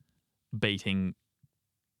maybe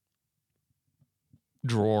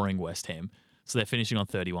drawing West Ham. So they're finishing on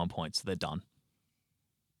 31 points. So they're done.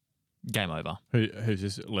 Game over. Who's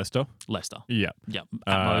this? Leicester? Leicester. Yep. Yep.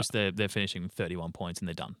 At most, they're finishing 31 points and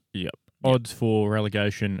they're done. Yep. Odds for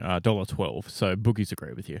relegation, $1.12. So bookies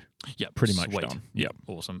agree with you. Yep. Pretty much Sweet. done. Yep.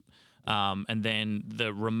 Awesome. And then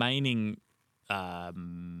the remaining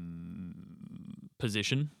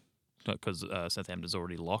position, because Southampton's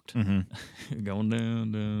already locked, going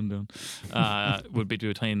down, would be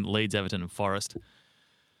between Leeds, Everton, and Forest.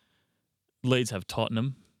 Leeds have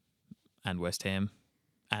Tottenham and West Ham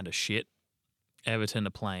and a shit. Everton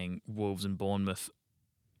are playing Wolves and Bournemouth.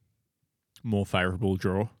 More favourable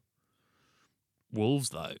draw. Wolves,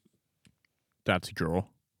 though. That's a draw.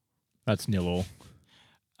 That's 0-0.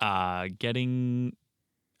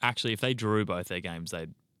 Actually, if they drew both their games,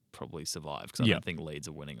 they'd probably survive because I don't think Leeds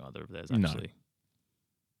are winning either of theirs, actually. No.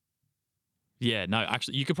 Yeah, no,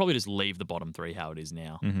 actually, you could probably just leave the bottom 3 how it is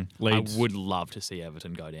now. Mm-hmm. I would love to see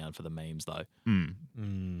Everton go down for the memes, though.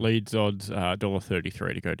 Leeds odds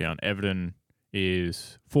 $1.33 to go down. Everton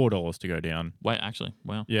is $4 to go down. Wait, actually,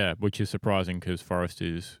 wow. Yeah, which is surprising because Forest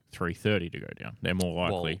is $3.30 to go down. They're more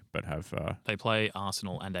likely, but have... they play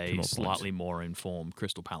Arsenal and a slightly more informed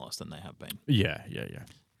Crystal Palace than they have been. Yeah.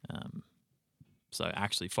 So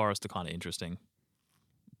actually, Forest are kind of interesting.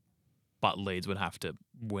 But Leeds would have to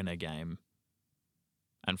win a game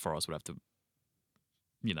and Forest would have to,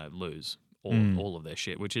 lose all of their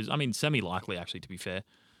shit, which is, semi-likely, actually, to be fair.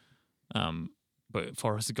 But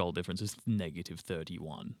Forest's goal difference is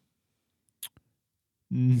 -31.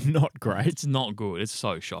 Not great. It's not good. It's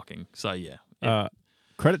so shocking. So, yeah.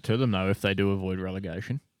 Credit to them, though, if they do avoid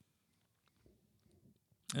relegation.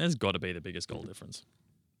 There's got to be the biggest goal difference.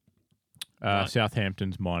 Right.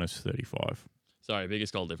 Southampton's -35. Sorry,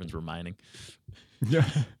 biggest goal difference remaining.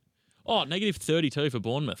 -32 for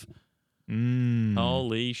Bournemouth.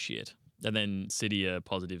 Holy shit. And then City are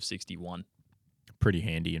 +61. Pretty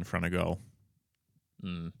handy in front of goal.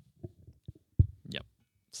 Yep.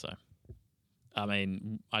 So, I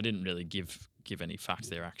didn't really give any facts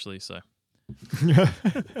there, actually, so.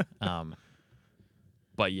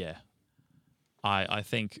 But yeah, I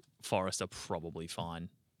think Forest are probably fine.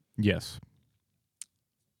 Yes.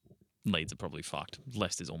 Leeds are probably fucked.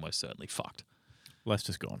 Leicester's almost certainly fucked.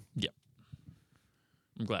 Leicester's gone. Yep.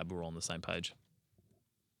 I'm glad we're all on the same page.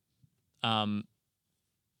 And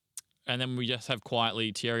then we just have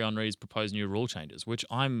quietly Thierry Henry's proposed new rule changes, which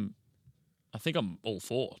I think I'm all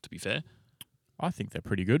for, to be fair. I think they're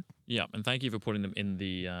pretty good. Yeah, and thank you for putting them in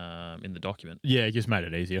the document. Yeah, it just made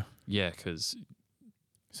it easier. Yeah, because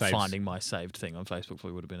finding my saved thing on Facebook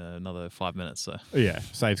probably would have been another 5 minutes. So yeah,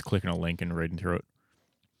 saves clicking a link and reading through it.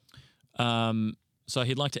 So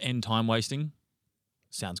he'd like to end time wasting.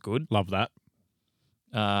 Sounds good. Love that.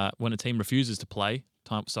 When a team refuses to play,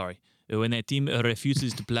 when their team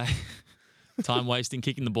refuses to play, time wasting,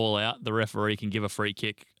 kicking the ball out, the referee can give a free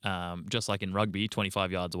kick, just like in rugby,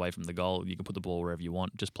 25 yards away from the goal. You can put the ball wherever you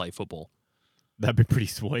want. Just play football. That'd be pretty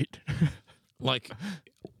sweet. Like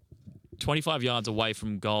 25 yards away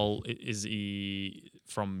from goal, is he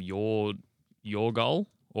from your goal?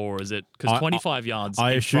 Or is it because 25 yards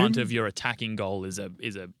in front of your attacking goal is a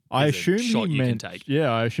shot you can take? Yeah,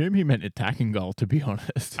 I assume he meant attacking goal, to be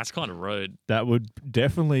honest. That's kind of rude. That would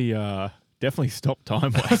definitely stop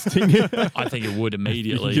time wasting. I think it would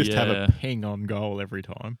immediately. You just have a ping on goal every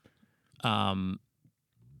time.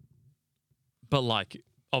 But like,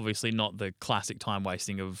 obviously not the classic time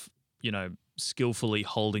wasting of, skillfully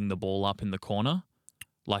holding the ball up in the corner.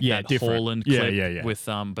 Like that different. Haaland clip Yeah. with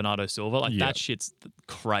Bernardo Silva. Like Yeah. that shit's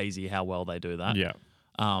crazy how well they do that. Yeah.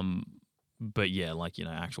 But yeah, like,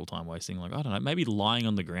 actual time wasting. Like, I don't know, maybe lying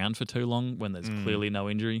on the ground for too long when there's clearly no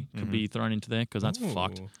injury could be thrown into there because that's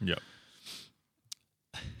fucked. Yeah.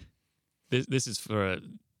 This is for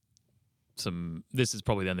this is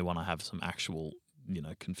probably the only one I have some actual,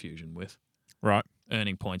 confusion with. Right.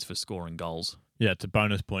 Earning points for scoring goals. Yeah, it's a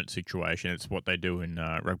bonus point situation. It's what they do in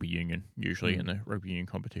rugby union, usually in the rugby union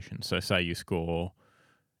competition. So say you score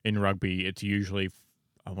in rugby, it's usually,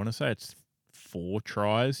 I want to say it's 4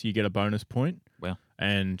 tries, you get a bonus point. Wow.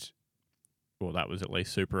 And, well, that was at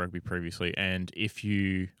least Super Rugby previously. And if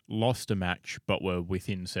you lost a match but were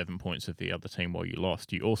within 7 points of the other team while you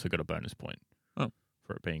lost, you also got a bonus point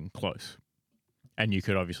for it being close. And you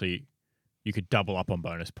could obviously, you could double up on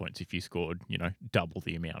bonus points if you scored, double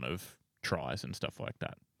the amount of tries and stuff like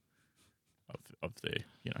that of the,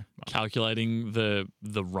 Calculating the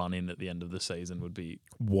run in at the end of the season would be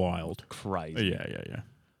wild. Crazy. Yeah.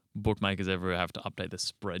 Bookmakers ever have to update the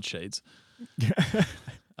spreadsheets.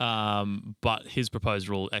 But his proposed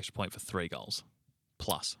rule, extra point for 3 goals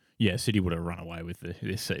plus. Yeah, City would have run away with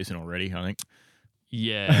this season already, I think.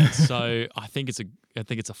 Yeah, so I think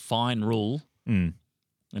it's a fine rule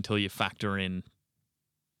until you factor in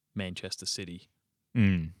Manchester City.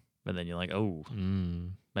 But then you're like, oh,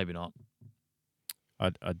 maybe not.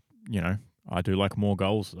 I do like more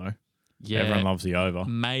goals though. Yeah, everyone loves the over.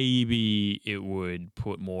 Maybe it would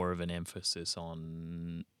put more of an emphasis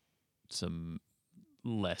on some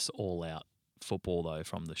less all-out football though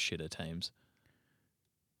from the shitter teams.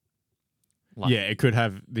 Like, yeah, it could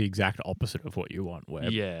have the exact opposite of what you want,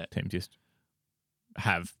 where teams just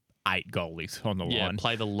have 8 goalies on the line. Yeah,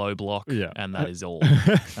 play the low block, and that is all.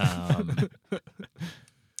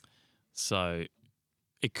 So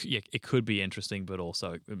it could be interesting, but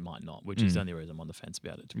also it might not, which is the only reason I'm on the fence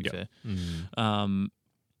about it, to be fair.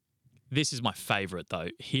 This is my favourite, though,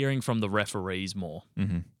 hearing from the referees more.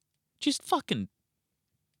 Just fucking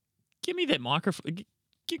give me that microphone.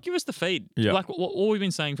 Give us the feed. Yep. Like all we've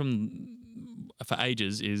been saying for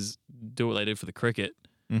ages is do what they do for the cricket.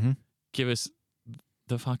 Give us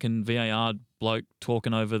the fucking VAR bloke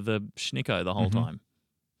talking over the schnicko the whole time.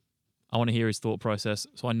 I want to hear his thought process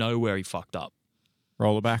so I know where he fucked up.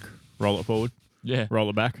 Roll it back, roll it forward. Yeah. Roll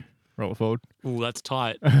it back, roll it forward. Oh, that's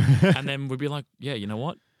tight. And then we'd be like, yeah, you know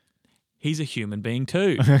what? He's a human being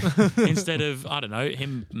too. Instead of, I don't know,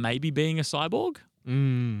 him maybe being a cyborg.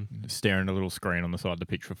 Staring at a little screen on the side of the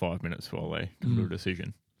pitch for 5 minutes while they come to a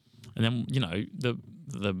decision. And then,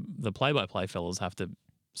 the play-by-play fellas have to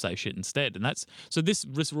say shit instead. And that's so this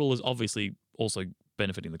rule is obviously also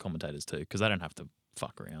benefiting the commentators too, because they don't have to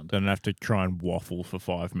fuck around. They don't have to try and waffle for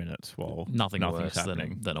 5 minutes while nothing's worse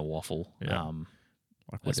happening than a waffle. Yeah.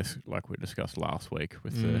 Like we discussed last week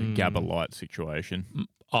with the Gabba Light situation.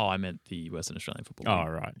 Oh, I meant the Western Australian Football League.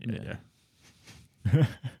 Oh, right. Yeah.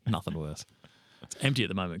 Nothing worse. It's empty at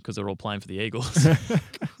the moment because they're all playing for the Eagles.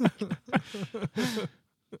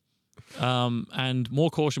 And more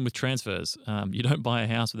caution with transfers. You don't buy a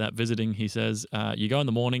house without visiting, he says. You go in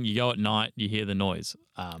the morning, you go at night, you hear the noise.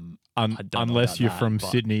 Unless you're from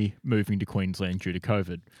Sydney moving to Queensland due to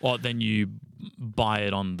COVID. Or then you buy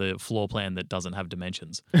it on the floor plan that doesn't have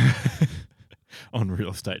dimensions. On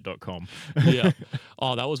realestate.com. Yeah.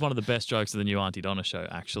 Oh, that was one of the best jokes of the new Auntie Donna show,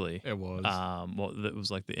 actually. It was. It was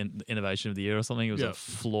like the innovation of the year or something. It was a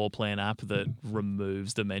floor plan app that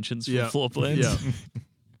removes dimensions from floor plans. Yeah.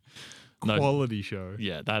 Quality show.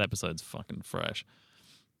 Yeah, that episode's fucking fresh.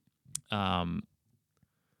 But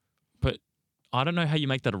I don't know how you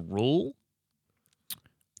make that a rule.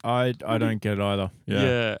 I don't get it either.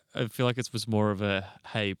 Yeah, I feel like it was more of a,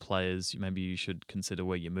 hey, players, maybe you should consider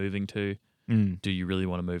where you're moving to. Do you really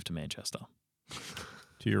want to move to Manchester?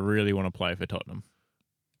 Do you really want to play for Tottenham?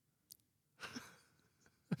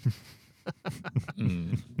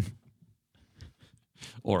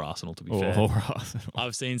 Or Arsenal, to be fair. Or Arsenal.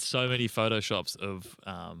 I've seen so many photoshops of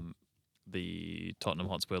the Tottenham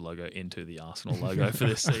Hotspur logo into the Arsenal logo for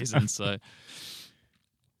this season. So,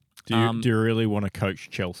 do you really want to coach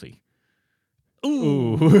Chelsea?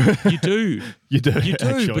 Ooh. You do. You do,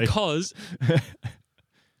 actually. Because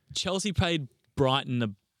Chelsea paid Brighton a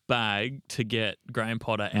bag to get Graham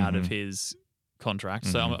Potter out of his contract.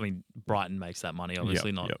 So, I mean, Brighton makes that money,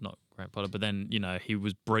 obviously, not Graham Potter. But then, he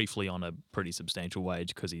was briefly on a pretty substantial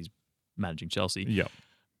wage because he's managing Chelsea. Yep.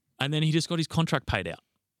 And then he just got his contract paid out.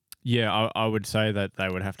 Yeah, I would say that they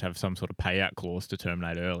would have to have some sort of payout clause to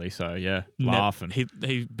terminate early. So, yeah, laughing. He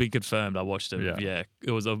been confirmed. I watched it. Yeah. Yeah.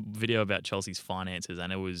 It was a video about Chelsea's finances,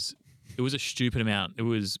 and it was a stupid amount. It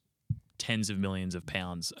was tens of millions of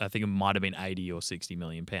pounds. I think it might have been 80 or 60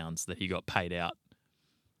 million pounds that he got paid out.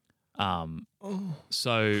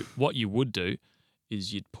 So what you would do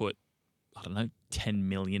is you'd put, I don't know, 10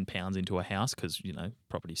 million pounds into a house because, you know,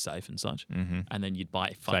 property's safe and such. Mm-hmm. And then you'd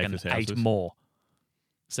buy fucking Safest houses. 8 more.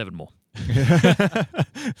 7 more.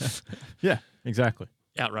 Yeah, exactly.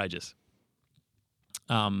 Outrageous.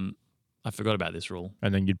 I forgot about this rule.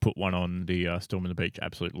 And then you'd put one on the Stormin The Beach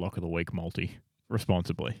Absolute Lock of the Week multi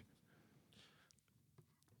responsibly.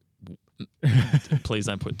 Please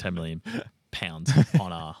don't put 10 million pounds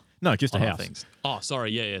on our No, just a on our house. things. Oh,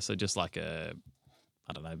 sorry. Yeah. So just like a,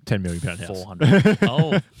 I don't know, £10 million house.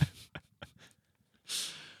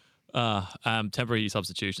 400. Temporary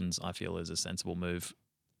substitutions, I feel, is a sensible move.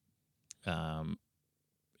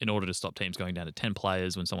 In order to stop teams going down to 10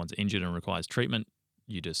 players when someone's injured and requires treatment,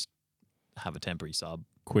 you just have a temporary sub.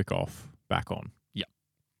 Quick off, back on. Yep.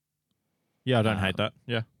 Yeah, I don't hate that.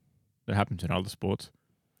 Yeah. That happens in other sports.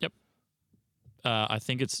 Yep. I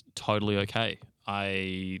think it's totally okay.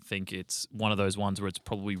 I think it's one of those ones where it's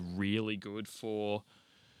probably really good for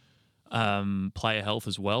player health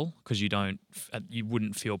as well, because you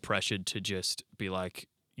wouldn't feel pressured to just be like,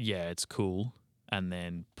 yeah, it's cool, and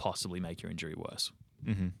then possibly make your injury worse.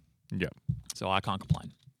 Mm-hmm. Yep. So I can't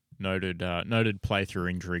complain. Noted play through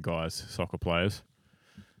injury guys, soccer players.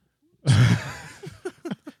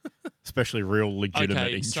 Especially real legitimate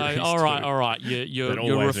injuries. So all right. You're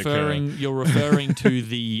always referring to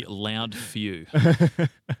the loud few,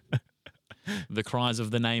 the cries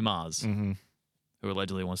of the Neymars, Mm-hmm. who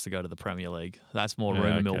allegedly wants to go to the Premier League. That's more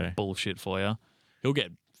rumour mill bullshit for you. He'll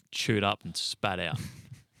get chewed up and spat out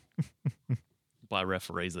by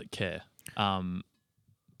referees that care.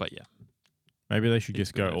 But yeah. Maybe they should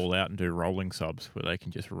just go good. all out and do rolling subs where they can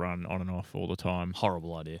just run on and off all the time.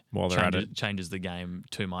 Horrible idea. While they're at it. Changes the game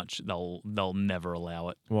too much. They'll never allow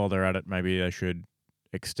it. While they're at it, maybe they should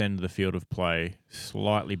extend the field of play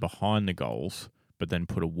slightly behind the goals, but then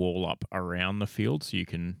put a wall up around the field so you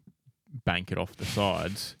can bank it off the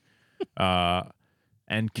sides.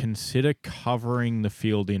 And consider covering the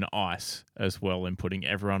field in ice as well and putting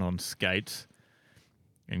everyone on skates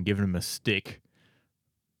and giving them a stick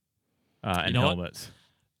and helmets.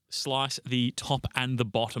 Slice the top and the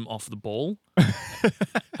bottom off the ball.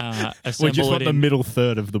 We just want the middle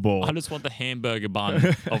third of the ball. I just want the hamburger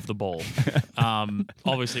bun of the ball.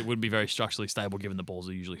 Obviously, it wouldn't be very structurally stable given the balls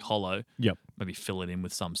are usually hollow. Yep. Maybe fill it in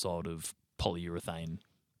with some sort of polyurethane.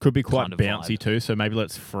 Could be quite kind of bouncy vibe. too, so maybe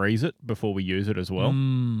let's freeze it before we use it as well.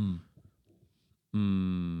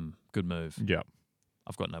 Good move. Yep.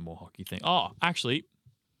 I've got no more hockey thing. Oh, actually,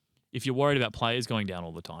 if you're worried about players going down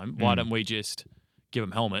all the time, why don't we just give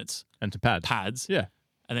them helmets, And to pads. Yeah.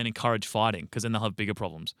 and then encourage fighting? Because then they'll have bigger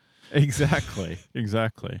problems. Exactly.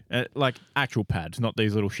 Like actual pads, not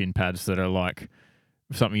these little shin pads that are like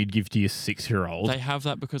something you'd give to your 6-year-old. They have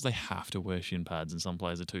that because they have to wear shin pads, and some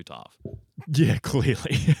players are too tough. Yeah,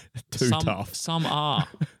 clearly. Tough. Some are.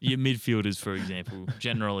 Your midfielders, for example,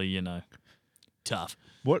 generally, tough.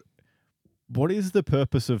 What is the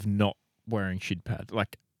purpose of not wearing shin pads?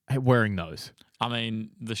 Like wearing those? I mean,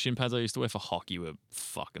 the shin pads I used to wear for hockey were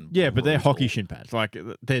fucking Yeah, but they're brutal. hockey shin pads. Like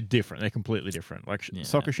they're different. They're completely different. Like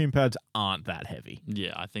soccer shin pads aren't that heavy.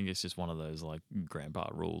 Yeah, I think it's just one of those like grandpa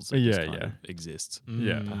rules that Yeah, just kind yeah. of exists.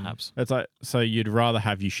 Yeah. Perhaps. It's like, so you'd rather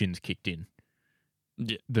have your shins kicked in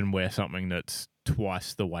Yeah, than wear something that's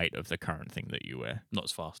twice the weight of the current thing that you wear. not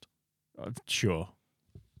as fast. Sure.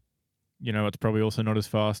 You know, it's probably also not as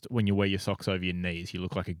fast when you wear your socks over your knees. You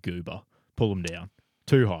look like a goober. Pull them down.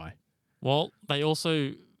 Too high. Well, they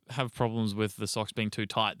also have problems with the socks being too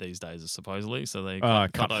tight these days, supposedly. So they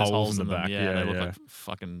cut those holes in the back. them. Yeah, they look yeah. like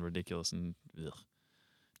fucking ridiculous and ugh.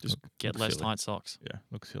 Just get look less silly. tight socks. Yeah,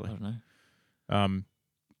 looks I silly. don't know.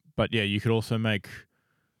 But yeah, you could also make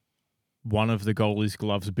one of the goalie's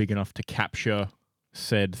gloves big enough to capture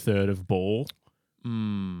said third of ball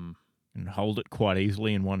and hold it quite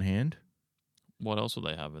easily in one hand. What else will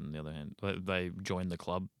they have in the other hand? They join the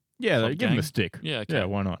club. Yeah, Club they give him a gang? stick. Yeah, okay. Yeah,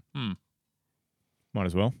 why not? Hmm. Might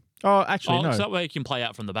as well. Oh, actually, no. So that way you can play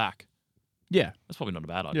out from the back. Yeah. That's probably not a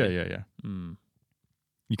bad Yeah, idea. yeah, yeah. Mm.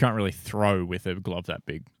 You can't really throw with a glove that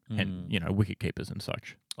big. Mm. And, wicket keepers and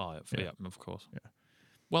such. Oh, yeah, of course. Yeah.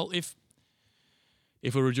 Well, if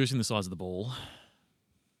we're reducing the size of the ball,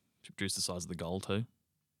 should reduce the size of the goal too.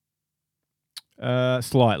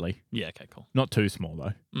 Slightly. Yeah. Okay. Cool. Not too small,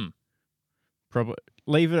 though. Mm. Probably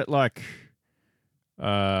leave it at like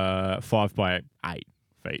 5 by 8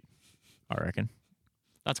 feet. I reckon.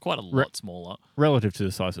 That's quite a lot smaller. Relative to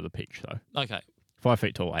the size of the pitch, though. Okay. 5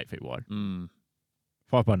 feet tall, 8 feet wide.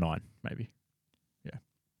 5 by 9, maybe.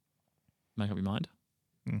 Make up your mind.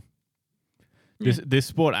 This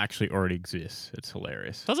sport actually already exists. It's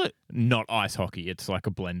hilarious. Does it? Not ice hockey. It's like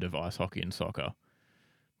a blend of ice hockey and soccer.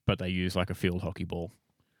 But they use like a field hockey ball.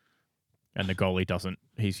 And the goalie doesn't.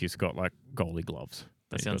 He's just got like goalie gloves.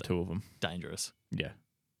 That He's sounds got 2 of them. dangerous. Yeah.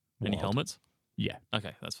 Any Wild. helmets? Yeah.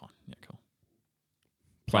 Okay, that's fine. Yeah, cool.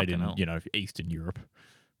 Played Fucking in, hell. Eastern Europe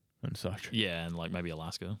and such. Yeah, and like maybe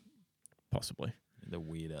Alaska. Possibly. They're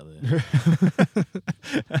weird out there.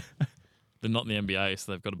 They're not in the NBA,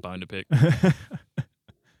 so they've got a bone to pick. But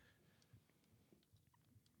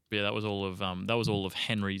yeah, that was all of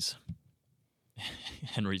Henry's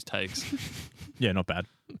takes. Yeah, not bad.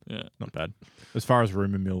 Yeah. Not bad. As far as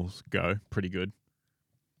rumour mills go, pretty good.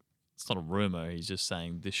 It's not a rumor. He's just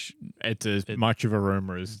saying this. It's as much of a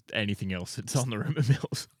rumour as anything else that's on the rumour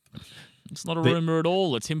mills. It's not a rumor at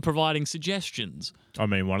all. It's him providing suggestions. I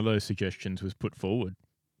mean, one of those suggestions was put forward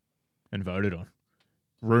and voted on.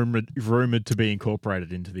 Rumored to be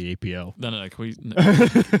incorporated into the EPL. No.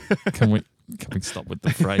 Can we stop with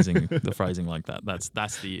the phrasing? The phrasing like that.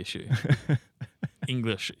 That's the issue.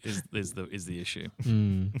 English is the issue.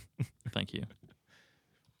 Thank you.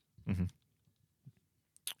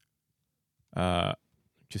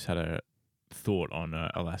 Just had a thought on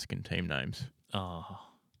Alaskan team names. Oh,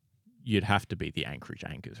 You'd have to be the Anchorage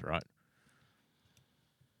Anchors, right?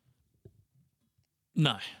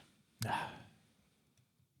 no.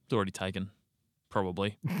 It's already taken,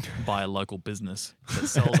 probably, by a local business that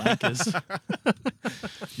sells anchors.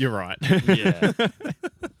 You're right. Yeah.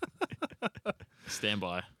 Stand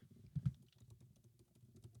by.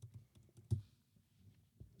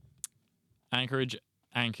 Anchorage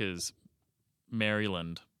Anchors,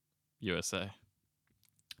 Maryland, USA.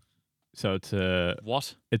 So it's a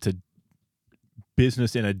What? It's a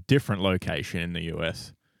business in a different location in the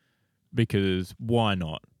US. Because why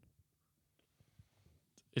not?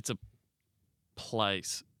 It's a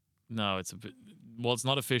place. No, it's it's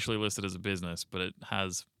not officially listed as a business, but it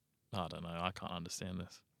has. I don't know. I can't understand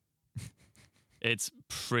this. It's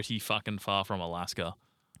pretty fucking far from Alaska.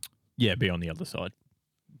 Yeah, be on the other side.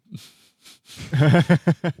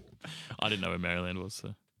 I didn't know where Maryland was.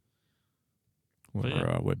 So.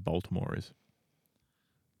 Where Baltimore is.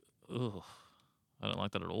 Ugh, I don't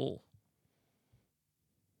like that at all.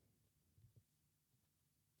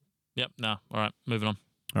 Yep. No. All right. Moving on.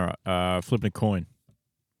 All right. Flipping a coin.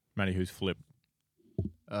 Matty, who's flip?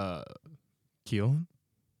 Keelan?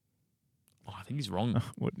 Oh, I think he's wrong.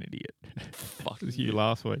 What an idiot. Fuck It was you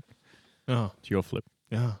last week. Oh, It's your flip.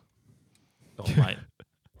 yeah. Oh, mate.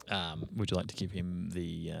 Would you like to give him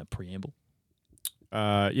the preamble?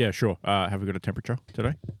 Yeah, sure. Have we got a temperature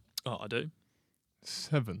today? Oh, I do.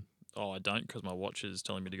 7. Oh, I don't because my watch is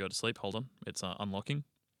telling me to go to sleep. Hold on. It's unlocking.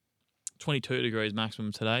 22 degrees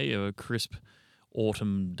maximum today, a crisp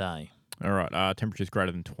autumn day. All right. Temperature's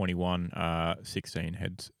greater than 21. 16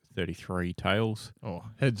 heads, 33 tails. Oh,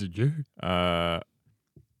 heads are due.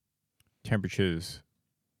 Temperatures.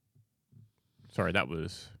 Sorry, that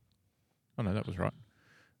was. Oh no, that was right.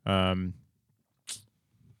 And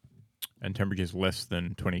temperatures less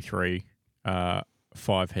than 23.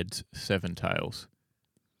 5 heads, 7 tails.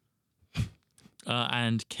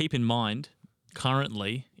 And keep in mind,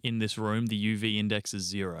 currently in this room, the UV index is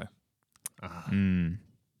 0,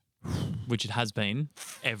 which it has been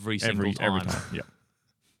every single time. Every time. Yep.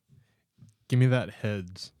 Give me that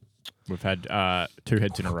heads. We've had 2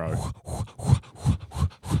 heads in a row.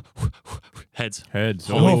 Heads. Heads.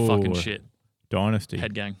 Holy fucking shit. Dynasty.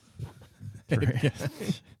 Head gang.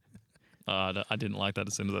 I didn't like that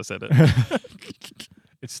as soon as I said it.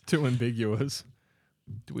 It's too ambiguous.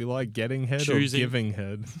 Do we like getting head or giving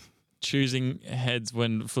head? Choosing heads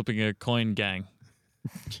when flipping a coin gang.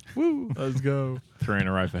 Woo! Let's go. 3 in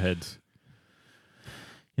a row for heads.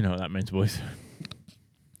 You know what that means, boys.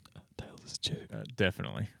 Tails is due.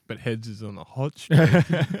 Definitely. But heads is on a hot streak.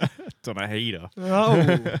 It's on a heater.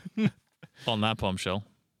 Oh. On that bombshell.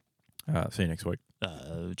 See you next week.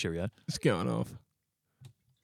 Cheerio. It's going off.